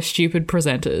like their stupid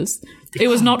presenters. It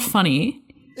was not funny.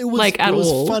 It was Like, at it was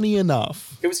all. funny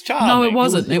enough. It was charming. No, it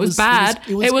wasn't. it It was was- bad.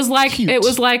 it was It was like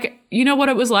cute. you know what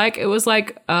it was like? It was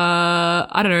like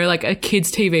I don't know, like a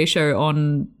kids TV show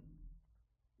on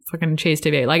fucking Cheese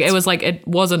TV. Like it was like it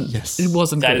wasn't Yes. it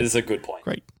wasn't That good. is a good point.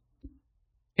 Great.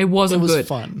 It It wasn't was good.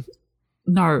 fun.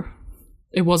 No.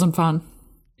 It wasn't fun.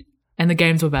 And the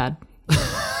games were bad.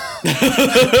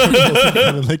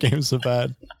 The games are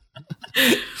bad.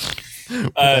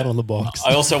 Put that on the box.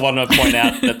 I also want to point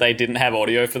out that they didn't have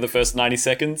audio for the first 90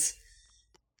 seconds.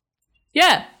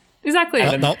 Yeah, exactly.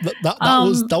 That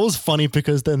was funny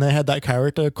because then they had that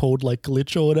character called like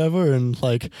Glitch or whatever, and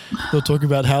like they were talking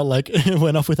about how like it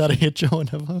went off without a hitch or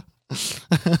whatever.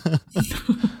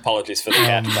 Apologies for the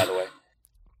cat, by the way.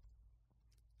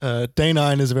 Day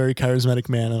 9 is a very charismatic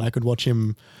man, and I could watch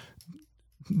him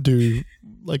do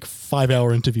like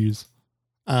 5-hour interviews.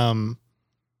 Ubisoft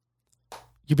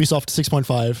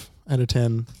 6.5 out of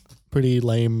 10, pretty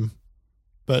lame,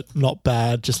 but not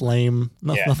bad, just lame.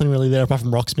 Yeah. Nothing really there apart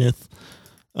from Rocksmith,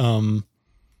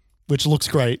 which looks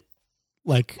great.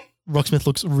 Like Rocksmith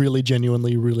looks really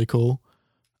genuinely really cool,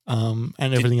 and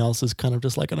everything else is kind of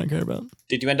just like I don't care about.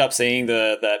 Did you end up seeing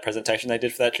the presentation they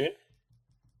did for that tune?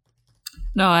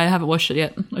 No, I haven't watched it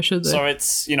yet. I should though. So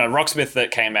it's, Rocksmith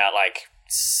that came out like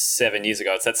 7 years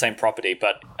ago. It's that same property,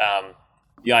 but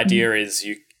the idea is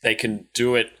they can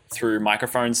do it through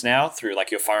microphones now, through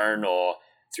like your phone or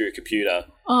through your computer.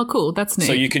 Oh, cool. That's neat.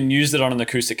 So you can use it on an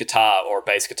acoustic guitar or a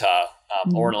bass guitar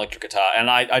or an electric guitar. And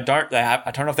I don't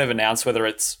know if they've announced whether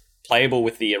it's playable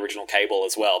with the original cable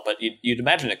as well, but you'd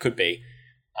imagine it could be.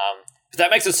 But that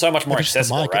makes it so much more Just the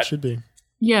accessible, mic, right? It should be.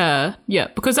 Yeah,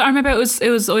 because I remember it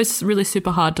was always really super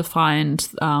hard to find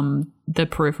the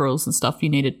peripherals and stuff you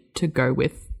needed to go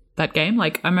with that game.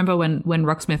 Like I remember when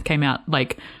Rocksmith came out,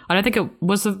 like I don't think it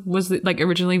was like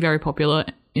originally very popular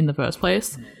in the first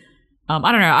place. I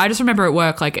don't know. I just remember at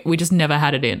work like we just never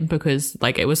had it in because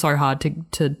like it was so hard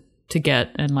to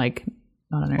get and like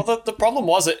I don't know. Well, the problem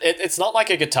was it's not like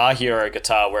a Guitar Hero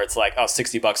guitar where it's like, oh,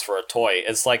 $60 for a toy.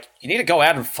 It's like you need to go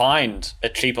out and find a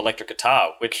cheap electric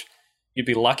guitar, which you'd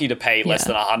be lucky to pay less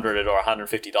than $100 or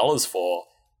 $150 for.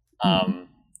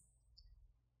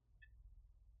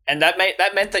 And that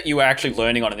meant that you were actually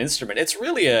learning on an instrument. It's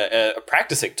really a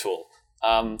practicing tool.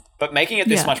 But making it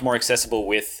this much more accessible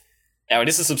with... Now, it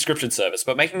is a subscription service,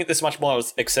 but making it this much more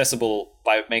accessible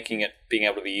by making it being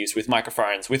able to be used with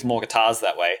microphones, with more guitars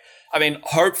that way. I mean,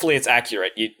 hopefully it's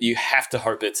accurate. You have to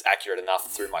hope it's accurate enough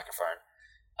through microphone.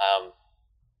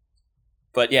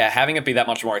 But yeah, having it be that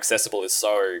much more accessible is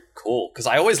so cool because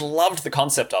I always loved the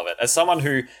concept of it. As someone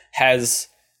who has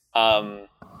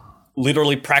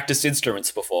literally practiced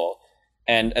instruments before,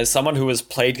 and as someone who has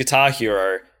played Guitar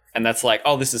Hero, and that's like,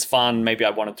 oh, this is fun, maybe I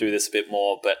want to do this a bit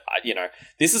more, but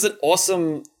this is an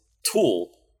awesome tool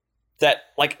that,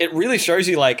 like, it really shows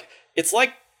you, like, it's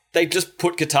like they just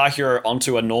put Guitar Hero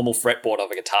onto a normal fretboard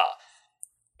of a guitar.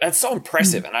 That's so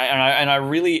impressive, and I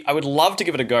would love to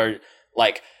give it a go,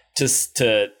 like,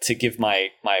 to give my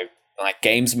like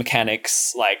games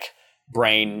mechanics like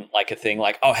brain like a thing,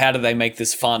 like, oh, how do they make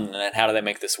this fun and how do they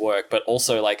make this work, but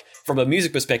also like from a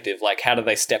music perspective, like how do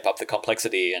they step up the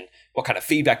complexity and what kind of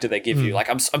feedback do they give you? Like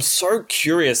I'm so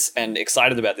curious and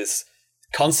excited about this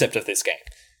concept of this game,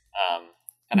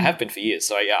 and I have been for years,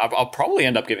 so yeah, I'll probably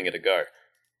end up giving it a go.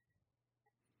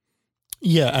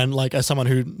 Yeah, and like as someone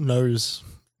who knows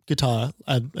guitar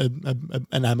an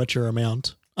amateur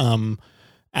amount,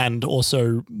 and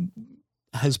also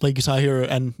has played Guitar Hero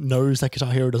and knows that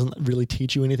Guitar Hero doesn't really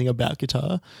teach you anything about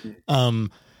guitar.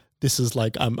 This is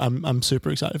like I'm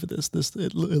super excited for this.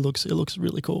 It looks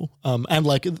really cool. And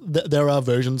like there are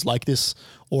versions like this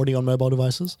already on mobile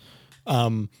devices.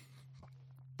 And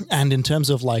in terms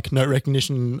of like note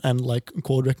recognition and like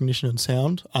chord recognition and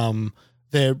sound,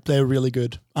 they're really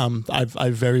good.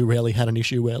 I've very rarely had an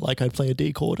issue where like I'd play a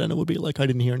D chord and it would be like I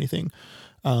didn't hear anything.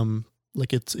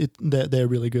 Like they're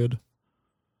really good.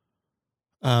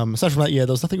 Aside from that, yeah,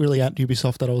 there was nothing really at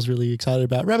Ubisoft that I was really excited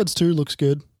about. Rabbids 2 looks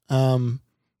good. Mario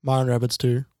Rabbids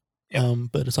 2. Yep.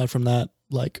 But aside from that,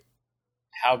 like,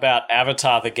 how about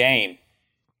Avatar the game?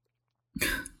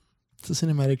 It's a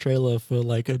cinematic trailer for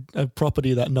like a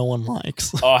property that no one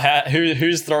likes. Oh,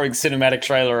 who's throwing cinematic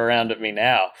trailer around at me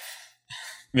now?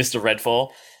 Mr.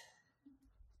 Redfall.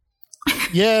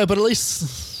 Yeah, but at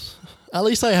least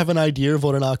I have an idea of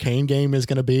what an Arcane game is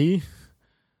going to be.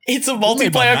 It's a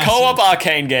multiplayer co-op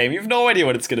Arcane game. You have no idea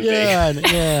what it's going to be. I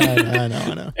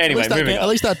know. Anyway, moving on. At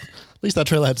least that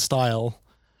trailer had style.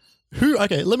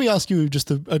 Okay, let me ask you just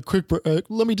a quick.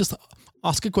 Let me just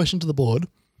ask a question to the board.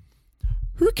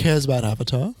 Who cares about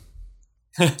Avatar?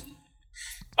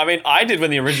 I mean, I did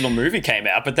when the original movie came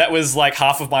out, but that was like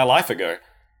half of my life ago.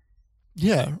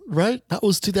 Yeah, right? That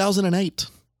was 2008.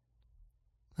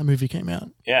 That movie came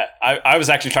out. Yeah, I was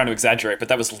actually trying to exaggerate, but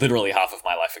that was literally half of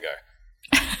my life ago.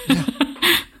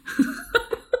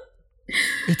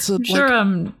 It's I'm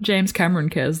sure James Cameron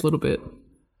cares a little bit.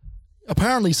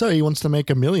 Apparently so. He wants to make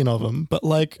 1 million of them, but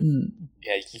like...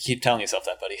 Yeah, you keep telling yourself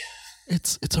that, buddy.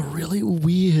 It's a really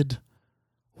weird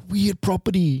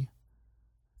property.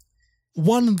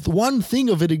 One thing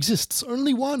of it exists.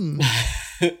 Only one.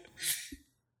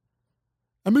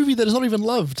 A movie that is not even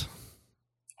loved.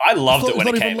 I loved it when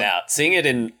it came out. Seeing it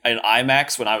in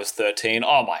IMAX when I was 13,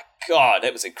 oh my god,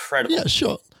 it was incredible. Yeah,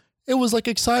 sure. It was like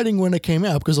exciting when it came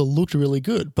out because it looked really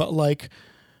good, but like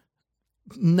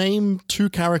name 2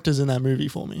 characters in that movie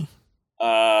for me.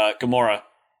 Gamora.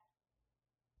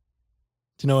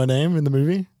 Do you know her name in the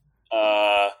movie?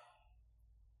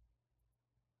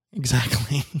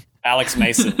 Exactly. Alex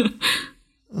Mason.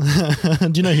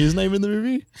 Do you know his name in the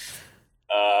movie?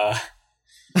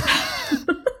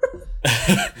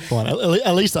 Come on,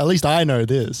 at least I know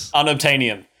this.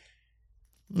 Unobtainium.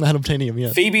 Unobtainium,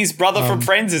 yeah. Phoebe's brother from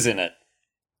Friends is in it.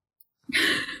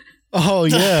 Oh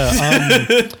yeah.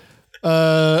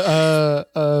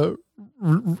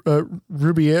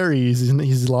 Rubieri is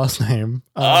his last name.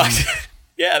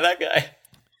 Yeah, that guy.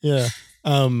 Yeah.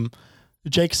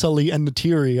 Jake Sully and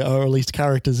Neytiri are at least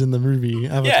characters in the movie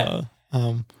Avatar.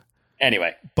 Yeah.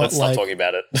 Anyway, but let's stop talking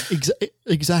about it.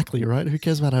 Exactly, right? Who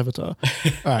cares about Avatar?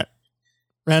 All right.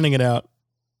 Rounding it out.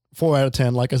 4 out of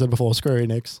 10, like I said before, Square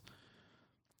Enix.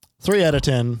 3 out of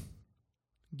 10,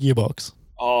 Gearbox.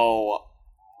 Oh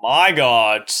my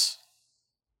god.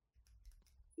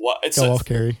 What? Go off,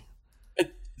 Kerry.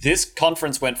 This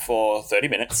conference went for 30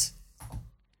 minutes.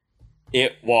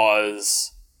 It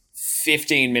was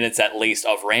 15 minutes at least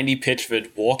of Randy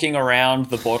Pitchford walking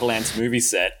around the Borderlands movie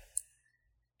set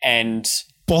and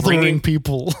bothering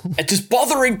people. And just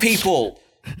bothering people.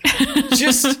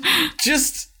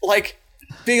 just like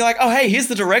being like, oh, hey, here's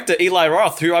the director, Eli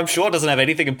Roth, who I'm sure doesn't have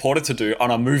anything important to do on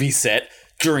a movie set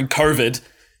during COVID.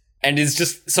 And is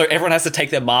just so everyone has to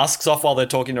take their masks off while they're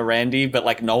talking to Randy, but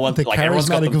like no one, the like everyone's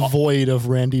got charismatic void of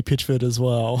Randy Pitchford as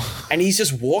well. And he's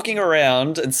just walking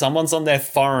around, and someone's on their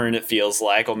phone. It feels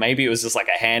like, or maybe it was just like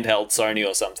a handheld Sony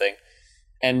or something,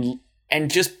 and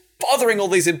just bothering all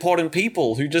these important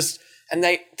people who just and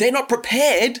they're not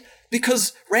prepared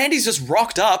because Randy's just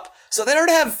rocked up, so they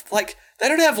don't have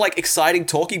like exciting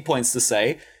talking points to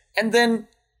say, and then.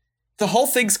 The whole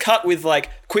thing's cut with like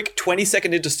quick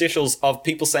 20-second interstitials of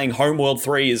people saying Homeworld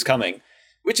 3 is coming,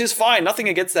 which is fine, nothing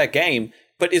against that game,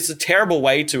 but it's a terrible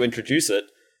way to introduce it.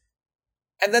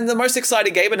 And then the most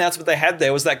exciting game announcement they had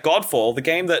there was that Godfall, the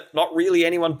game that not really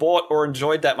anyone bought or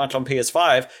enjoyed that much on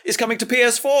PS5, is coming to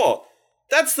PS4.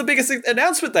 That's the biggest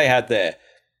announcement they had there.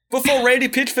 Before Randy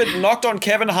Pitchford knocked on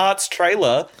Kevin Hart's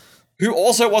trailer, who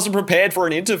also wasn't prepared for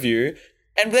an interview,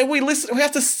 and then we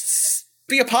have to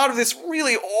be a part of this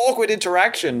really awkward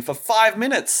interaction for 5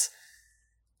 minutes.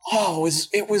 Oh,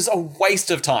 it was a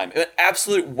waste of time. An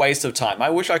absolute waste of time. I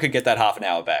wish I could get that half an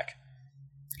hour back.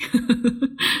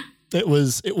 It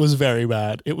was very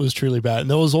bad. It was truly bad. And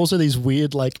there was also these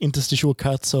weird like interstitial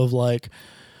cuts of like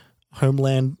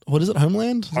Homeland. What is it?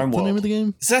 Homeland? Is that the name of the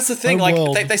game? So that's the thing.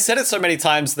 Homeworld. Like they said it so many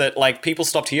times that like people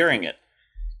stopped hearing it.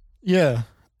 Yeah.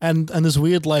 And this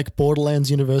weird like Borderlands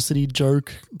University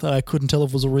joke that I couldn't tell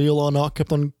if was real or not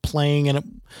kept on playing,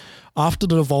 and after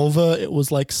the Devolver, it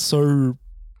was like so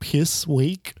piss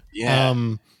weak. Yeah,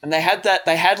 and they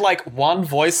had like one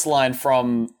voice line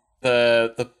from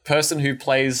the person who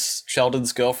plays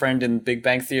Sheldon's girlfriend in Big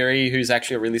Bang Theory, who's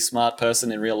actually a really smart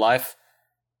person in real life.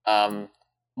 Mayim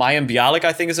Bialik,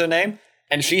 I think is her name,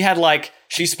 and she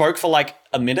spoke for like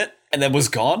a minute and then was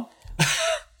gone.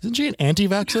 Isn't she an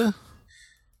anti-vaxxer?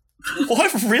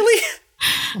 What, really?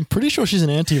 I'm pretty sure she's an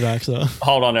anti-vaxxer.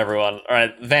 Hold on, everyone. All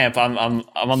right, Vamp, I'm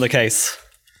on the case.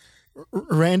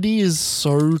 Randy is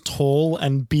so tall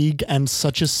and big and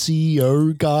such a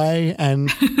CEO guy, and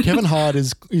Kevin Hart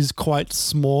is quite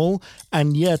small,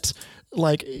 and yet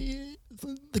like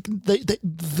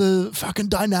the fucking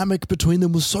dynamic between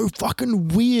them was so fucking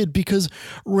weird because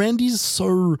Randy's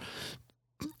so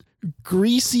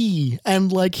greasy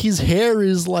and like his hair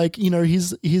is like, you know,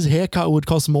 his haircut would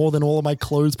cost more than all of my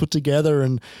clothes put together,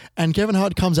 and Kevin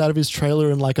Hart comes out of his trailer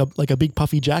in like a big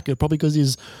puffy jacket, probably because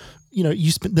he's, you know,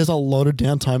 there's a lot of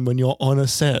downtime when you're on a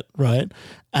set, right?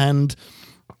 And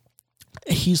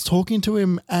he's talking to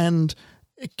him, and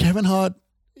Kevin Hart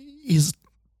is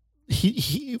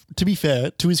he to be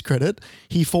fair, to his credit,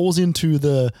 he falls into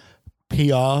the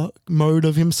PR mode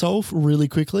of himself really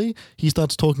quickly. He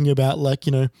starts talking about like,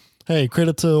 you know, hey,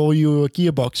 credit to all your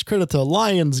Gearbox, credit to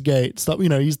Lionsgate stuff. You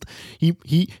know,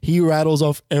 he rattles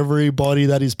off everybody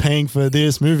that is paying for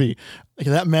this movie. Like,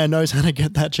 that man knows how to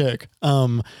get that check.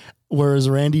 Whereas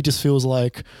Randy just feels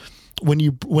like when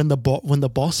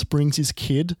the boss brings his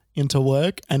kid into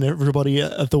work and everybody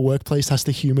at the workplace has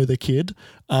to humor the kid,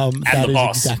 that is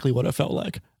exactly what it felt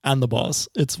like. And the boss,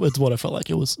 it's what it felt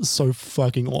like. It was so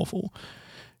fucking awful.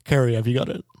 Kerry, have you got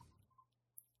it?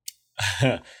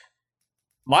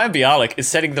 Maya Bialik is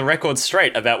setting the record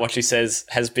straight about what she says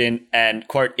has been an,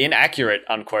 quote, inaccurate,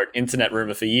 unquote, internet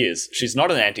rumor for years. She's not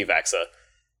an anti-vaxxer.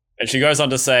 And she goes on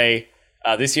to say,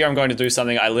 this year I'm going to do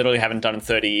something I literally haven't done in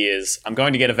 30 years. I'm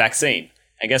going to get a vaccine.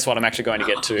 And guess what? I'm actually going to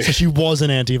get two. So she was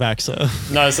an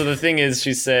anti-vaxxer. No, so the thing is,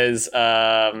 she says,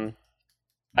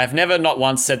 I've never not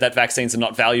once said that vaccines are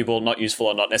not valuable, not useful,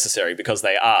 or not necessary, because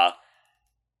they are.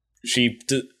 She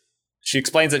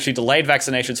explains that she delayed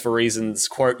vaccinations for reasons,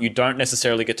 quote, you don't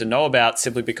necessarily get to know about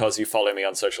simply because you follow me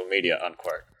on social media,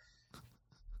 unquote.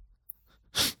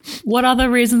 What other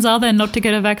reasons are there not to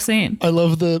get a vaccine? I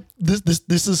love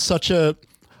this is such a...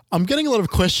 I'm getting a lot of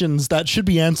questions that should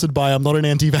be answered by I'm not an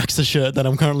anti-vaxxer shirt that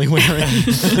I'm currently wearing.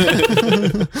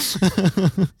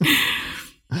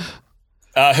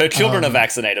 Her children are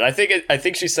vaccinated. I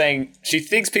think she's saying she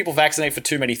thinks people vaccinate for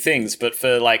too many things, but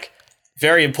for like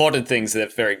very important things, they're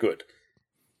very good.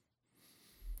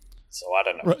 So I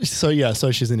don't know. Right,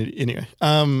 so she's an idiot. Anyway,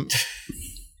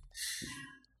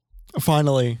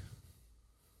 finally,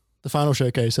 the final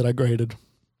showcase that I graded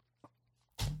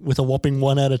with a whopping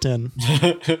 1 out of 10.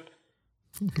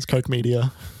 It's Koch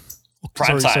Media.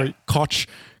 Primetime.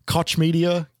 Koch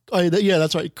Media. Oh, yeah,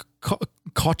 that's right.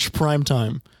 Koch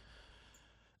Primetime.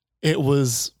 It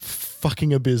was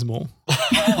fucking abysmal.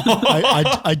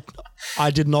 I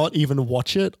did not even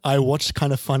watch it. I watched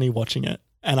kind of funny watching it,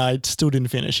 and I still didn't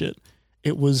finish it.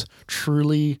 It was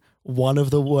truly one of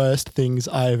the worst things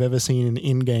I've ever seen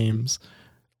in games.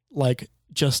 Like,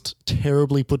 just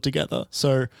terribly put together.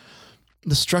 So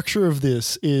the structure of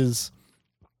this is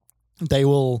it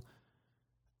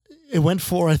went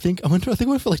for, I think it went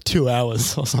for like 2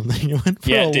 hours or something. It went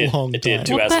for a long time. It did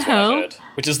 2 hours, is what I heard,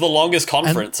 which is the longest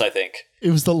conference, I think. It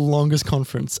was the longest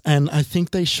conference, and I think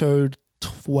they showed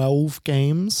 12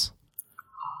 games,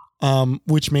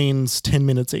 which means 10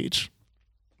 minutes each.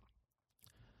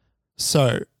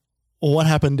 So what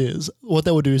happened is, what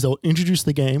they would do is they would introduce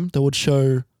the game, they would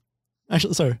show...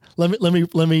 Actually, sorry, let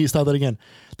me start that again.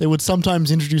 They would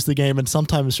sometimes introduce the game and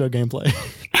sometimes show gameplay.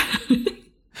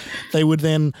 They would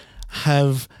then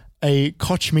have a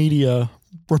Koch Media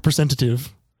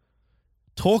representative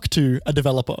talk to a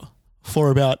developer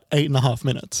for about 8.5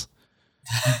 minutes.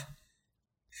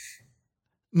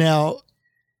 Now,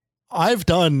 I've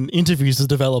done interviews with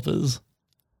developers.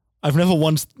 I've never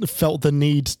once felt the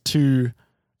need to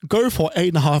go for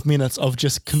 8.5 minutes of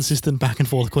just consistent back and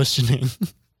forth questioning.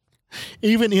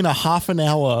 Even in a half an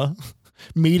hour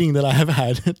meeting that I have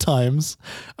had at times,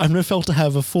 I've never felt to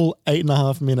have a full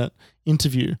 8.5 minute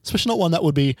interview, especially not one that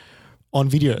would be on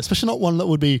video, especially not one that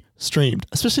would be streamed,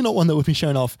 especially not one that would be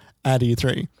shown off at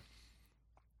E3.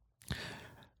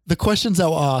 The questions that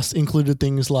were asked included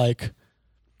things like,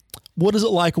 what is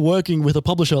it like working with a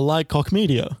publisher like Koch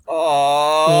Media?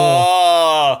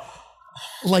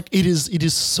 Like, it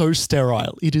is so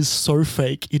sterile. It is so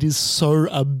fake. It is so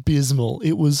abysmal.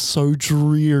 It was so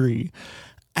dreary.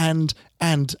 And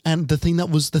the thing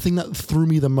that threw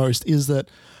me the most is that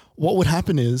what would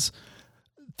happen is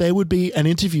there would be an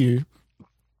interview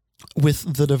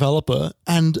with the developer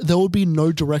and there would be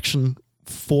no direction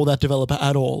for that developer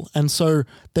at all. And so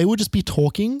they would just be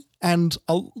talking, and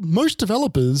most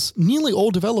developers, nearly all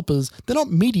developers, they're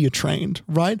not media trained,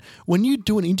 right? When you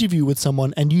do an interview with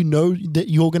someone and you know that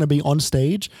you're going to be on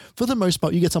stage, for the most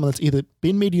part, you get someone that's either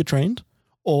been media trained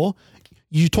or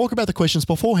you talk about the questions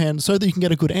beforehand so that you can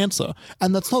get a good answer.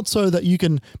 And that's not so that you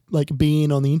can like be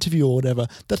in on the interview or whatever.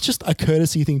 That's just a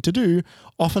courtesy thing to do,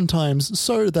 oftentimes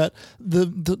so that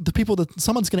the people that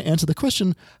someone's going to answer the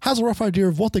question has a rough idea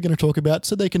of what they're going to talk about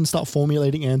so they can start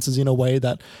formulating answers in a way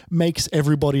that makes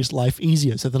everybody's life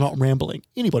easier so they're not rambling.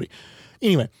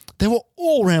 Anyway, they were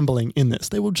all rambling in this.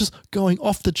 They were just going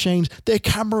off the chain. Their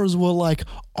cameras were like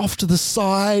off to the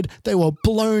side. They were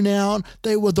blown out.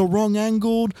 They were the wrong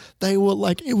angled. They were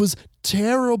like, it was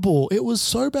terrible. It was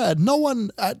so bad. No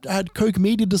one at Koch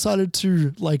Media decided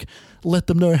to like let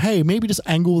them know, hey, maybe just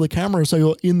angle the camera so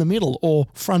you're in the middle or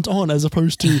front on as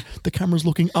opposed to the cameras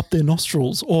looking up their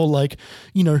nostrils or like,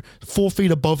 4 feet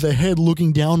above their head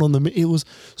looking down on them. It was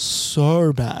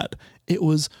so bad. It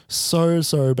was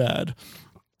so bad.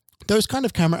 Those kind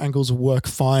of camera angles work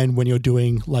fine when you're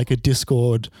doing like a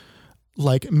Discord,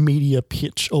 like media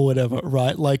pitch or whatever,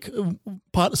 right? Like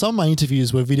some of my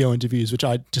interviews were video interviews, which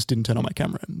I just didn't turn on my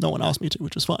camera. No one asked me to,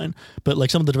 which was fine. But like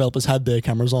some of the developers had their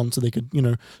cameras on so they could,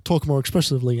 talk more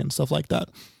expressively and stuff like that.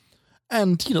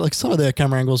 And, like some of their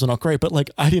camera angles are not great, but like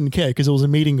I didn't care because it was a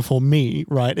meeting for me,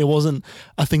 right? It wasn't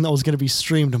a thing that was going to be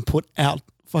streamed and put out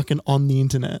fucking on the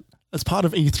internet. As part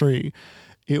of E3,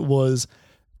 it was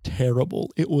terrible.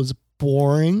 It was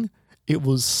boring. It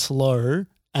was slow.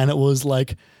 And it was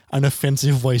like an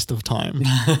offensive waste of time.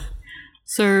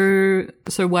 So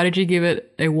why did you give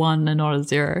it a 1 and not a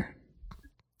 0?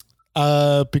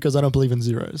 Because I don't believe in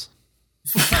zeros.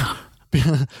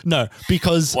 No,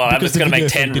 because well, because it's going to make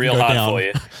 10 real hard down. For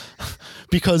you.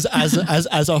 Because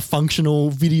as a functional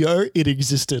video, it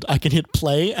existed. I can hit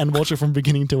play and watch it from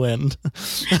beginning to end.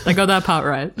 I got that part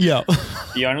right. Yeah.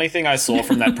 The only thing I saw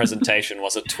from that presentation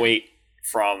was a tweet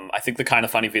from, I think, the Kind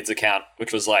of Funny Vids account,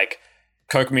 which was like,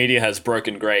 Koch Media has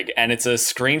broken Greg. And it's a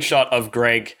screenshot of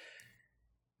Greg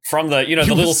from the,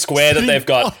 the little square that they've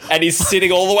got. And he's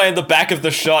sitting all the way in the back of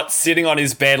the shot, sitting on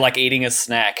his bed, like eating a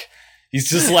snack. He's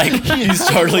just like, he's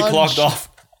totally clocked off.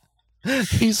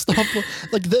 He stopped.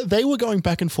 Like they were going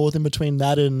back and forth in between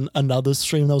that and another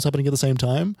stream that was happening at the same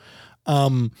time,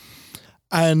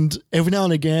 and every now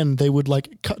and again they would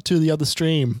like cut to the other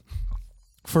stream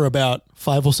for about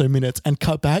 5 or so minutes and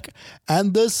cut back,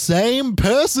 and the same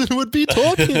person would be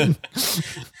talking.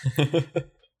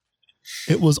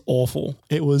 It was awful.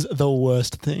 It was the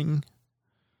worst thing.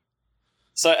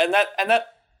 So and that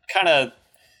kind of.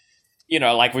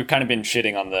 Like we've kind of been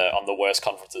shitting on the worst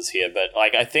conferences here, but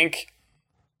like I think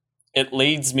it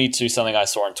leads me to something I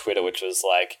saw on Twitter, which was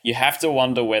like you have to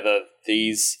wonder whether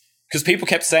because people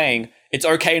kept saying it's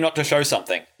okay not to show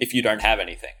something if you don't have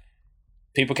anything.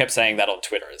 People kept saying that on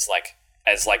Twitter as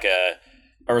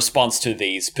a response to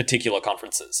these particular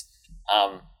conferences.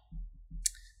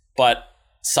 But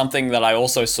something that I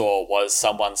also saw was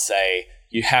someone say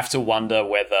you have to wonder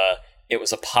whether it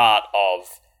was a part of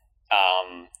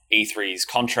E3's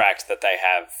contract that they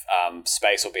have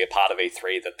space will be a part of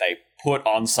E3 that they put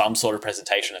on some sort of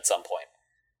presentation at some point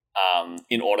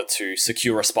in order to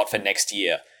secure a spot for next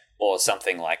year or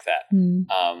something like that.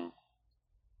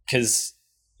 Because,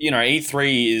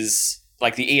 E3 is,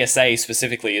 like the ESA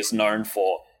specifically is known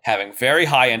for having very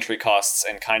high entry costs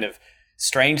and kind of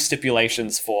strange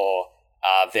stipulations for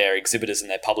their exhibitors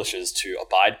and their publishers to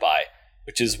abide by,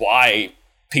 which is why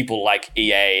people like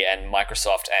EA and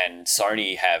Microsoft and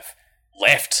Sony have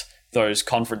left those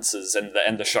conferences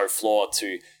and the show floor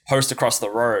to host across the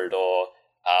road or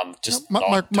just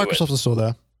Microsoft is still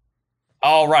there.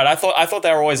 Oh right, I thought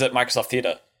they were always at Microsoft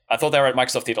Theater. I thought they were at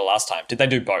Microsoft Theater last time. Did they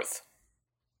do both?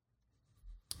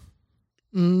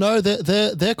 No,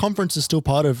 their conference is still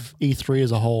part of E3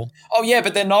 as a whole. Oh yeah,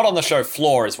 but they're not on the show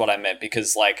floor is what I meant,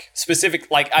 because I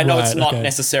know it's not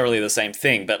necessarily the same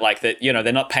thing, but like that,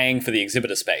 they're not paying for the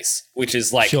exhibitor space, which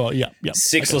is like sure, yeah,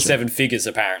 6 or 7 figures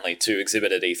apparently to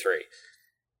exhibit at E3.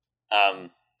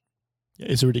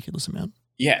 It's a ridiculous amount.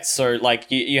 Yeah, so like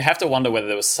you have to wonder whether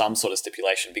there was some sort of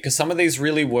stipulation, because some of these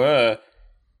really were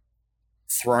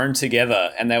thrown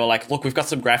together and they were like, look, we've got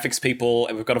some graphics people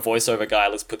and we've got a voiceover guy,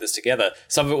 let's put this together.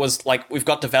 Some of it was like, we've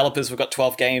got developers, we've got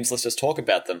 12 games, let's just talk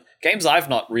about them. Games I've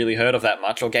not really heard of that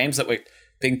much, or games that were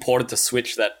being ported to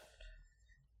Switch that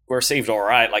were received all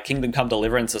right, like Kingdom Come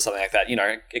Deliverance or something like that,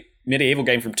 a medieval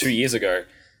game from 2 years ago.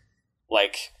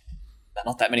 Like,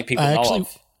 not that many people know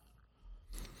of.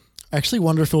 I actually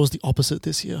wonder if it was the opposite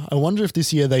this year. I wonder if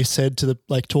this year they said to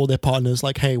all their partners,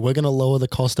 like, hey, we're going to lower the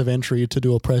cost of entry to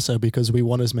do a presser because we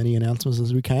want as many announcements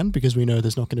as we can, because we know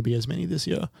there's not going to be as many this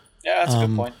year. Yeah, that's a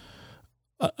good point.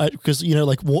 Because,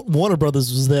 Warner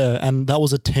Brothers was there and that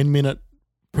was a 10-minute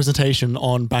presentation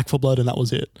on Back 4 Blood and that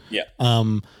was it. Yeah.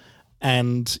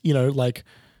 And,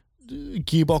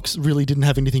 Gearbox really didn't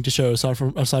have anything to show aside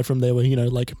from they were,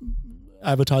 like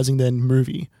advertising their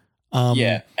movie.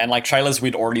 Yeah, and like trailers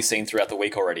we'd already seen throughout the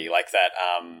week already, like that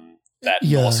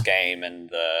Norse game and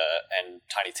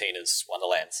Tiny Tina's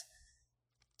Wonderlands.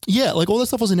 Yeah, like all that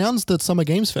stuff was announced at Summer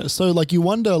Games Fest. So like you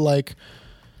wonder, like,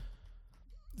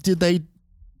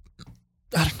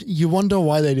 you wonder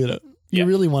why they did it. You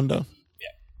really wonder. Yeah.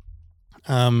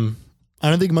 I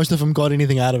don't think most of them got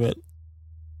anything out of it.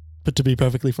 But to be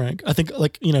perfectly frank, I think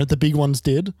like, the big ones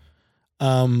did.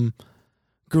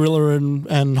 Guerrilla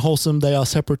and Wholesome, they are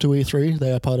separate to E3.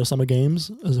 They are part of Summer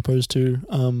Games as opposed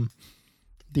to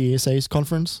the ESA's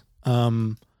conference.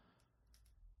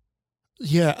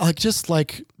 Yeah, just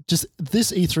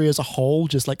this E3 as a whole,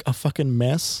 just like a fucking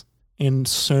mess in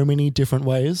so many different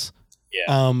ways.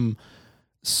 Yeah.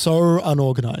 So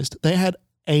unorganized. They had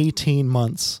 18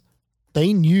 months.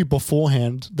 They knew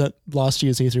beforehand that last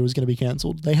year's E3 was going to be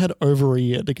cancelled. They had over a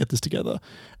year to get this together.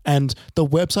 And the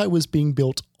website was being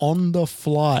built on the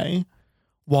fly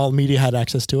while media had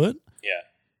access to it. Yeah.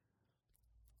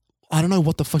 I don't know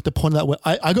what the fuck the point of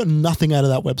that I got nothing out of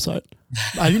that website.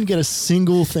 I didn't get a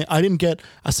single thing. I didn't get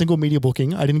a single media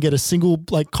booking. I didn't get a single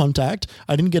like contact.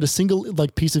 I didn't get a single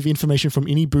like piece of information from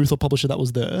any booth or publisher that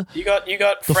was there. You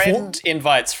got friend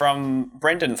invites from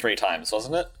Brendan 3 times,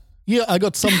 wasn't it? Yeah, I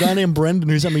got some guy named Brendan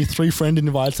who sent me 3 friend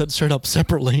invites that showed up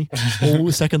separately,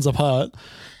 all seconds apart.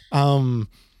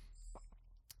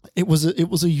 It was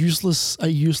a useless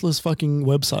fucking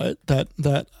website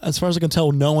that as far as I can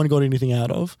tell, no one got anything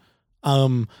out of.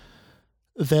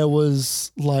 There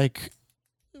was like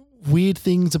weird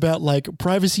things about like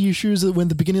privacy issues when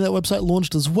the beginning of that website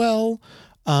launched as well.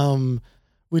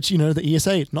 Which, the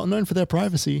ESA, not known for their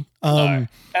privacy. No.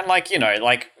 And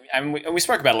and we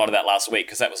spoke about a lot of that last week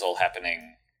because that was all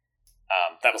happening.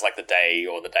 That was like the day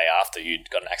or the day after you'd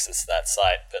gotten access to that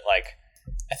site. But like,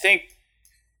 I think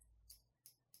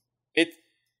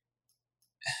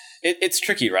it's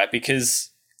tricky, right?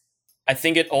 Because I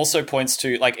think it also points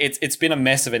to like it's been a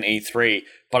mess of an E3,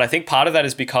 but I think part of that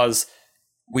is because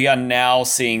we are now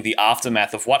seeing the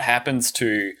aftermath of what happens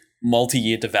to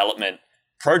multi-year development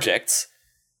projects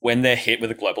when they're hit with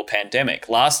a global pandemic.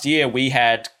 Last year, we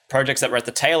had projects that were at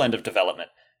the tail end of development.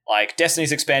 Like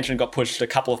Destiny's expansion got pushed a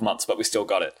couple of months, but we still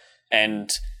got it.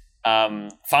 And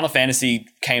Final Fantasy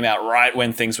came out right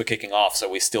when things were kicking off, so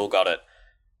we still got it.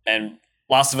 And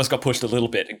Last of Us got pushed a little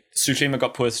bit. Tsushima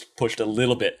got pushed a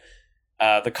little bit.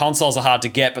 The consoles are hard to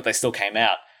get, but they still came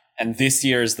out. And this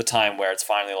year is the time where it's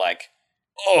finally like,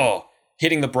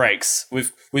 hitting the brakes.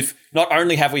 We've not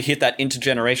only have we hit that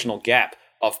intergenerational gap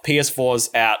of PS4's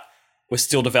out, we're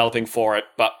still developing for it,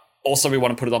 but also we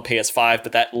want to put it on PS5,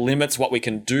 but that limits what we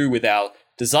can do with our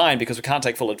design because we can't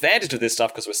take full advantage of this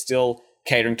stuff because we're still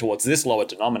catering towards this lower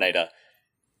denominator.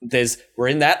 We're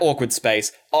in that awkward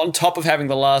space on top of having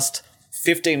the last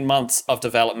 15 months of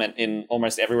development in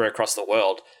almost everywhere across the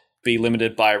world be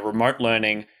limited by remote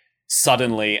learning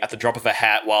suddenly at the drop of a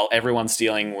hat while everyone's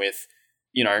dealing with,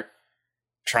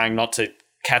 trying not to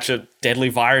catch a deadly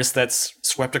virus that's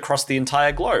swept across the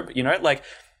entire globe.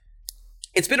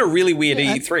 It's been a really weird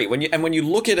E3. When you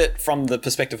look at it from the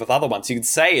perspective of other ones, you could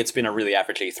say it's been a really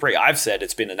average E3. I've said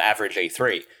it's been an average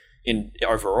E3 in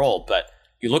overall, but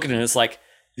you look at it and it's like,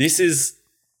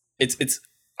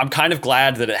 I'm kind of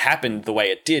glad that it happened the way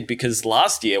it did because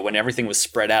last year when everything was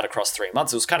spread out across 3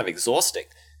 months, it was kind of exhausting.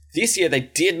 This year they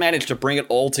did manage to bring it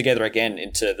all together again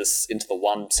into the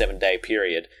 1 7-day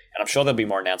period. And I'm sure there'll be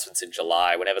more announcements in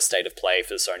July whenever State of Play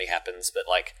for Sony happens, but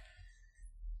like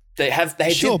they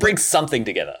did bring something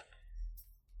together.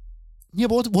 Yeah,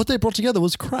 but what they brought together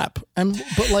was crap, and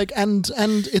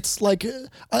it's like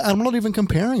I'm not even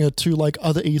comparing it to like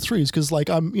other E3s because like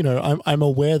I'm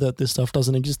aware that this stuff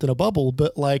doesn't exist in a bubble,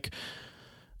 but like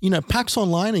PAX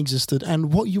Online existed,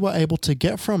 and what you were able to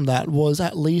get from that was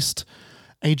at least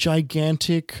a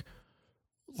gigantic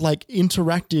like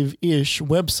interactive-ish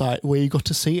website where you got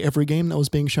to see every game that was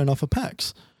being shown off at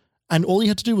PAX, and all you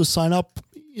had to do was sign up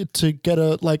to get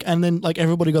and then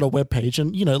everybody got a web page,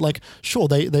 and sure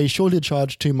they sure did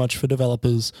charge too much for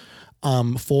developers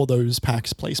for those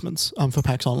PAX placements for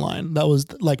PAX Online. That was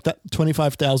like that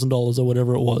 $25,000 or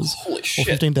whatever it was. Holy shit.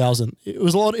 Or $15,000. It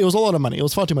was a lot of money. It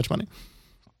was far too much money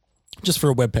just for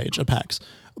a web page at PAX.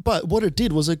 But what it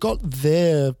did was it got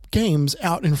their games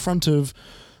out in front of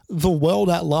the world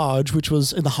at large, which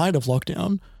was in the height of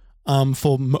lockdown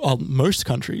for most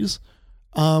countries.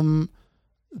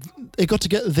 It got to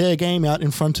get their game out in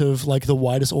front of like the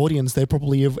widest audience they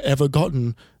probably have ever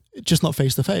gotten, just not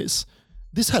face to face.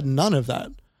 This had none of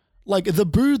that. Like the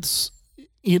booths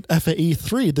for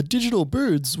E3, the digital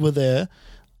booths were there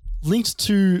linked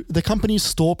to the company's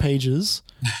store pages,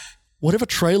 whatever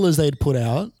trailers they'd put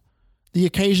out, the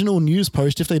occasional news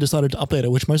post if they decided to update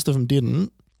it, which most of them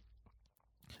didn't,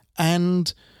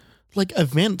 and like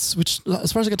events, which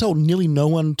as far as I can tell, nearly no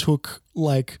one took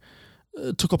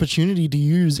opportunity to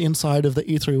use inside of the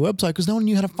E3 website because no one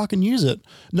knew how to fucking use it.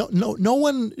 No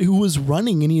one who was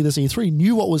running any of this E3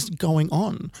 knew what was going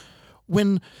on.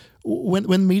 When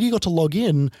media got to log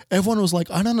in, everyone was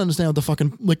like, I don't understand what the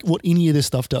fucking, like, what any of this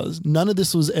stuff does. None of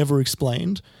this was ever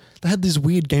explained. They had this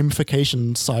weird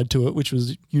gamification side to it, which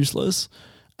was useless.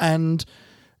 And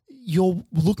you're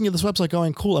looking at this website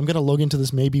going, cool, I'm going to log into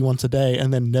this maybe once a day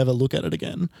and then never look at it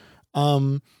again.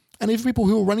 And even people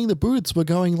who were running the booths were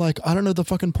going like, I don't know the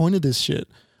fucking point of this shit.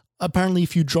 Apparently,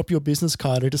 if you drop your business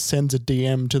card, it just sends a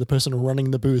DM to the person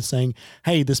running the booth saying,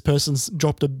 hey, this person's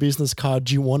dropped a business card.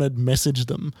 Do you want to message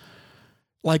them?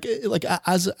 Like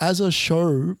as a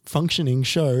functioning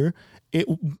show, it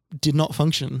did not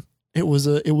function. It was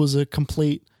a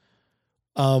complete,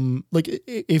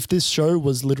 if this show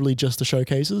was literally just the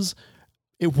showcases,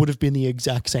 it would have been the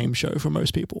exact same show for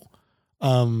most people.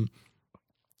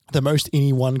 The most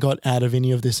anyone got out of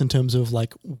any of this in terms of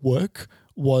like work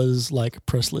was like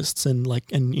press lists and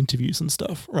interviews and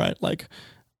stuff, right? Like,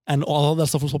 and all of that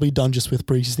stuff was probably done just with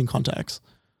pre-existing contacts.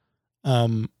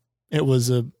 It was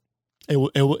a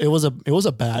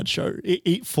bad show.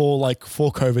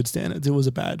 For COVID standards, it was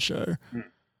a bad show.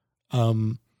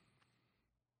 I'm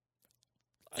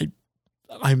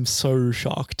so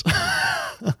shocked.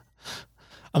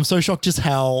 I'm so shocked just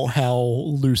how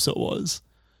loose it was.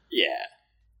 Yeah.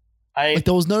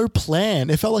 There was no plan.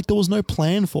 It felt like there was no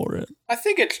plan for it. I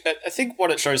think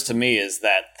what it shows to me is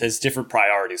that there's different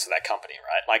priorities for that company,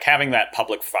 right? Like having that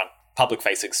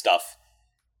public-facing stuff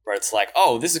where it's like,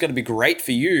 oh, this is going to be great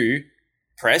for you,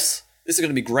 press. This is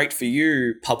going to be great for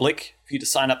you, public, for you to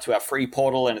sign up to our free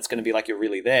portal and it's going to be like you're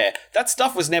really there. That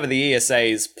stuff was never the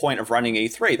ESA's point of running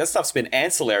E3. That stuff's been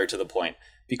ancillary to the point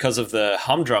because of the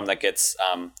humdrum that gets...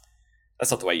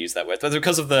 that's not the way I use that word, but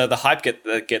because of the hype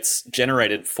that gets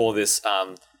generated for this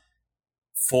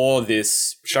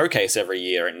showcase every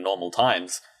year in normal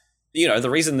times. You know,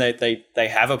 the reason they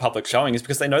have a public showing is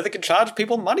because they know they can charge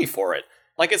people money for it.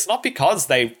 Like, it's not because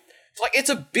it's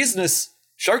a business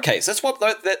showcase. That's what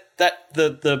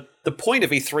the point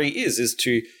of E3 is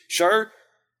to show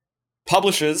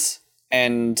publishers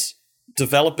and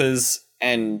developers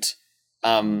and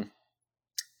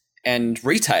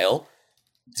retail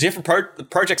different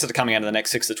projects that are coming out in the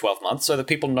next 6 to 12 months so that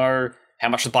people know how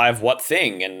much to buy of what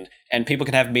thing and people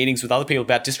can have meetings with other people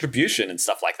about distribution and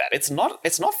stuff like that. It's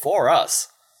not for us.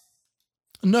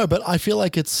 No, but I feel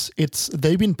like it's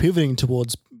they've been pivoting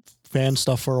towards fan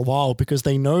stuff for a while because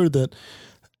they know that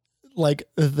like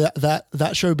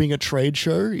that show being a trade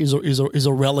show is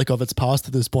a relic of its past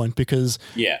at this point because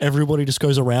everybody just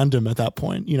goes around them at that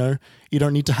point. You know, you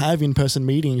don't need to have in-person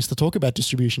meetings to talk about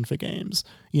distribution for games.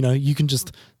 You know, you can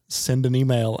just send an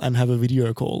email and have a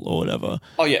video call or whatever.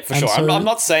 Oh yeah, for sure. So, I'm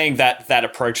not saying that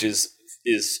approach is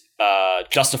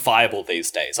justifiable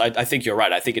these days. I think you're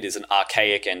right. I think it is an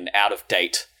archaic and out of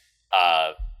date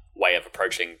way of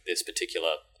approaching this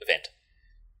particular event.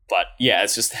 But yeah,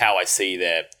 it's just how I see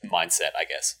their mindset, I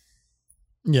guess.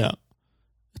 Yeah.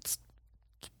 It's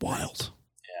wild.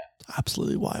 Yeah.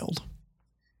 Absolutely wild.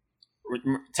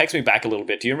 It takes me back a little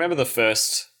bit. Do you remember the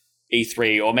first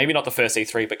E3, or maybe not the first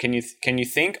E3, but can you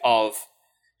think of,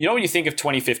 you know, when you think of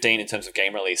 2015 in terms of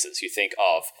game releases, you think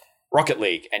of Rocket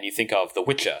League and you think of The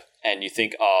Witcher and you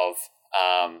think of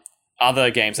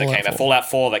other games that came out, Fallout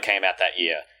 4 that came out that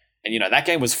year. And, you know, that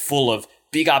game was full of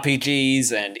big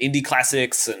RPGs and indie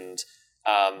classics, and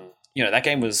you know, that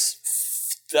game was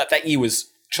that year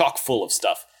was chock full of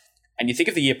stuff. And you think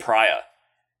of the year prior,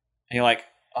 and you're like,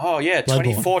 oh yeah,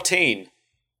 2014,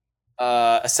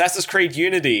 Assassin's Creed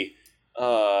Unity,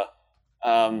 Call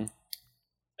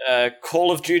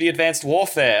of Duty Advanced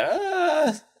Warfare,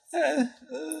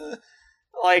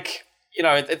 like, you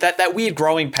know, that weird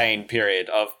growing pain period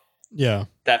of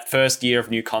that first year of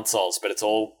new consoles, but it's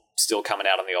all still coming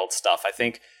out on the old stuff. I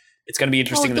think it's going to be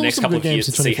interesting in the next couple of years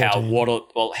to see how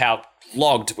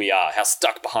logged we are, how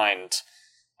stuck behind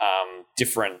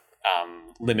different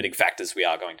limiting factors we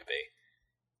are going to be.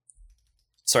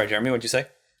 Sorry, Jeremy, what'd you say?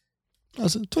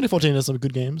 2014 has some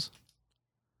good games.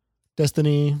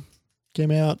 Destiny came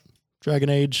out. Dragon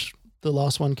Age, the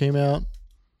last one, came out.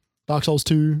 Dark Souls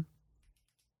 2.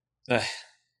 Not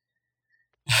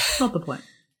the point.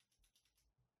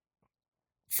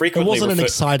 Frequently it wasn't an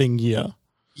exciting year.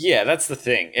 Yeah, that's the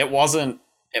thing. It wasn't,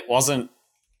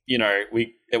 you know,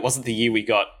 it wasn't the year we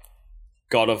got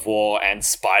God of War and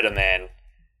Spider-Man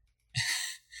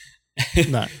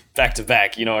No. back to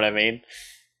back. You know what I mean?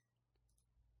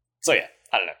 So yeah,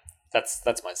 I don't know. That's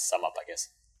my sum up, I guess.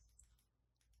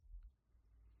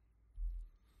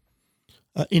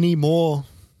 Any more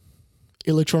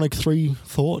Electronic 3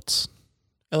 thoughts?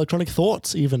 Electronic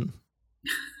thoughts, even.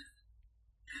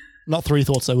 Not 3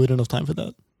 thoughts, though. We don't have time for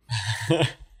that.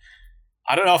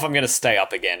 I don't know if I'm going to stay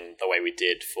up again the way we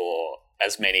did for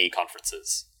as many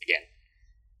conferences again.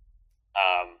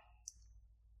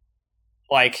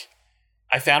 Like,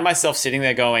 I found myself sitting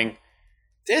there going,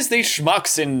 there's these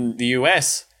schmucks in the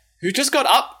US who just got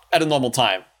up at a normal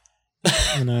time.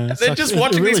 You know, They're just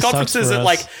watching really these conferences sucks for at us.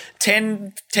 like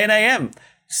 10 a.m.,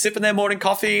 sipping their morning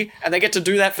coffee, and they get to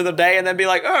do that for the day and then be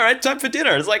like, all right, time for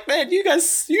dinner. It's like, man, you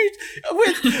guys,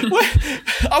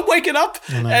 I'm waking up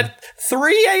at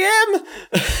 3 a.m.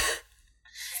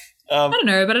 I don't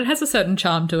know, but it has a certain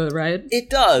charm to it, right? It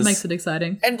does. It makes it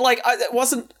exciting. And like, it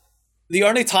wasn't the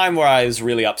only time where I was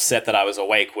really upset that I was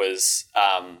awake was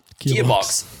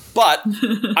Gearbox. But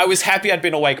I was happy I'd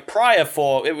been awake prior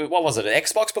for, what was it, an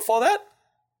Xbox before that?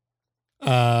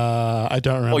 I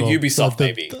don't remember. Or Ubisoft, the,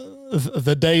 maybe.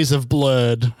 The days have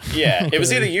blurred. Yeah, it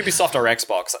was either Ubisoft or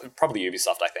Xbox. Probably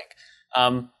Ubisoft, I think.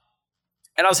 And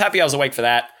I was happy I was awake for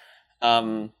that.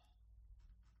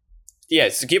 Yeah,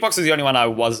 so Gearbox was the only one I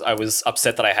was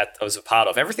upset that I was a part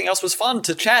of. Everything else was fun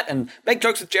to chat and make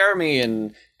jokes with Jeremy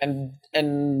and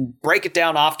break it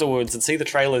down afterwards and see the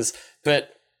trailers.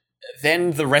 But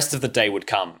then the rest of the day would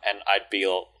come and I'd be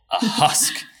a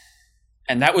husk.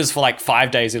 And that was for like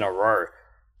 5 days in a row.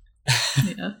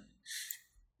 Yeah.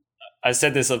 I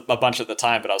said this a bunch at the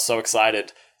time, but I was so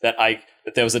excited that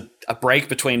there was a break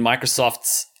between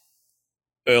Microsoft's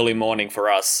early morning for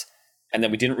us, and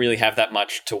then we didn't really have that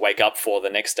much to wake up for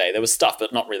the next day. There was stuff,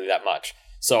 but not really that much.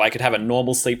 So I could have a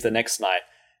normal sleep the next night,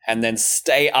 and then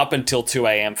stay up until 2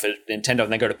 a.m. for Nintendo,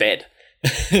 and then go to bed,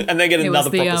 and then get another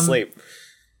proper sleep.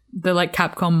 The like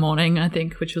Capcom morning, I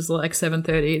think, which was like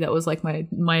 7:30. That was like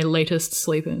my latest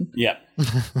sleep in. Yeah.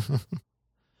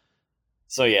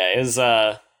 So yeah,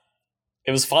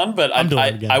 it was fun, but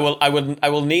I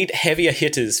will need heavier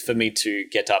hitters for me to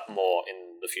get up more in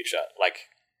the future. Like,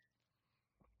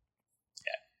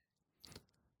 yeah,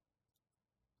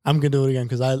 I'm gonna do it again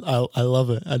because I love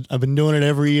it. I've been doing it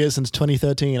every year since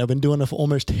 2013. I've been doing it for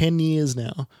almost 10 years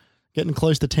now. Getting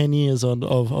close to 10 years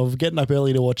of getting up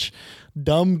early to watch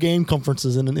dumb game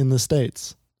conferences in the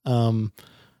States.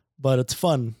 But it's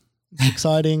fun. It's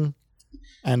exciting.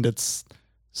 And it's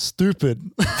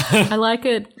stupid. I like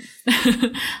it.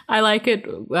 I like it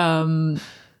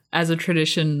as a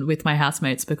tradition with my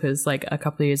housemates because like a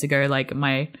couple of years ago, like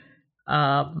my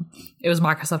it was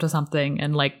Microsoft or something,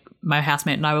 and like my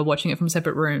housemate and I were watching it from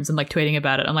separate rooms and like tweeting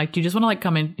about it. I'm like, do you just want to like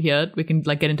come in here? We can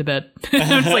like get into bed.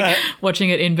 Just like watching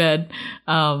it in bed.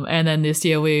 And then this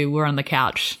year we were on the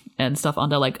couch and stuff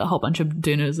under like a whole bunch of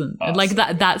dinners and like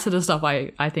that sort of stuff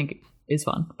I think is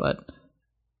fun, but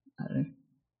I don't know.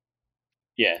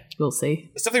 Yeah. We'll see.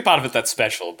 There's definitely part of it that's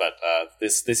special, but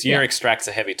this year extracts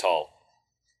a heavy toll.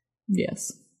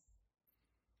 Yes.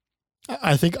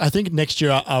 I think next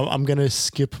year I'm gonna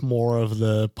skip more of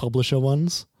the publisher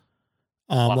ones.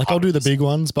 Like I'll do the big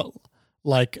ones, but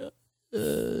like,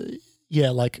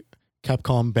 like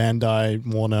Capcom, Bandai,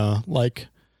 Warner, like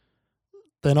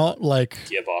they're not like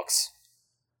Gearbox.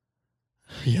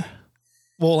 Yeah.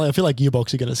 Well, I feel like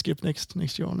Gearbox are gonna skip next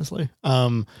year, honestly.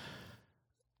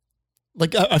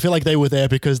 Like I feel like they were there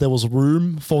because there was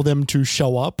room for them to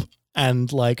show up, and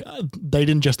like they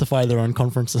didn't justify their own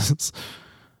conferences.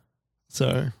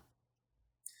 So,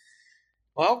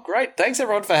 well, great. Thanks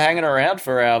everyone for hanging around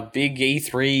for our big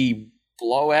E3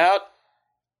 blowout, ?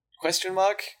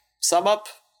 Sum up,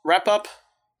 wrap up,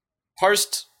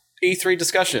 post E3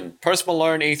 discussion, Post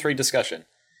Malone E3 discussion.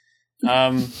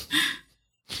 Yeah,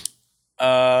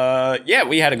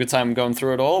 we had a good time going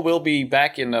through it all. We'll be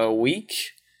back in a week.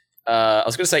 I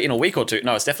was going to say in a week or two.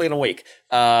 No, it's definitely in a week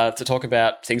to talk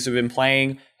about things we've been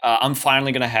playing. I'm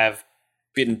finally going to have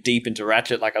bitten deep into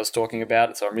Ratchet like I was talking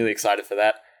about, so I'm really excited for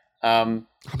that. I'm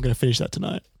going to finish that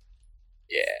tonight.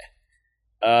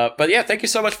 Yeah. But yeah, thank you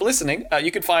so much for listening.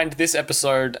 You can find this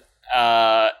episode,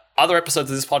 other episodes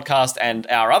of this podcast and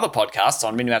our other podcasts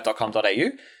on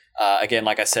minimap.com.au. Again,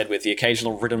 like I said, with the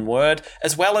occasional written word,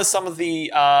 as well as some of the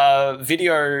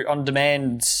video on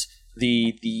demand,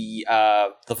 the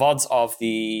VODs of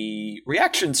the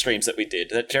reaction streams that we did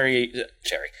that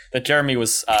Jeremy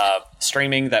was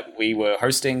streaming, that we were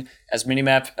hosting as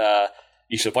Minimap.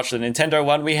 You should watch the Nintendo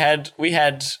one. We had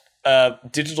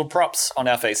digital props on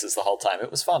our faces the whole time. It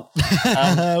was fun.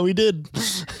 We did.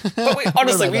 But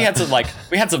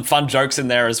we had some fun jokes in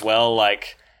there as well.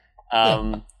 Like,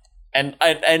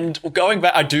 And going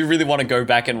back, I do really want to go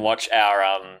back and watch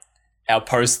our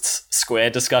post Square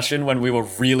discussion when we were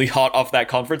really hot off that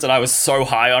conference, and I was so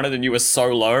high on it, and you were so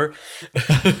low.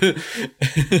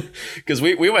 Because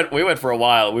we went for a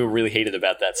while. We were really heated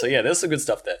about that. So yeah, there's some good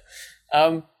stuff there.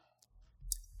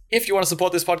 If you want to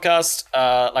support this podcast,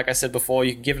 like I said before,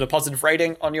 you can give it a positive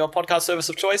rating on your podcast service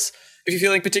of choice. If you're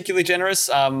feeling particularly generous,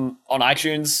 on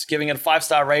iTunes, giving it a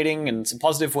 5-star rating and some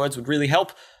positive words would really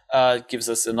help. Gives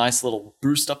us a nice little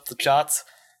boost up the charts.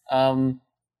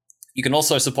 You can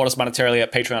also support us monetarily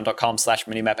at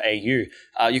patreon.com/minimapau.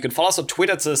 You can follow us on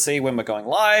Twitter to see when we're going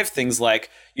live. Things like,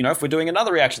 if we're doing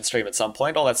another reaction stream at some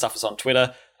point, all that stuff is on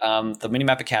Twitter. The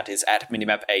Minimap account is at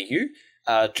minimapau.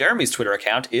 Jeremy's Twitter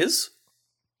account is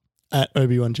at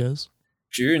Obi-Wan Jez.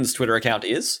 June's Twitter account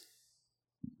is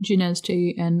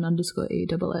JunezJN_ESS.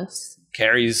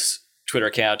 Carrie's Twitter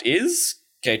account is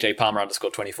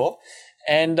KJPalmer_24.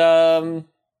 And I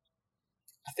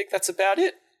think that's about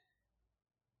it.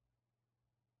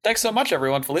 Thanks so much,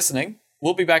 everyone, for listening.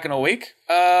 We'll be back in a week.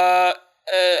 Happy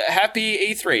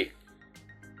E3.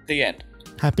 The end.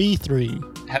 Happy 3.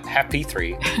 Happy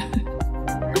 3.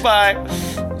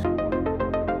 Goodbye.